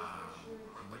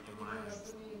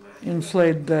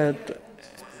inflate that.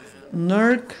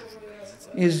 NERC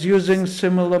is using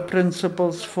similar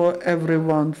principles for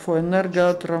everyone, for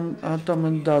Energoatom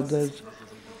and others.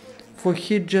 For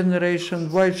heat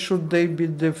generation, why should they be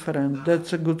different?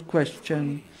 That's a good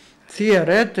question.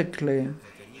 Theoretically,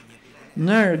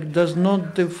 NERC does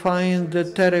not define the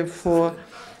tariff for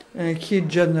heat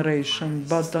generation,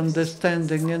 but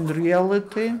understanding in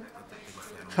reality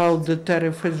how the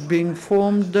tariff is being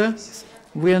formed,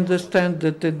 we understand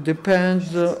that it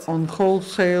depends on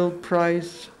wholesale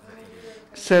price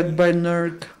set by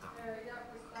NERC,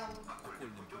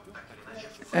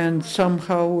 and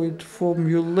somehow it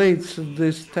formulates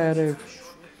this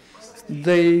tariff.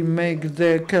 They make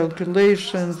their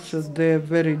calculations, they're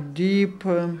very deep,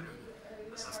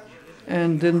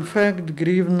 and in fact,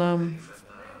 hryvnia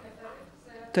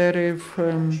tariff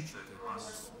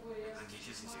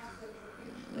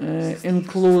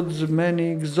includes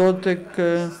many exotic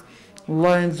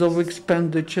lines of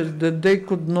expenditures that they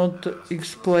could not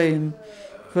explain.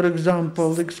 For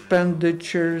example,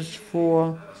 expenditures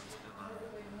for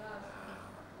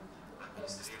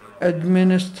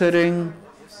administering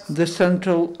the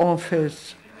central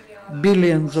office,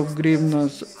 billions of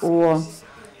hryvnias, or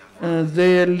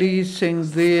they are leasing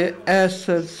the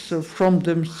assets from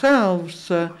themselves,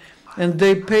 and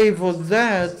they pay for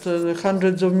that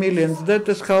hundreds of millions. That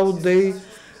is how they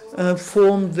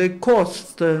form the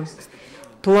cost,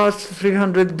 plus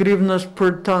 300 hryvnias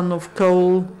per ton of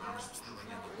coal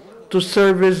to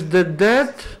service the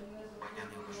debt,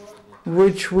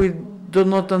 which we do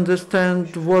not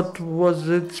understand what was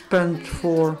it spent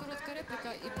for.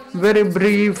 Very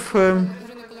brief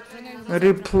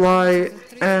reply,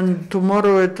 and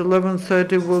tomorrow at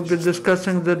 11:30 we'll be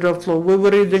discussing the draft law. We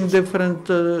were reading different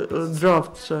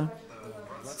drafts.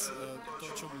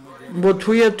 what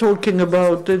we are talking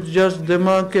about is just the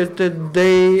market a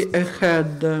day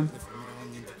ahead.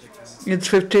 It's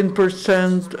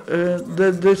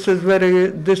 15%. This is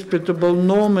very disputable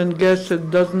norm, and gas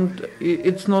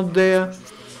it's not there.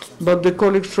 But the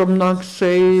colleagues from NAC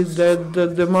say that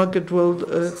the market will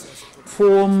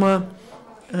form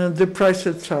the price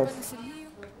itself.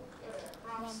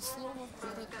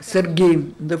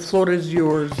 Sergiy, the floor is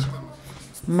yours.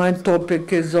 My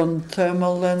topic is on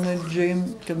thermal energy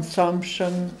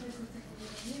consumption.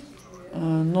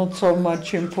 Not so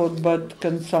much import but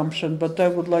consumption, but I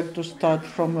would like to start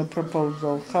from a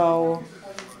proposal how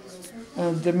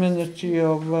the Ministry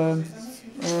of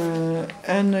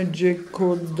Energy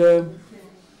could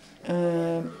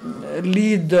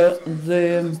lead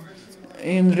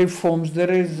in reforms.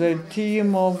 There is a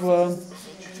team of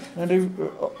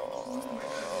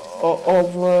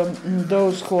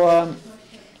those who are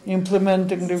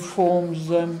implementing reforms.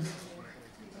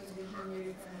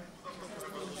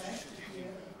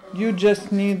 You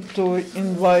just need to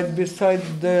invite, besides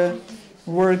the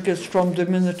workers from the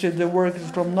ministry, the workers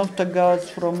from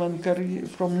Naftogaz, from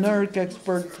NERC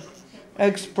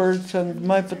experts, and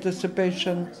my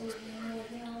participation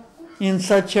in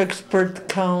such expert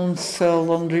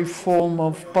council on reform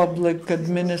of public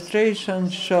administration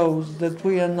shows that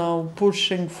we are now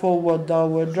pushing forward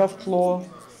our draft law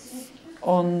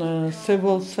on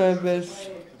civil service.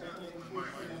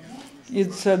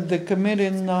 It's at the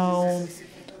committee now,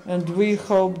 and we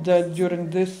hope that during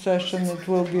this session it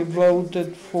will be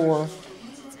voted for.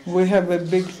 We have a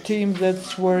big team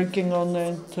that's working on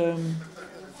it.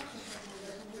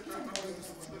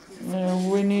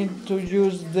 We need to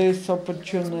use this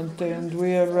opportunity, and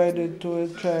we are ready to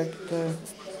attract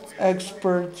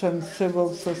experts and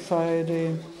civil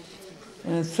society.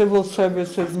 Civil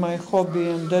service is my hobby,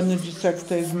 and the energy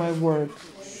sector is my work.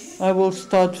 I will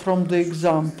start from the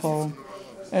example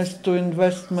as to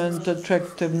investment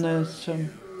attractiveness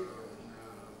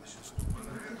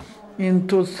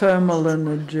into thermal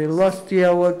energy. Last year,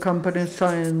 our company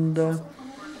signed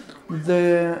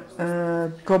the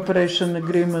cooperation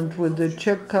agreement with the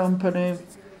Czech company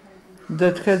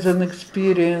that has an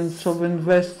experience of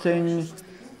investing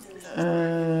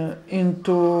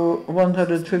into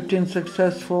 115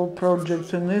 successful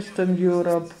projects in Eastern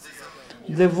Europe.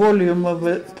 The volume of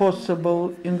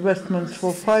possible investments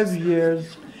for 5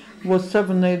 years was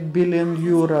 7-8 billion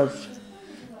euros.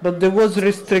 But there was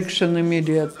restriction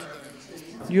immediate.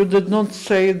 You did not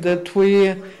say that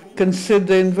we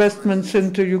consider investments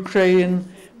into Ukraine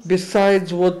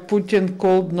besides what Putin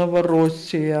called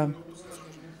Novorossiya.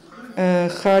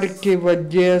 Kharkiv,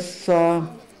 Odessa,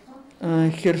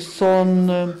 Kherson.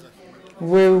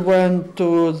 We went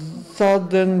to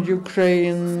southern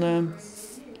Ukraine.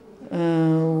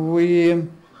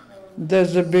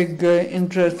 There's a big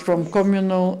interest from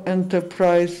communal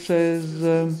enterprises.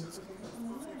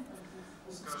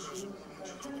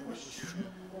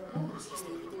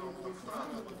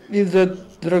 Either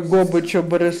Dragobych or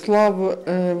Borislav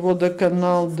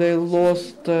Vodokanal, they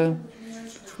lost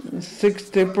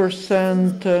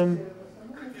 60%.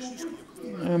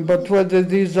 But whether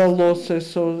these are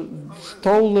losses or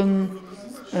stolen,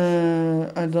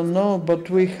 I don't know, but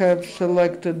we have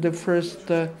selected the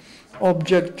first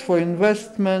object for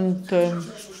investment.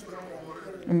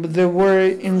 There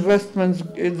were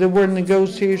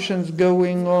negotiations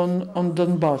going on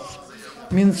Donbass,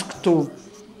 Minsk too.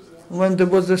 When there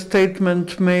was a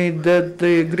statement made that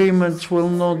the agreements will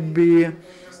not be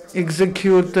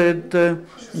executed,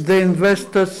 the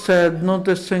investor said not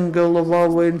a single of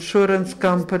our insurance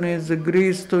companies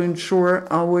agrees to insure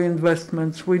our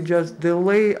investments. We just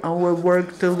delay our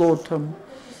work till autumn.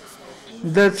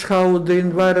 That's how the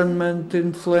environment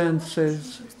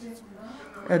influences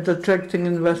at attracting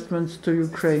investments to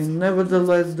Ukraine.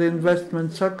 Nevertheless, the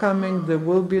investments are coming. There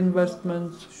will be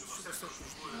investments.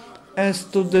 As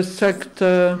to the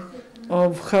sector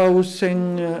of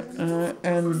housing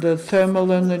and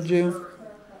thermal energy,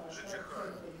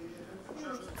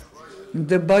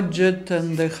 the budget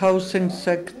and the housing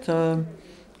sector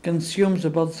consumes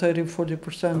about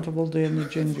 30-40% of all the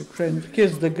energy in Ukraine.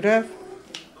 Here's the graph.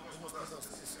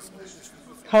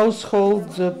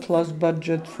 Households plus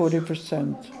budget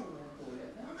 40%.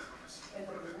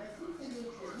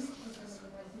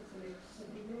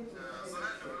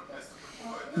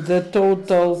 The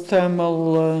total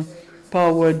thermal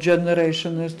power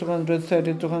generation is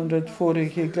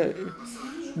 230-240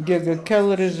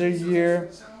 gigacalories a year,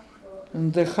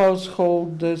 and the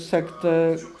household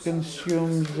sector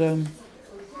consumes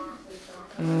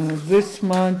this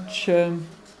much.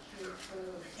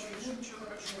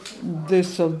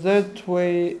 this or that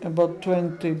way, about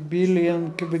 20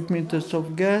 billion cubic meters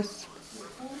of gas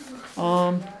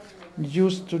are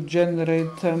used to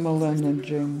generate thermal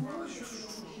energy.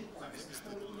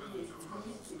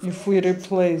 If we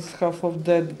replace half of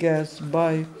that gas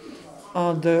by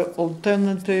other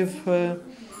alternative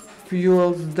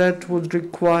fuels, that would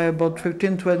require about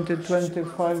 15, 20,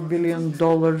 $25 billion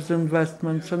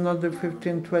investments. Another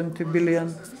 15, 20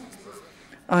 billion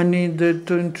are needed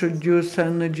to introduce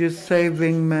energy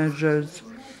saving measures,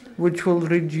 which will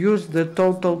reduce the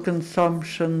total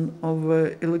consumption of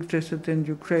electricity in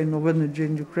Ukraine, of energy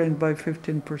in Ukraine, by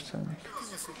 15%.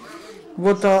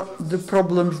 What are the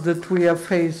problems that we are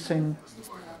facing?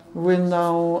 We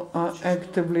now are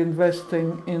actively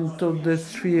investing into the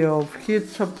sphere of heat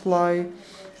supply,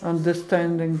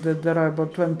 understanding that there are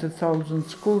about 20,000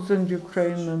 schools in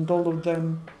Ukraine, and all of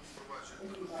them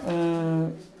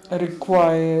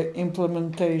require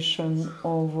implementation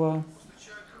of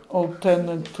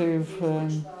alternative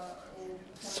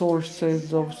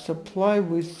sources of supply.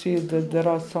 We see that there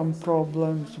are some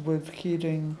problems with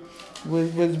heating,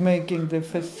 with making the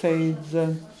facades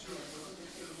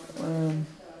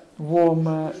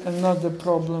warmer. Another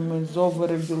problem is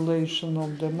over-regulation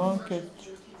of the market.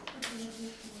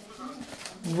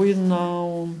 We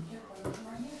now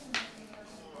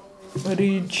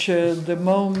reach the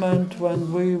moment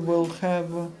when we will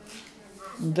have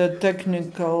the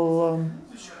technical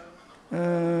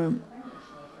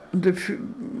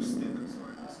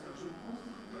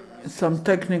some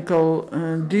technical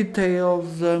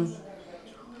details.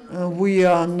 We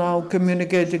are now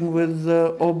communicating with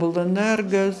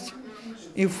Obelenерgos.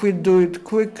 If we do it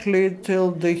quickly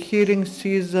till the heating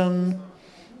season,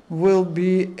 we'll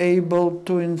be able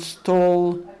to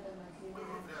install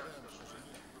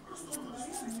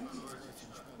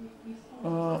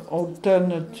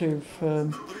alternative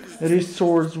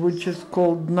resource, which is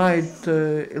called night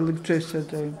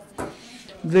electricity.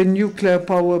 The nuclear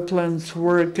power plants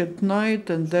work at night,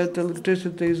 and that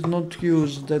electricity is not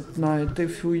used at night.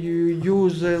 If you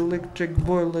use electric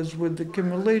boilers with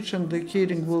accumulation, the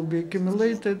heating will be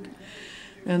accumulated,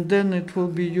 and then it will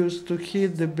be used to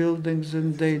heat the buildings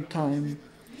in daytime.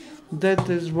 That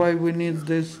is why we need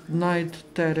this night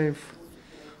tariff,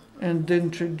 and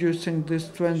introducing this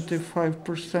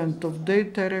 25% of day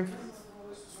tariff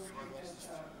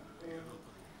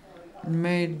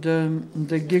made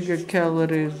the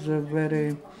gigacalories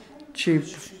very cheap.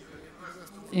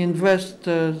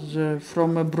 Investors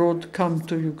from abroad come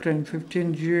to Ukraine.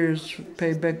 15 years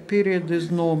payback period is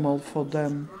normal for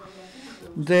them.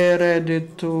 They're ready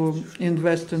to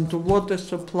invest into water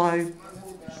supply,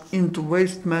 into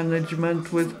waste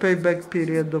management with payback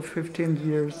period of 15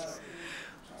 years.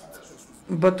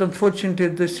 But unfortunately,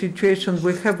 the situation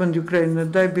we have in Ukraine,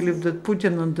 and I believe that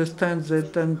Putin understands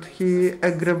it, and he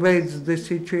aggravates the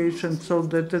situation so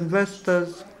that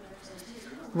investors,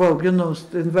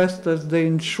 investors, they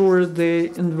insure their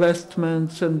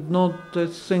investments, and not a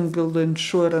single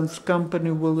insurance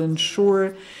company will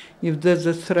insure if there's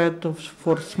a threat of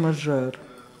force majeure.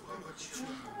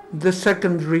 The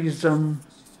second reason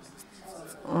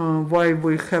why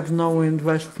we have no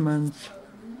investments,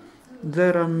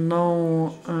 there are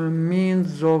no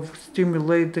means of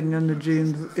stimulating energy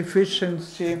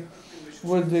efficiency,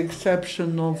 with the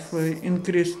exception of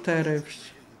increased tariffs.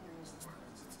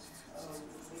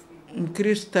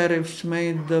 Increased tariffs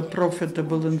made a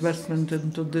profitable investment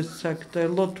into this sector. A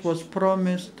lot was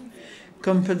promised,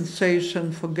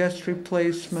 compensation for gas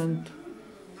replacement.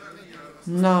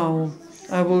 Now,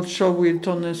 I will show it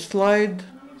on a slide.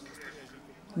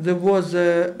 There was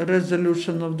a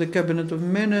resolution of the Cabinet of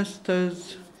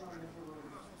Ministers.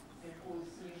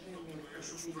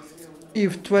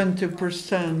 If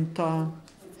 20% are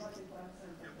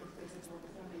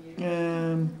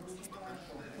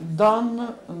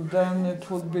done, then it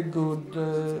would be good.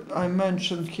 I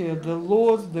mentioned here the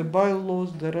laws, the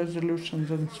bylaws, the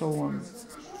resolutions, and so on.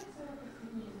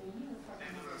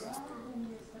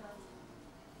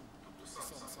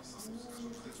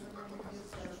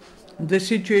 The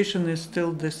situation is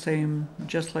still the same,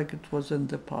 just like it was in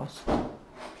the past.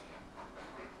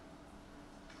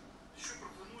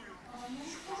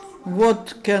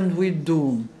 What can we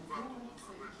do?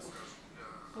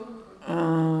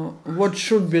 What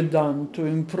should be done to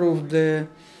improve the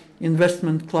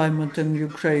investment climate in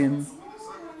Ukraine?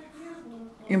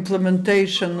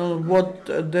 Implementation of what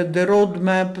the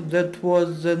roadmap that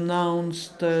was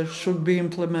announced should be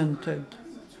implemented.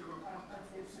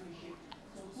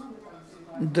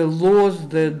 The laws,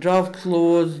 the draft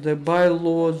laws, the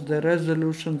bylaws, the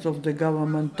resolutions of the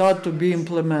government are to be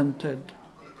implemented.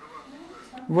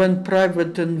 When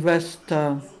private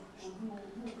investor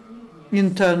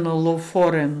internal or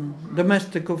foreign,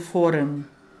 domestic or foreign,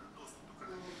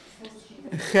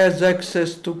 has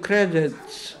access to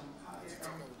credits,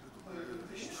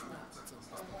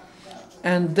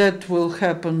 and that will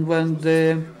happen when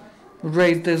the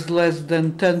rate is less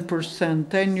than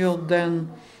 10% annual,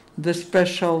 then the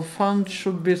special fund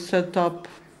should be set up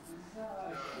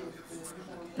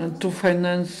to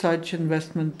finance such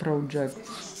investment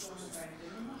projects.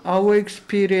 Our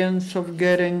experience of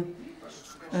getting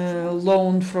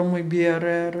loan from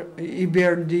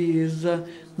EBRD is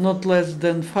not less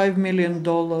than $5 million,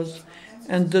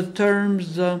 and the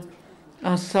terms are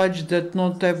such that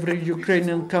not every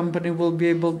Ukrainian company will be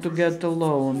able to get a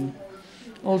loan.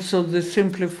 Also, the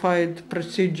simplified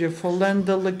procedure for land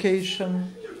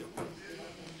allocation.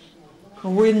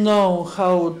 We know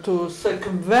how to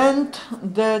circumvent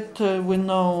that. We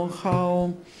know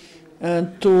how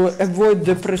to avoid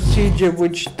the procedure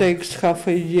which takes half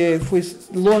a year. If we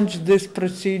launch this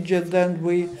procedure, then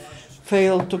we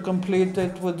fail to complete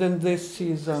it within this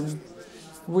season.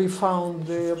 We found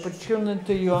the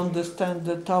opportunity. You understand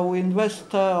that our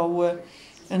investor, our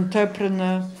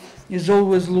entrepreneur is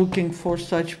always looking for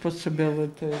such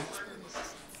possibilities.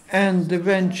 And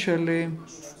eventually,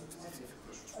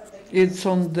 it's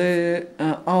on the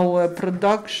our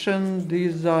production.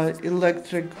 These are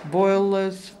electric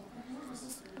boilers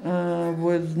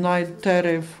with night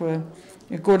tariff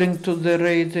according to the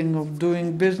rating of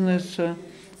doing business.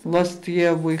 Last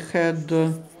year we had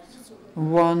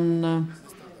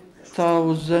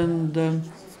 1,000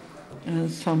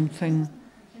 something.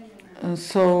 And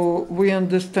so we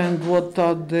understand what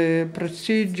are the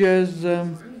procedures.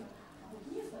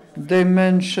 They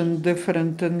mention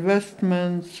different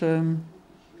investments.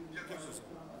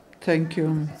 Thank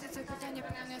you.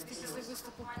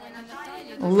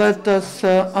 Let us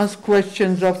ask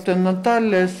questions after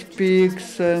Natalia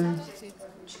speaks.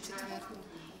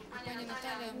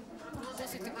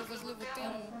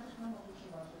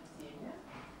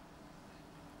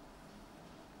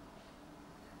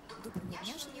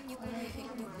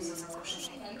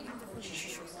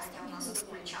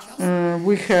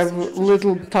 We have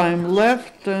little time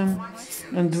left,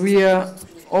 and we are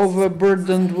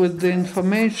overburdened with the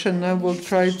information. I will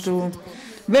try to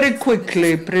very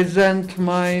quickly present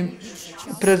my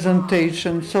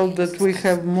presentation so that we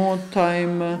have more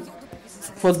time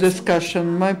for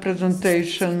discussion. My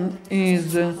presentation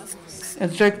is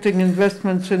attracting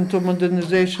investments into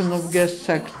modernization of gas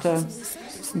sector.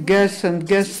 Gas and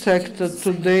gas sector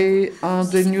today are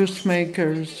the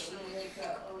newsmakers.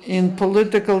 In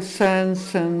political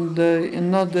sense and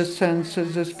in other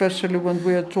senses, especially when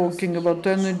we are talking about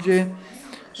energy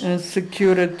and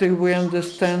security, we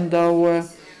understand our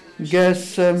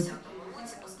gas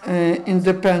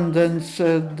independence.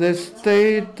 The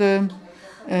state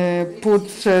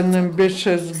puts an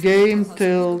ambitious game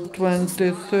till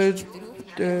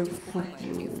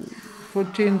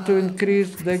 2014 to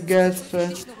increase the gas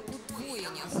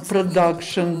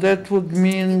production. That would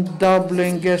mean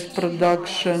doubling gas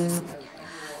production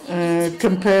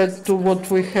compared to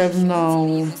what we have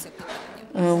now.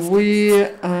 We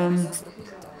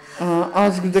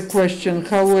ask the question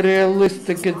how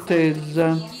realistic it is.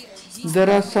 There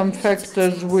are some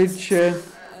factors which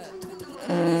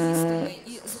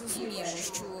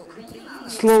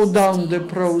slow down the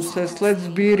process. Let's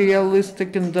be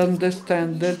realistic and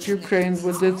understand that Ukraine,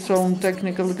 with its own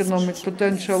technical economic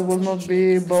potential, will not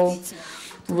be able,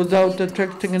 without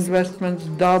attracting investments,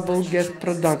 double gas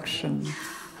production.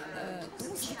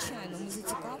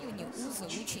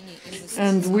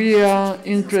 And we are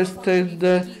interested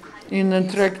in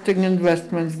attracting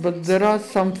investments, but there are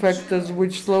some factors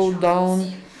which slow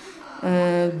down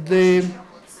the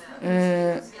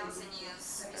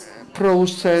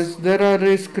process. There are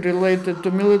risks related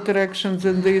to military actions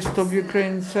in the east of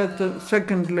Ukraine.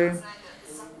 Secondly,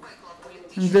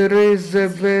 there is a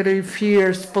very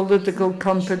fierce political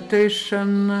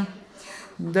competition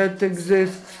that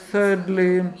exists.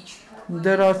 Thirdly,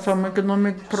 there are some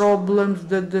economic problems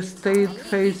that the state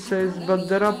faces, but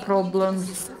there are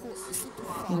problems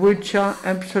which are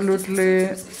absolutely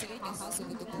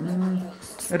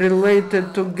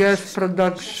related to gas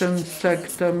production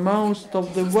sector. Most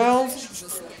of the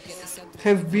wells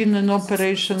have been in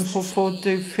operation for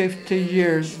 40, 50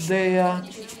 years. They are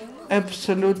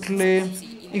absolutely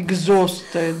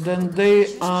exhausted and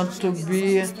they are to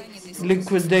be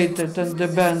liquidated and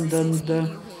abandoned.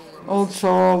 Also,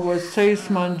 our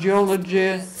seismic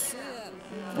geology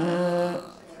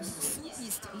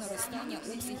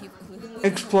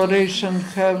exploration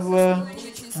have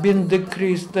been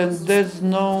decreased, and there's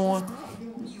no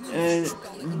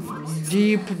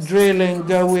deep drilling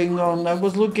going on. I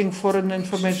was looking for an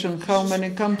information how many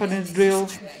companies drill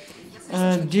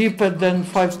deeper than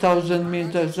 5,000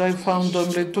 meters. I found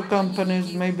only 2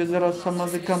 companies. Maybe there are some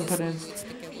other companies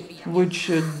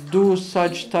which do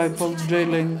such type of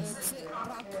drilling.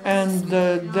 And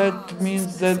that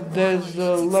means that there's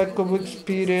a lack of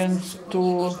experience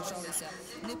to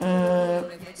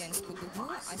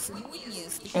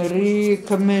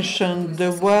recommission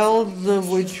the wells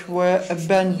which were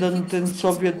abandoned in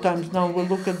Soviet times. Now we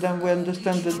look at them, we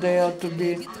understand that they are to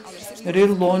be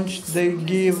relaunched. They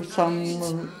give some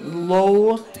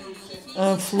low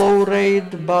flow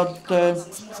rate, but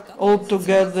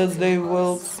altogether they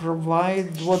will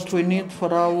provide what we need for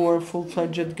our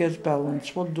full-fledged gas balance.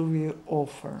 What do we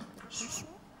offer?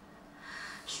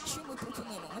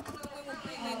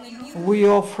 We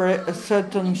offer a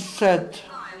certain set.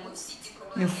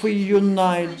 If we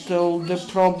unite all the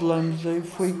problems,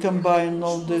 if we combine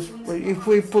all this, if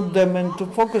we put them into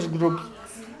focus groups,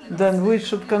 then we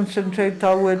should concentrate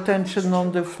our attention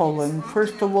on the following.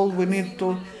 First of all, we need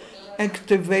to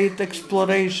activate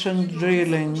exploration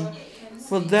drilling.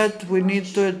 For that, we need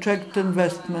to attract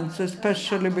investments,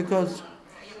 especially because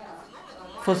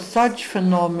for such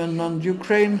phenomenon,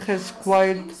 Ukraine has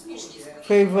quite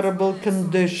favorable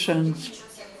conditions.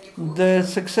 The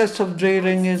success of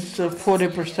drilling is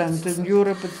 40%. In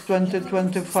Europe, it's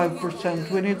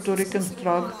 20-25%. We need to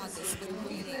reconstruct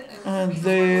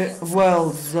the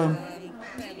wells.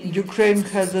 Ukraine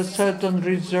has a certain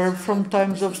reserve from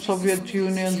times of Soviet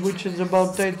Union, which is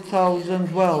about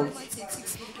 8,000 wells.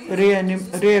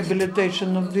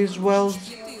 Rehabilitation of these wells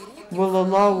will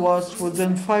allow us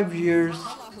within 5 years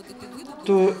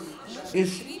to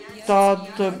start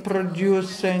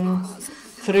producing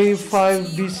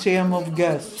 3-5 BCM of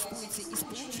gas.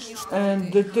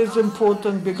 And it is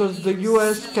important because the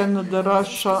US, Canada,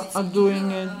 Russia are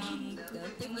doing it.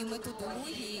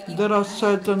 There are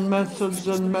certain methods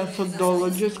and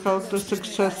methodologies how to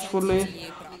successfully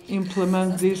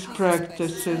implement these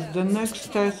practices. The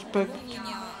next aspect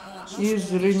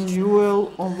is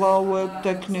renewal of our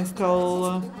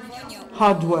technical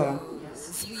hardware.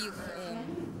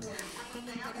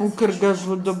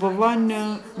 Укргазвидобування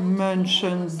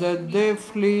mentioned that their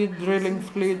drilling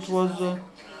fleet was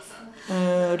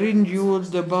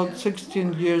renewed about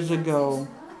 16 years ago.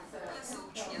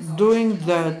 Doing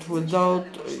that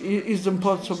is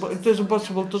impossible. It is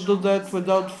impossible to do that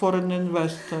without foreign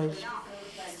investors.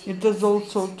 It is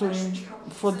also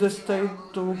for the state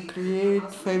to create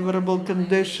favorable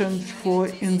conditions for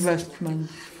investment.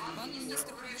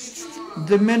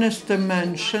 The minister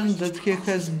mentioned that he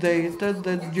has data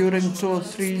that during 2 or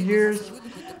 3 years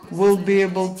we'll be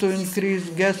able to increase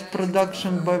gas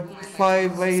production by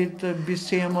 5-8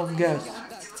 BCM of gas.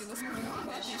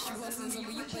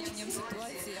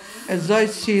 As I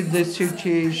see the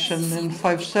situation, in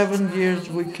 5-7 years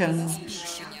we can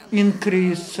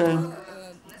increase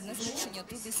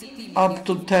up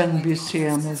to 10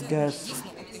 BCM of gas.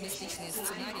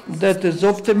 That is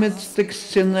optimistic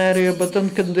scenario, but on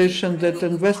condition that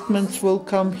investments will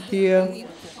come here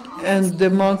and the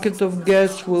market of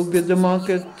gas will be the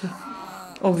market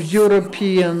of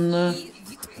European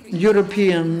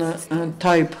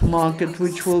type market,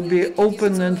 which will be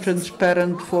open and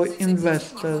transparent for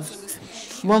investors.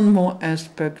 One more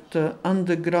aspect,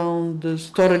 underground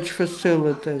storage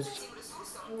facilities.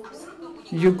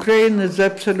 Ukraine is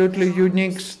absolutely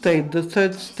unique state, the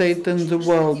 3rd state in the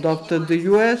world after the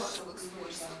US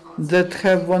that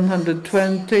have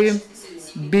 120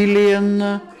 billion.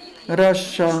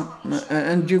 Russia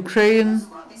and Ukraine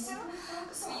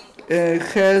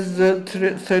has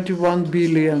 31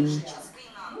 billion.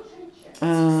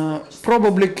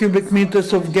 Probably cubic meters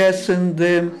of gas in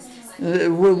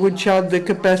which are the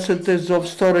capacities of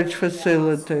storage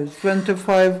facilities.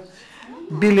 25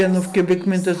 billion of cubic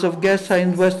meters of gas are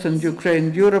in Western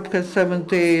Ukraine. Europe has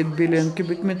 78 billion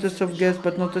cubic meters of gas,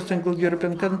 but not a single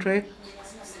European country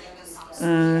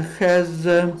has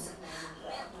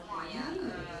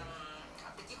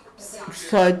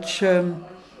such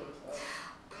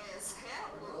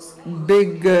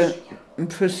big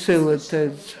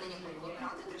facilities.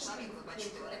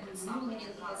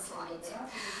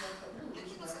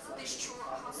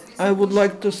 I would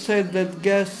like to say that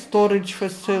gas storage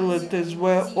facilities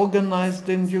were organized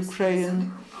in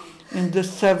Ukraine in the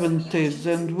 70s,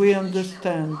 and we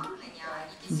understand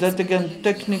that, again,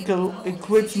 technical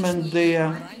equipment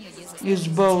there is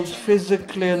both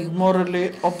physically and morally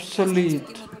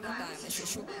obsolete.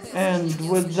 And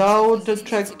without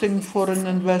attracting foreign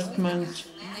investments,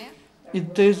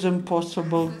 it is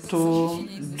impossible to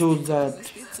do that.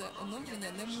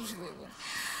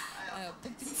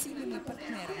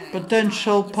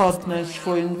 potential partners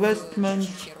for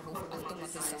investments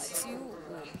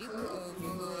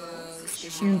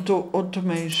into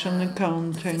automation,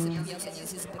 accounting,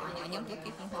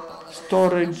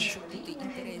 storage.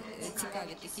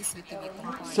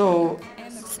 So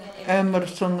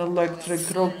Emerson Electric,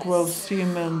 Rockwell,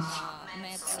 Siemens,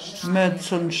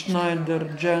 Medson, Schneider,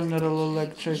 General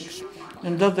Electric,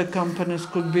 and other companies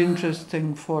could be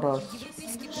interesting for us.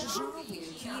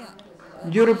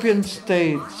 European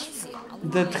states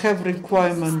that have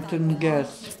requirement in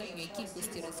gas,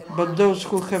 but those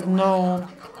who have no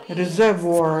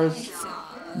reservoirs,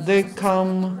 they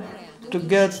come to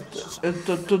get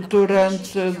to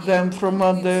rent them from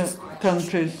other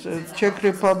countries. Czech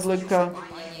Republic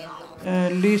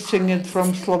leasing it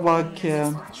from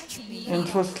Slovakia, and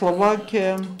for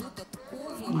Slovakia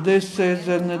this is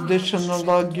an additional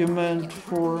argument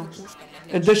for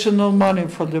additional money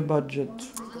for the budget.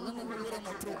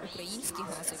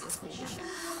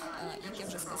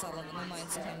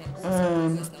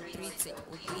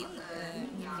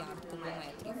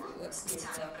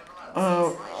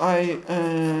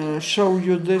 I show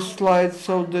you this slide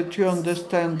so that you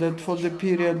understand that for the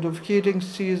period of heating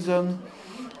season,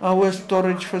 our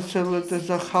storage facilities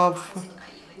are half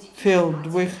filled.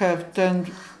 We have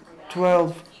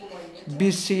 10-12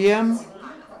 BCM,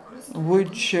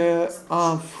 which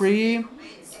are free,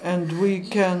 and we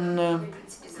can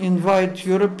invite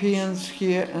Europeans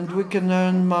here, and we can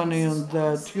earn money on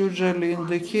that. Usually in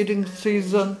the heating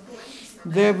season,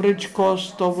 the average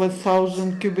cost of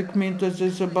 1,000 cubic meters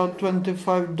is about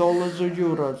 $25 or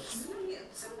euros.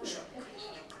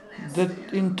 That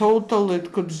in total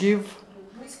it could give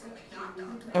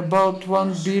about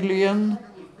 1 billion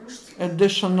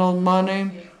additional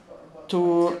money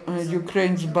to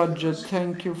Ukraine's budget.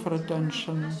 Thank you for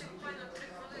attention.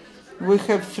 We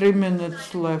have 3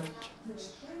 minutes left.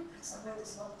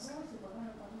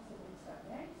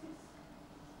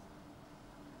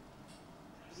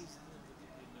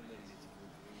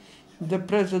 The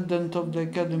president of the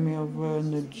Academy of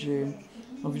Energy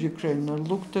of Ukraine, I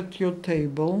looked at your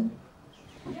table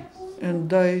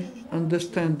and I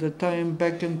understand that I am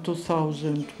back in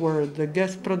 2000, where the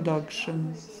gas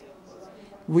production,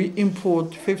 we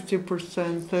import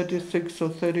 50%, 36 or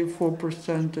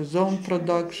 34% is own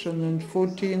production, and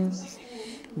 14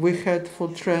 we had for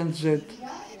transit.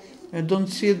 I don't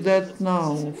see that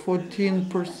now,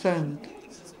 14%.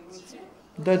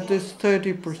 That is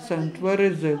 30%. Where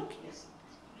is it?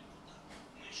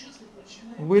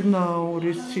 We now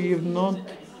receive not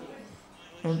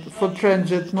for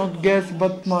transit, not gas,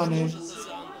 but money.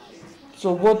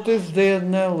 So what is the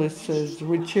analysis,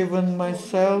 which even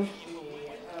myself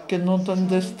cannot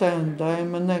understand? I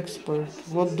am an expert.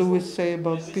 What do we say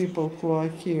about people who are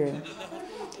here?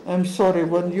 I'm sorry,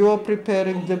 when you are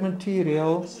preparing the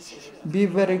material, be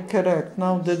very correct.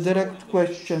 Now the direct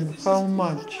question, how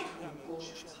much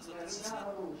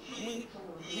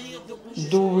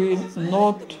do we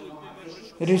not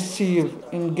receive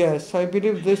in gas? I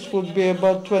believe this would be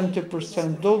about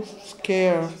 20%. Don't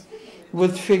scare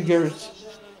with figures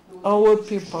our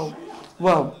people.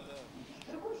 Well,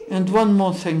 and one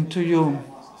more thing to you.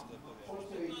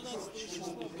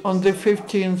 On the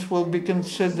 15th, we'll be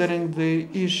considering the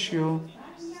issue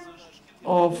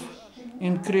of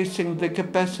increasing the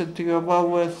capacity of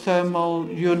our thermal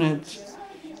units.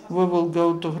 We will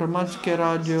go to Hromadske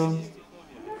Radio.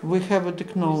 We have a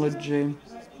technology.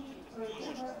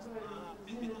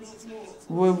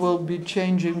 We will be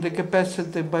changing the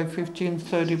capacity by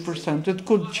 15-30%. It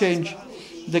could change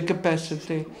the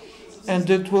capacity, and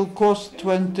it will cost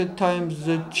 20 times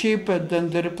cheaper than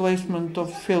the replacement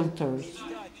of filters.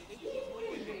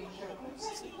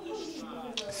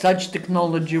 Such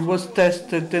technology was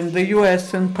tested in the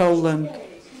US and Poland,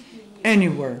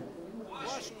 anywhere.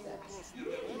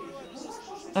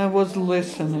 I was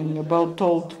listening about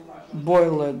old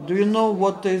boiler. Do you know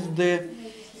what is the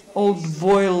old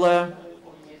boiler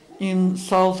in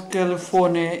South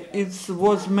California? It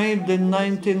was made in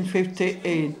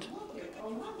 1958.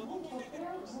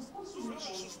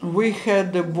 We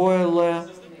had a boiler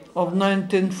of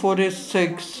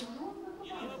 1946.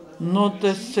 Not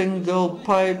a single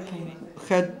pipe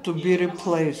had to be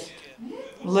replaced.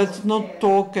 Let's not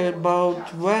talk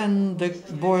about when the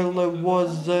boiler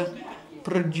was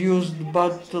produced,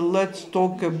 but let's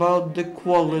talk about the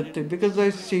quality, because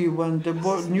I see when the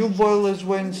new boilers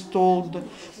were installed,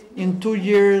 in 2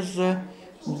 years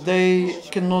they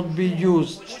cannot be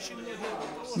used.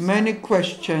 Many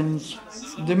questions.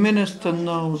 The minister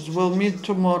knows. We'll meet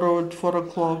tomorrow at 4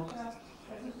 o'clock.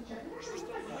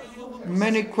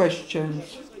 Many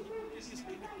questions,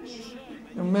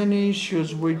 many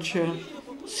issues which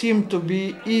seem to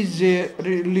be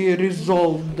easily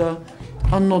resolved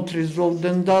are not resolved,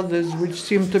 and others which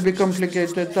seem to be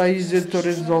complicated are easy to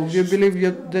resolve. You believe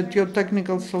that your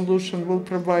technical solution will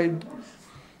provide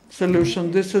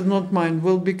solution. This is not mine.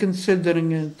 We'll be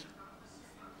considering it.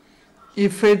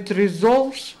 If it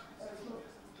resolves,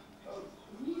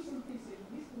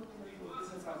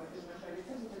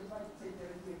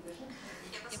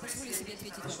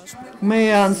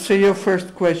 may I answer your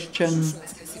first question?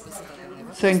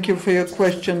 Thank you for your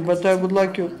question, but I would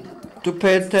like you to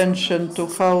pay attention to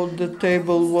how the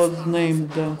table was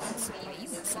named.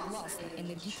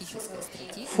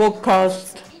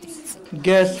 Forecast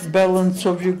gas balance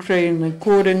of Ukraine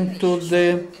according to the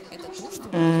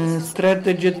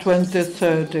strategy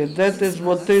 2030. That is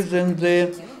what is in the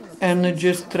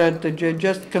energy strategy. I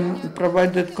just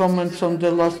provided comments on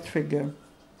the last figure.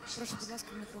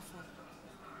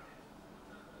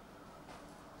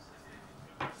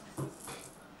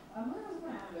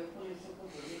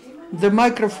 The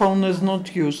microphone is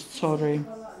not used, sorry.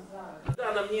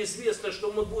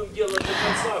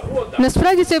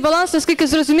 Насправді цей баланс, наскільки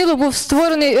зрозуміло, був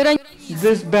створений раніше.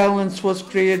 This balance was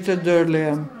created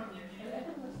earlier.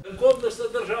 Комплексна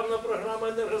державна програма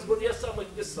енергозбору, я сам их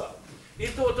писал. И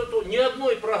то, ни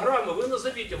одной программы, вы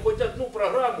назовите хоть одну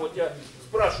программу, вот я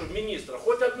спрашиваю министра,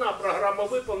 хоть одна программа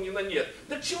выполнена, нет.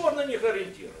 Да чего на них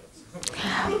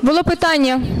ориентироваться? Було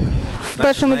питання.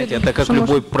 Знаете, это как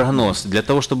любой прогноз. Для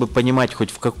того, чтобы понимать,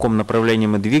 хоть в каком направлении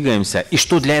мы двигаемся, и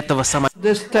что для этого самое...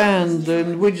 Understand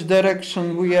in which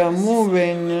direction we are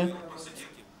moving.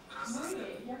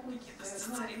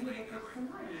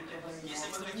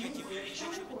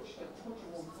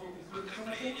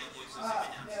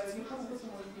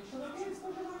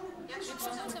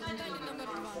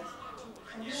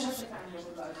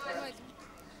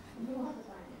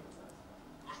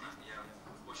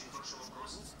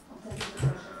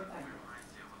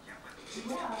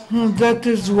 That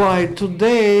is why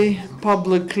today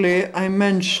publicly I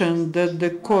mentioned that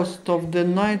the cost of the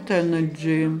night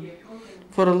energy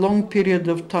for a long period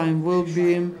of time will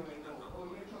be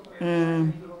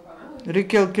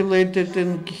recalculated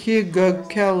in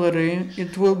gigacalorie.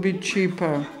 It will be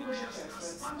cheaper.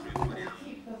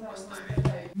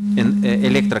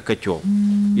 Электрокотел.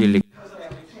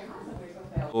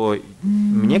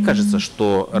 Мне кажется,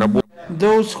 что работа...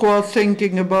 Those who are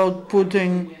thinking about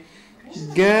putting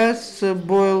gas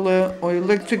boiler or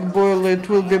electric boiler, it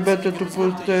will be better to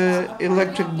put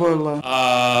electric boiler.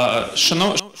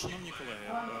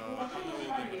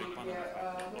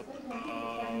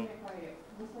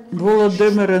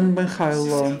 Volodymyr and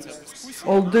Mikhailo,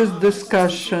 all this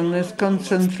discussion is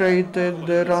concentrated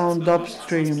around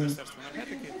upstream.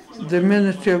 The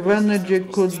Ministry of Energy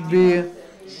could be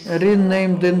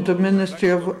renamed into Ministry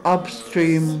of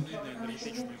Upstream.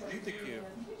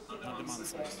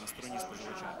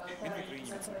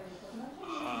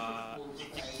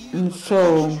 And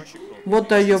so,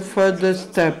 what are your further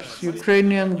steps?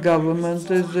 Ukrainian government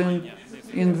is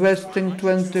investing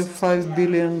 25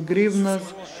 billion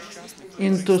hryvnias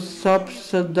into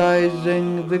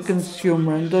subsidizing the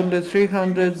consumer, and only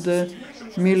 300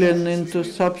 million into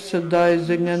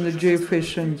subsidizing energy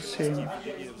efficiency.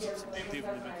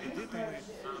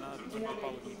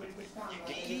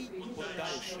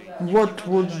 What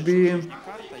would be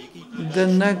the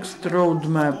next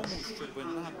roadmap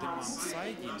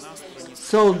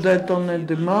so that on the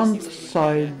demand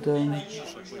side,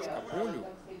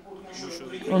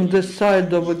 on the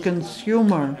side of a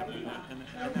consumer,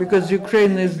 because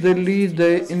Ukraine is the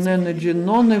leader in energy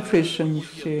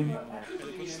non-efficiency,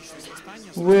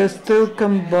 we're still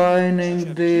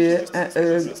combining the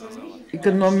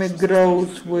economic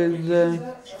growth with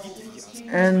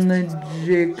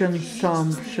energy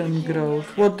consumption growth.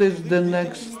 What is the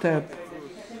next step?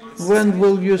 When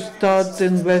will you start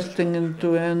investing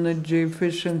into energy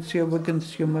efficiency of a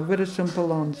consumer? Very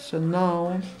simple answer.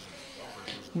 Now,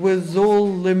 with all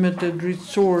limited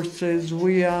resources,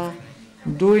 we are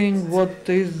doing what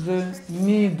is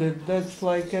needed. That's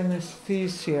like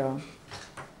anesthesia.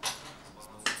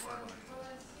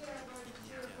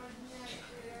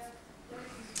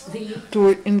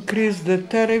 To increase the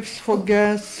tariffs for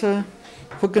gas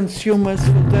for consumers,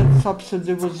 that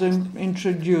subsidy was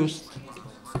introduced.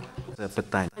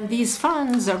 And these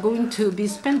funds are going to be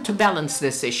spent to balance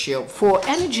this issue. For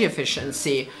energy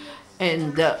efficiency,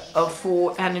 And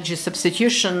for energy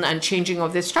substitution and changing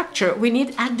of the structure, we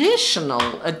need additional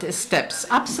steps,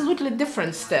 absolutely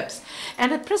different steps.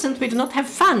 And at present, we do not have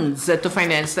funds to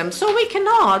finance them. So we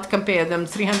cannot compare them,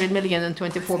 300 million and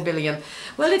 24 billion.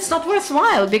 Well, it's not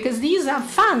worthwhile because these are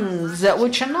funds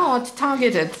which are not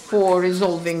targeted for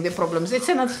resolving the problems. It's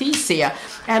anesthesia,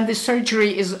 and the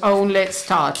surgery is only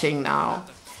starting now.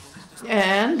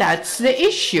 And that's the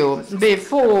issue.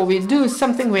 Before we do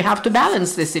something, we have to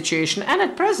balance the situation. And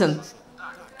at present,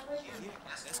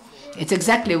 it's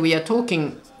exactly we are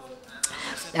talking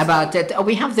about it.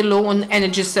 We have the law on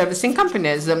energy servicing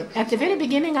companies. At the very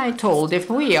beginning, I told if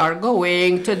we are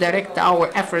going to direct our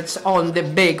efforts on the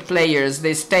big players,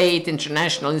 the state,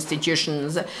 international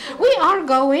institutions, we are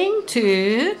going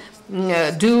to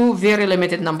do very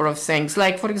limited number of things.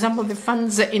 Like, for example, the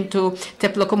funds into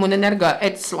Teplokommunenergo,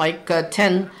 it's like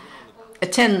 10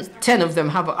 of them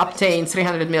have obtained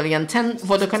 300 million, 10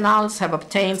 Vodokanals have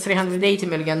obtained 380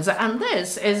 million, and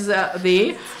this is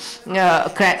the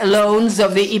loans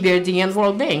of the EBRD and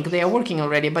World Bank. They are working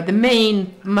already, but the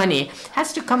main money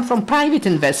has to come from private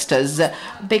investors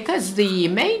because the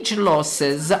major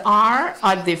losses are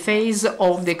at the phase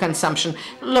of the consumption.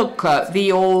 Look,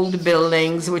 the old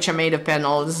buildings which are made of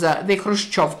panels, the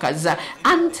Khrushchevkas,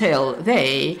 until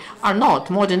they are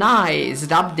not modernized,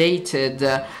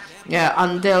 updated,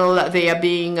 until they are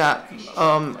being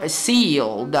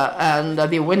sealed, and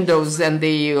the windows and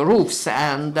the roofs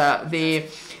and the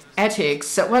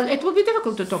attics, well, it will be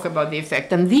difficult to talk about the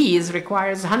effect. And these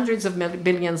requires hundreds of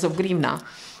billions of hryvnia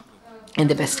in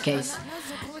the best case.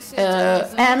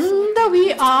 And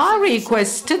we are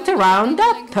requested to round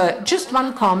up. Just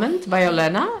one comment by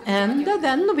Olena, and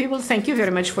then we will thank you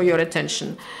very much for your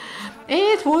attention.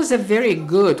 It was a very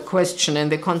good question in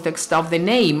the context of the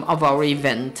name of our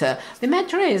event. The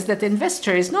matter is that the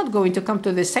investor is not going to come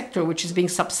to the sector which is being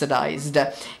subsidized.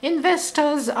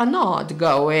 Investors are not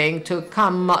going to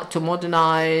come to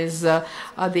modernize the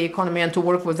economy and to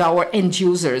work with our end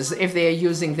users if they are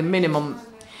using the minimum.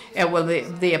 Well,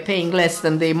 they are paying less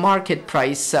than the market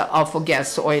price of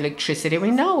gas or electricity. We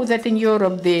know that in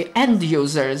Europe, the end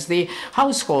users, the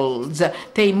households,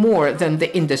 pay more than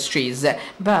the industries.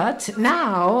 But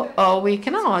now we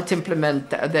cannot implement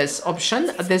this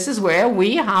option. This is where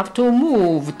we have to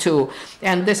move to.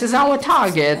 And this is our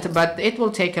target, but it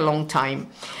will take a long time.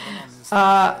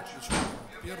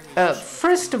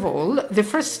 First of all, the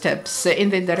first steps in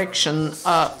the direction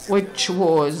which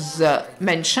was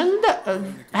mentioned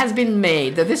has been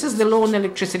made. This is the law on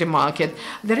electricity market.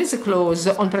 There is a clause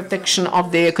on protection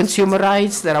of the consumer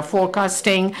rights. There are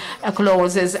forecasting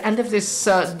clauses. And if this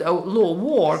law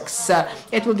works,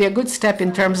 it will be a good step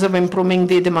in terms of improving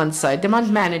the demand side.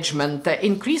 Demand management,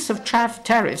 increase of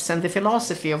tariffs, and the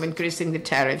philosophy of increasing the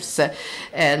tariffs,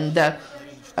 and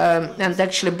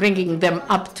actually bringing them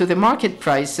up to the market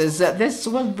prices. This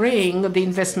will bring the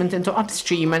investment into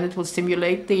upstream, and it will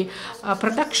stimulate the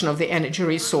production of the energy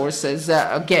resources,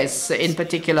 gas in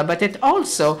particular, but it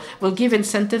also will give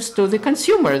incentives to the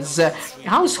consumers,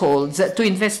 households, to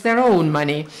invest their own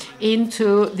money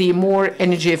into the more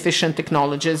energy efficient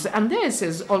technologies. And this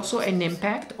is also an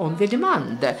impact on the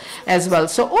demand as well.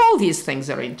 So all these things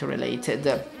are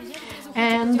interrelated.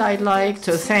 And I'd like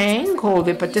to thank all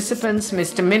the participants,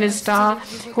 Mr. Minister,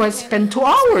 who has spent 2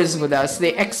 hours with us,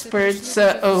 the experts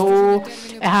who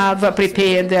have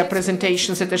prepared their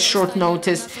presentations at a short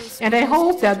notice. And I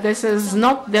hope that this is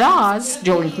not the last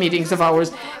joint meetings of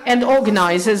ours. And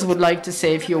organizers would like to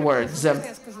say a few words.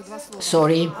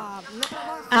 Sorry.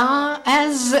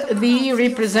 As the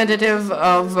representative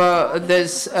of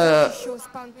this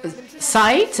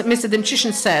site, Mr.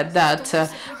 Demchyshyn said that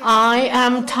I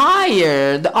am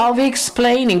tired of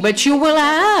explaining, but you will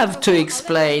have to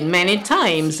explain many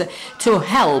times to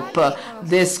help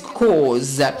this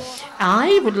cause.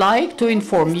 I would like to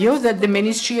inform you that the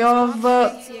Ministry of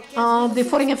the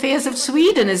Foreign Affairs of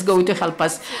Sweden is going to help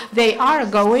us. They are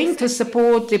going to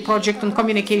support the project on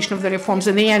communication of the reforms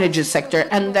in the energy sector.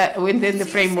 And within the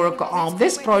framework of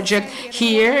this project,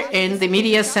 here in the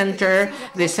Media Center,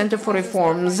 the Center for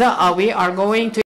Reforms, we are going to